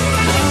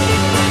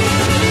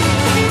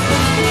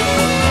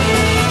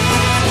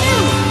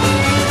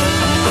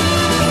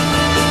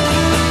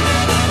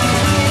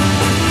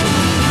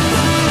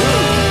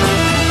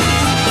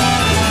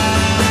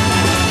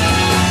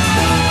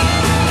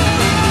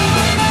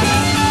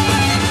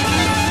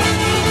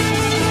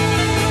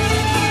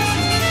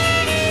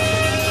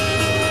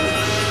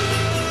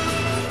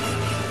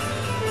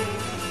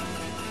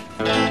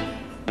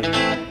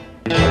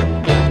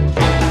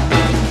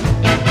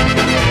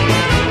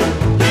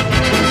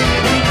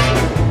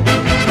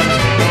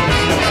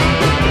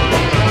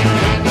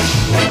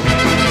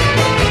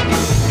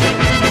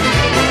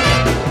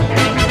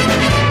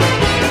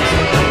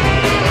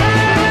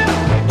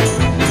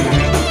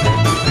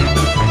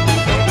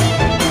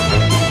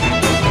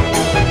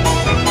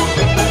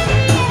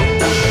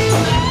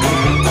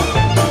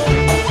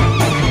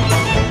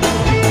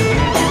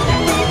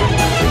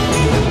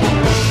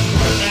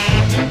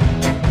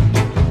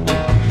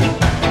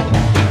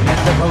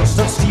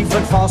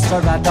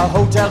 Foster at the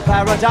Hotel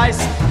Paradise.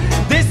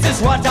 This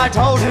is what I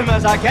told him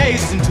as I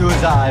gazed into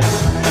his eyes.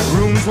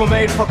 Rooms were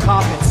made for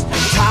carpets,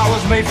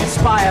 towers made for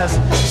spires,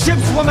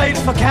 ships were made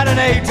for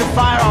cannonade to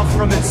fire off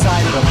from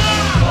inside them.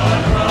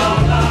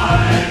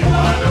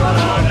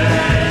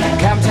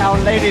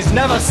 Camptown ladies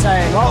never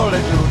sang all the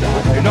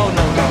do-da-day. No,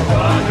 no, no.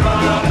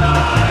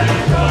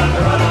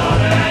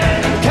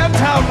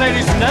 Camptown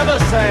ladies never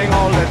sang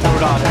all the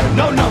do-da-day.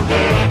 No, no, no.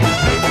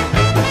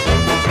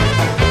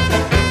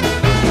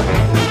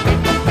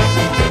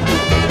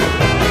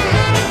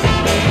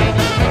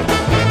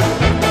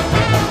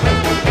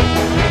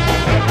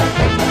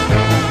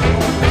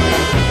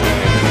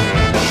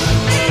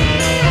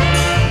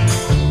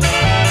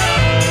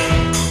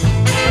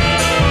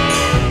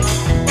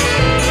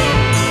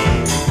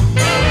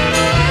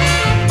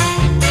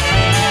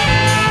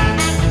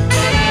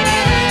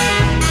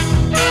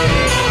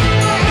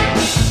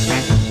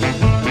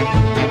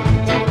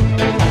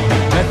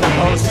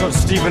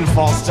 Stephen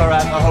Foster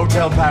at the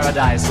Hotel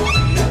Paradise.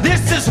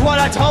 This is what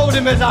I told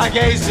him as I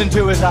gazed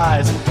into his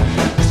eyes.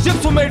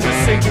 Ships were made for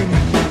sinking,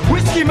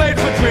 whiskey made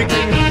for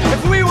drinking.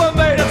 If we were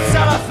made of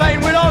cellophane,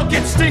 we'd all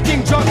get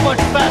stinking drunk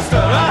much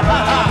faster.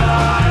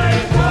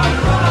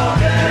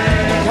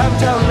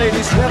 Camptown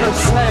ladies never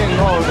sang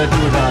all the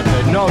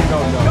do-da-day. No, no,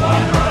 no.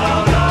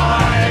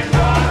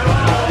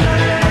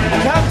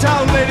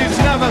 Camptown ladies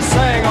never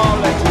sang all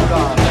the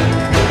do-da-day.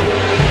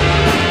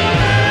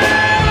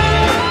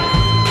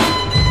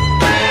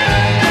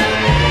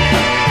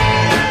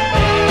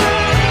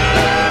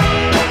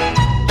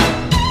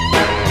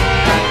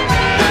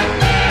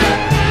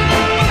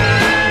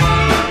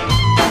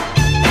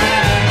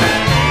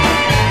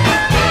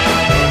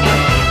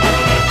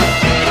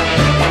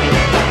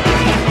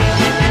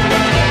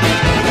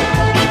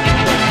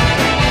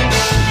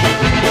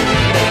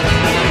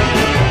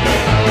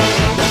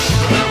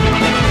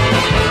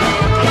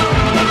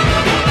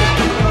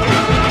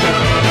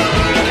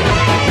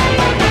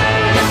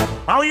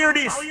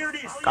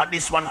 Got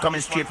this one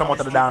coming straight from out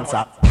of the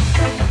dancer.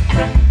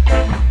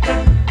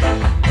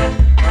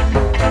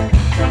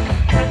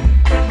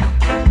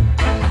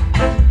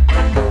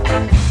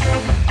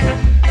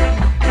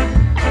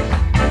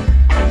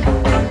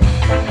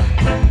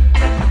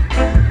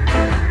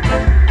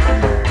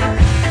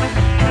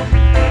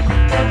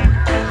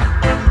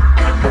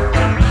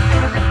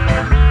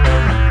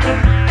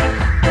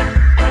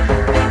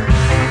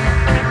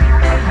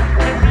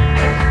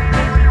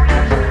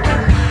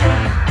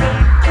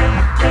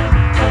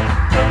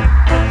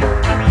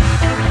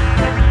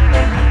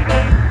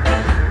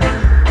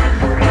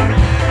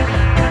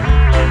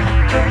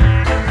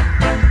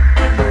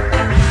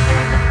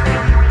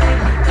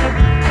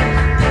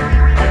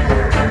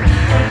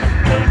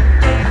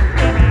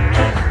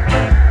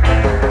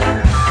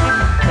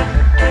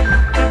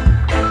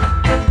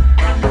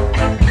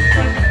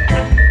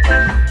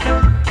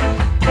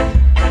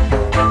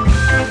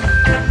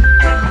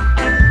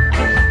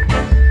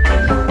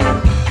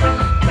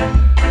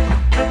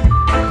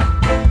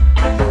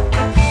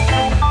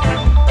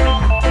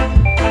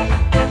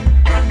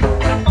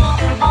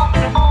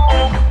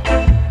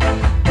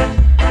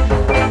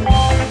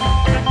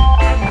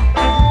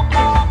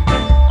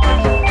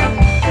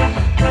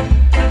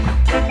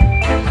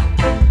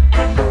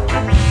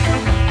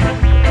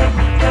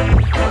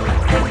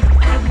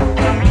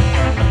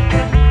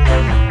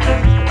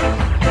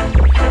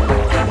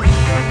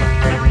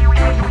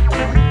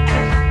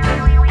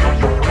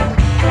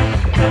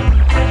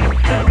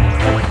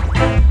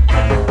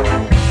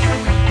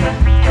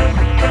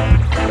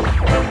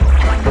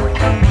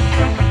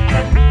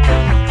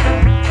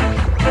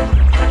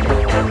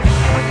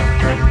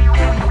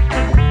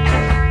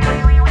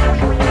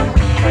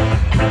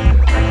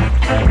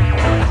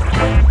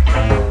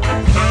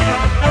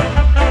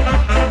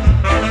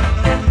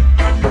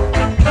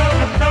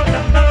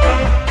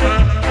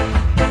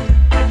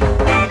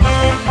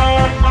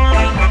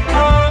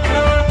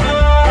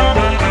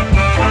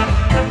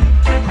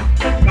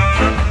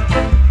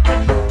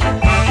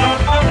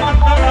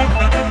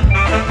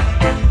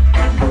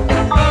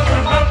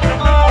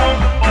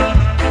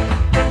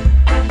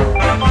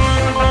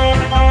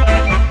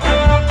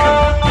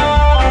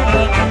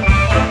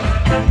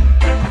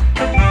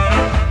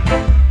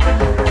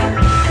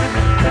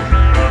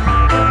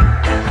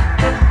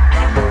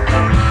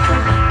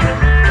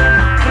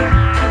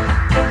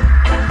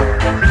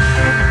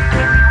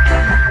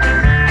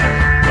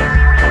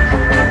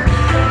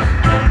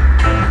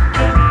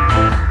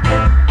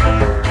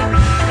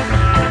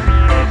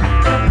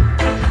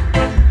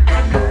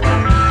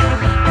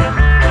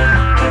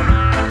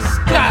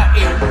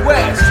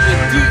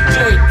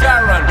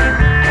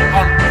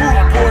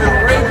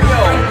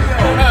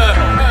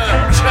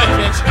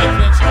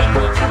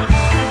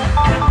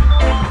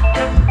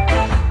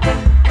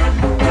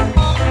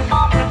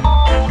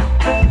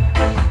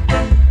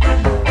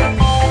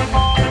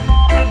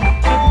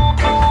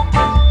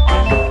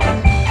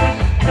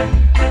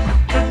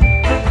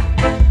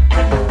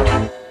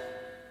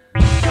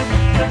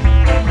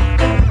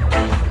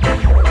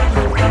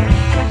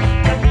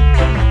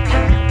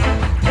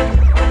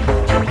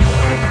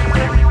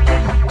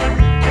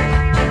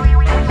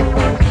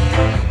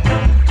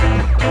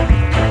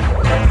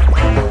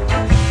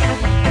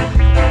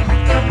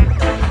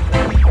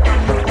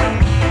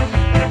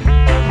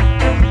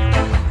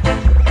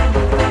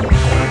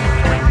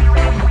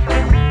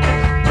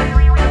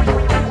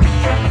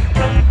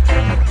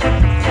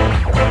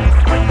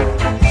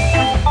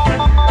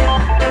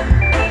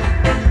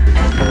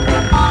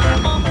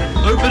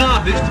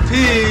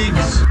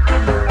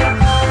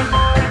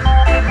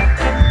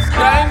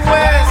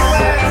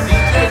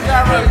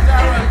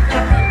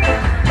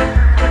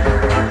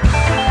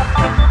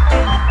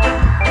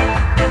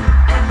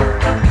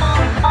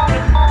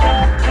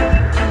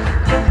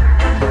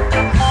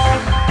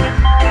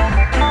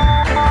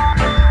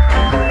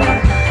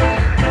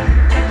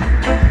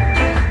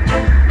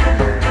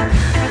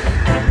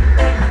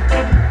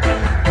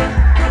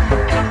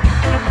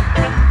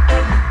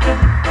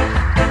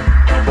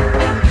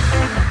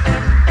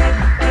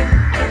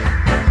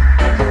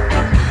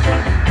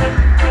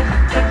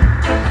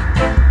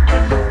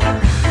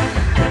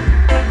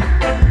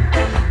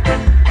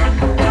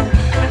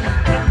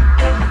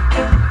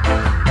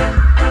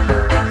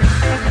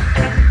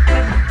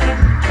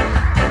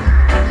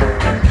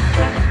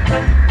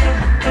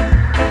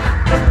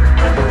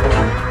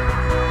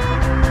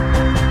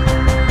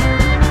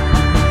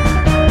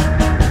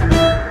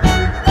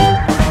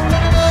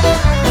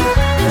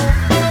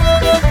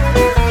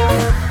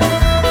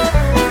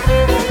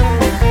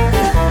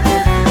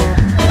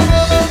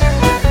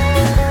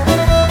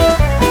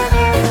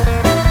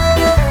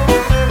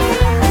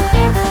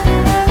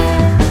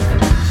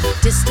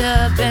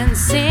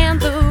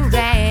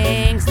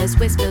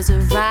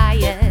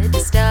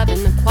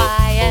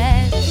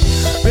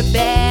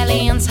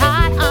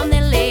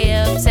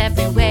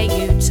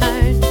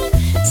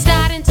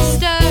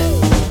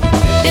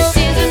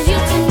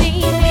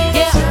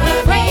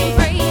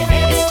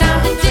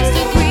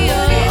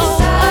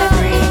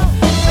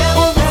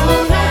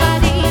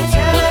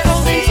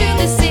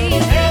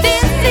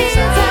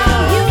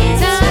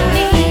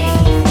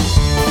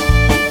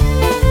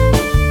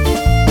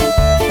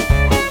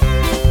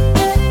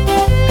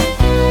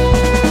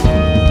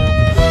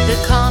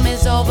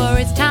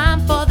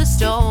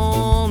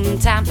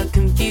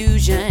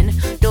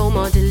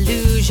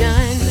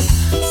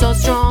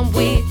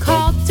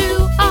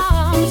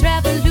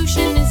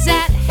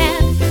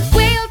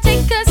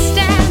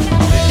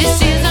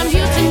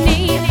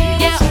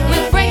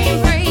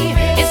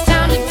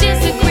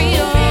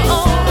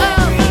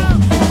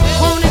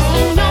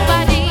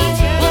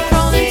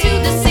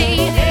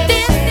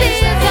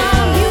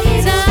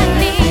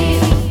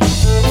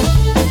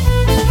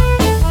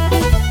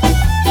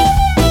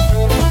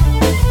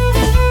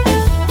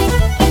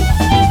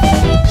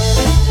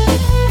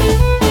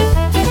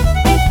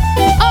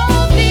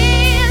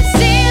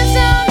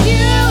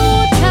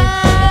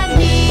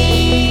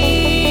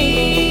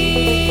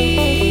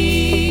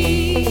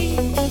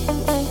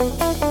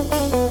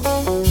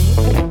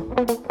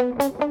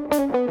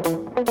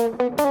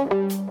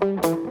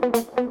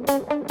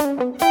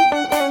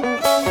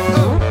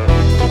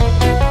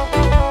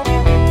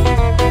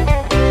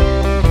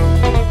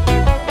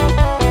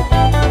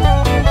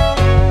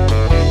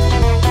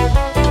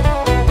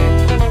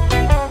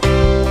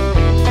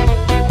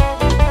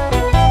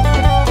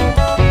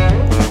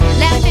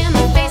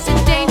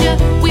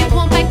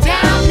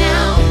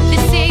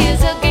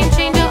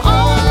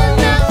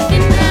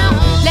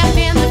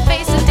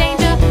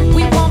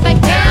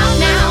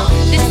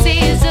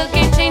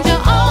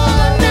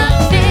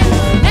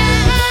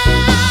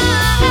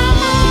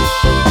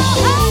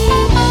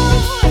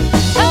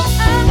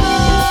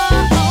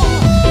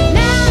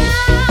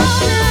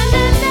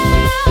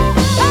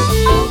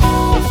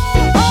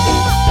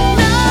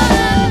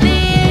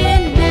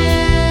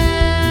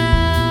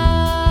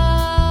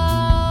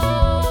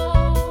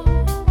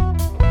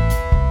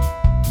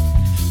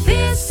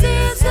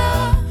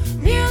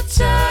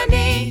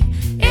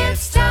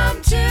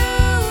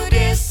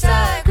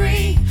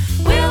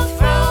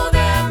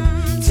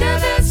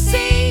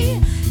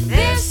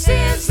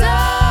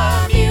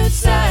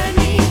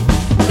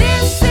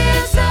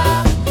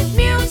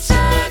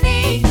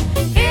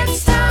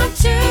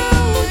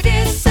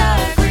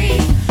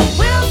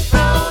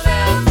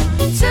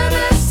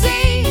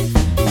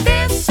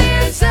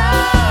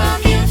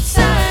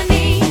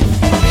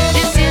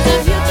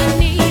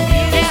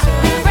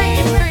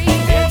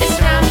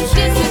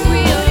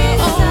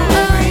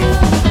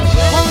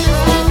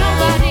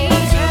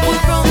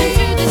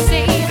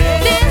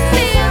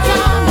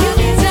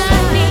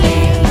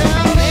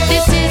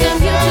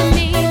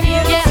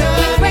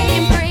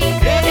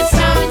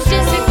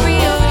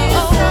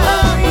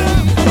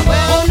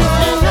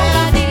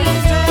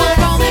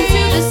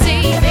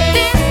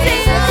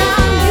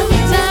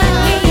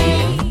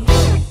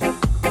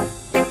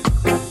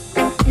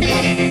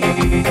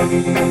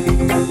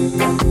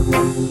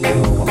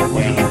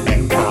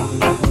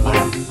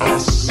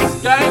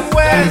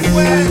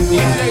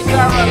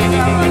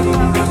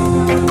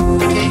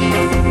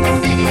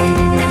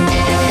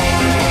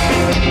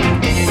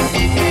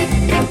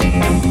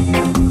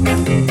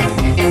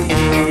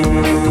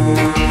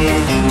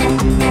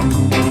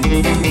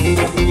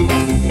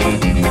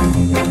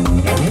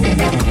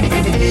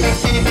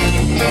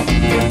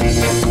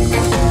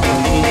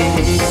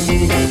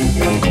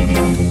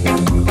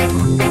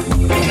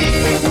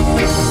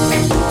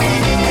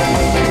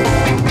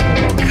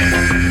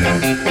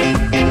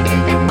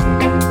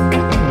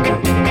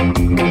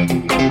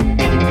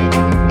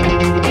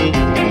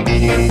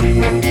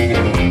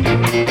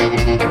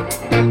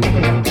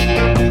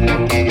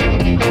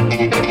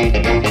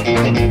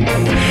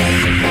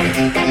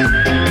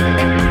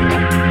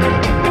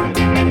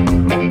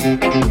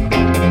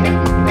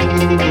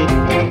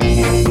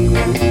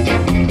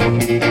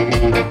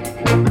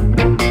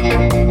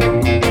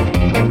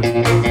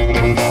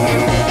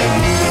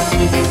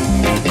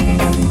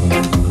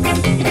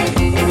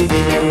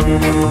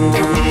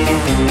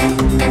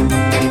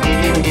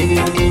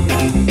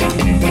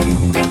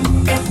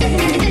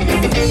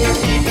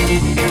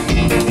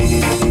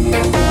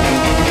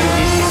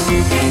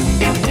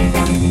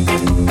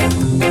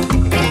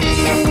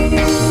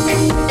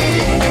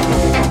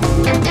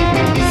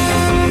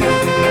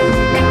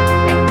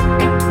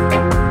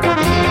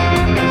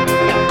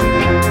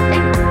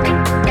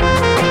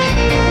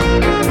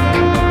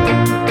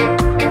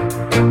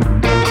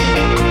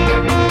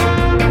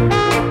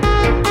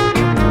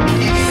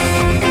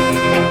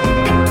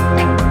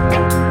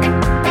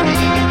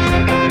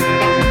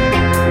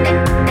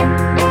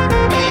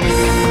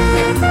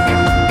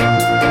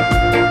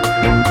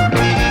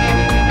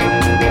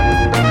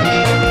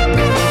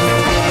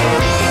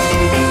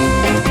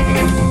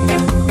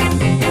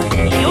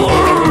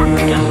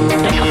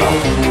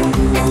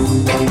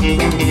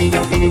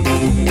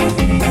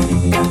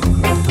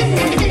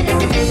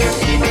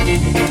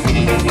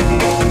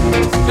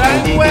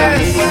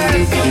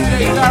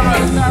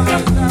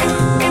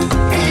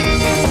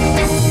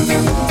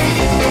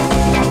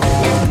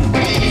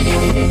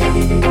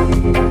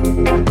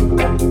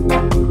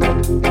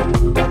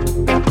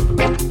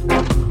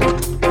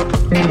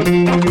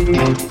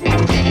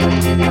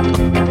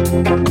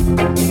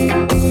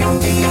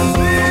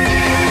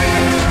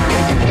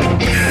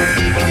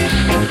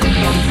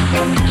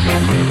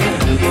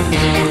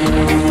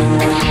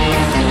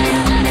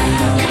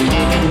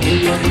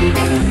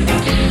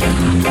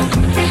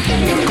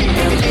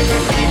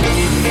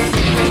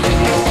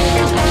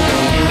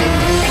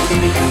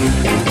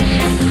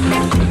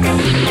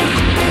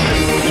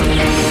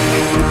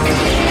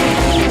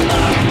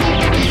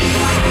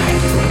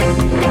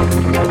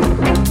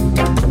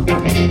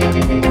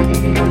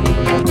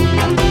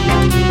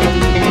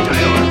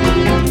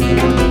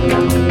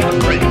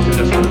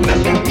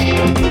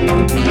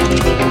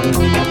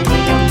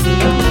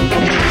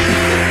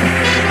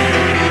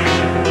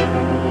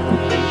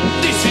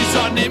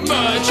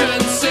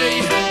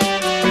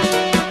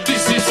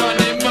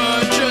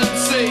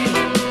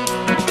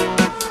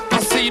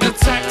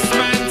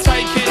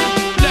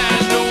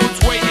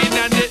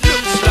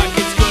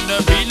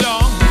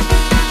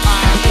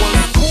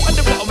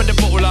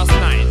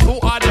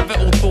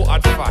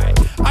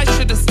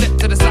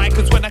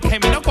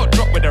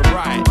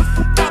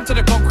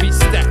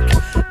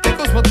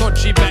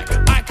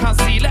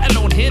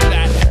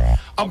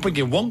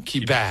 bringing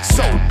wonky back.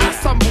 So I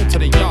stumbled to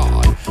the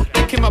yard,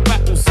 licking my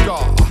battle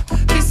scar.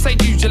 This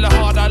ain't usually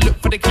hard, I look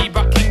for the key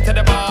but came to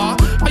the bar.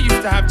 I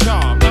used to have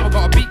charm, now I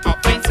got a beat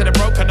up face and a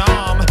broken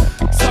arm.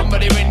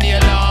 Somebody ring the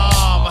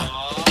alarm.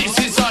 This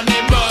is an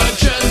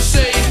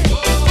emergency.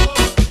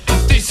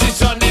 This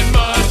is an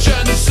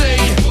emergency.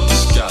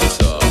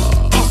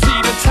 I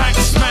see the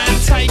tax man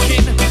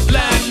taking,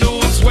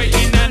 landlords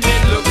waiting, and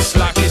it looks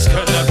like it's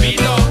gonna be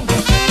long.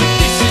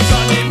 This is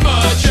an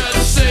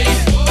emergency.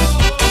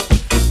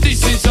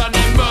 This is an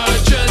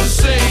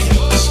emergency.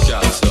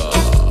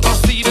 I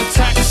see the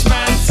tax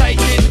man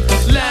taking,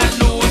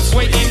 landlords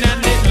waiting,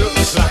 and it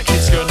looks like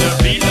it's gonna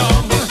be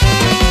long.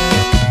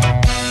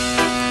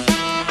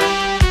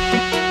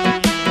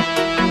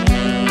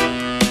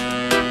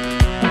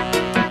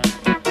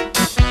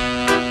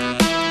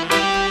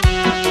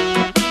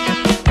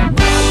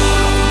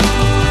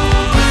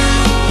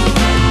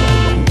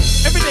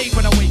 Every day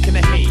when I wake in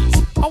the haze,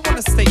 I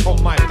wanna stay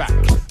on my back,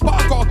 but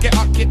I gotta get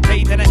up, get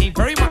paid, and I ain't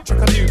very much I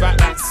can do about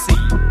that. See,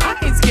 I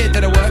ain't scared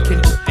that I'm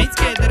working, ain't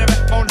scared that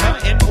I'm phone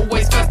hurting.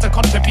 Always first to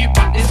contribute,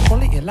 but this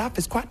quality of life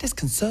is quite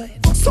disconcerting.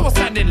 So I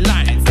stand in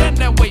line, stand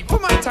and wait for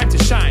my time to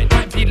shine.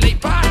 Might be late,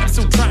 but I'm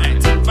still trying.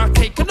 Take my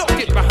cake and not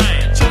get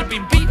behind. Should have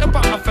been beaten,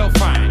 but I felt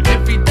fine.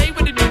 Every day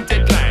with a new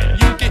deadline,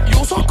 you get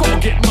yours, I gotta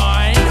get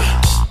mine.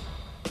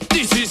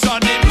 This is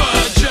an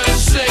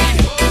emergency.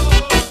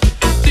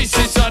 This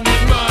is an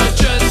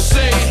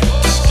emergency.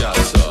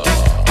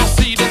 I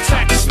see the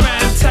tax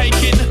man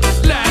taking,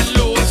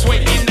 landlords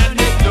waiting, and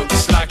it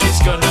looks like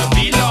it's gonna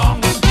be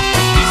long.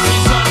 This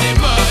is an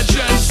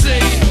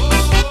emergency.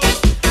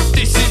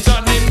 This is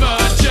an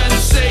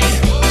emergency.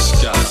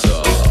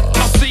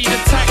 I see the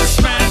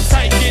tax man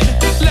taking,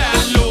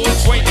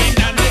 landlords waiting,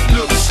 and it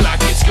looks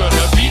like it's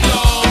gonna be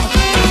long.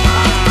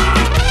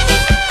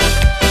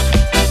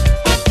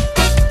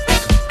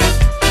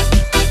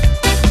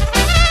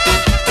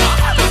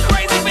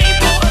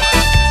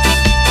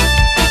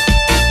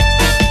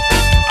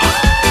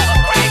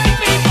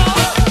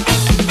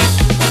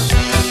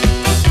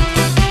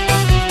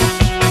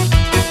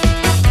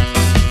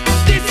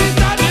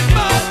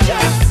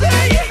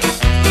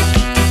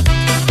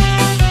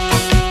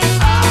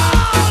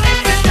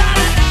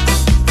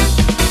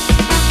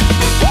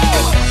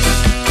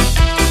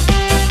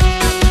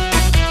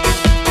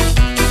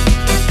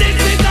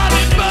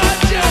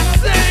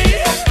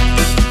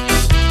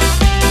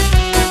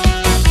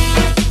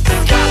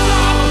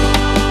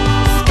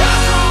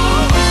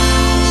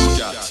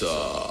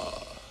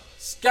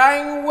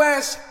 Shine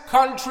West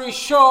Country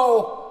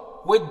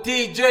Show with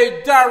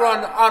DJ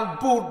Darren on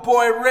Boot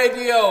Boy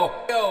Radio.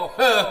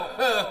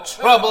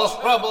 Troubles.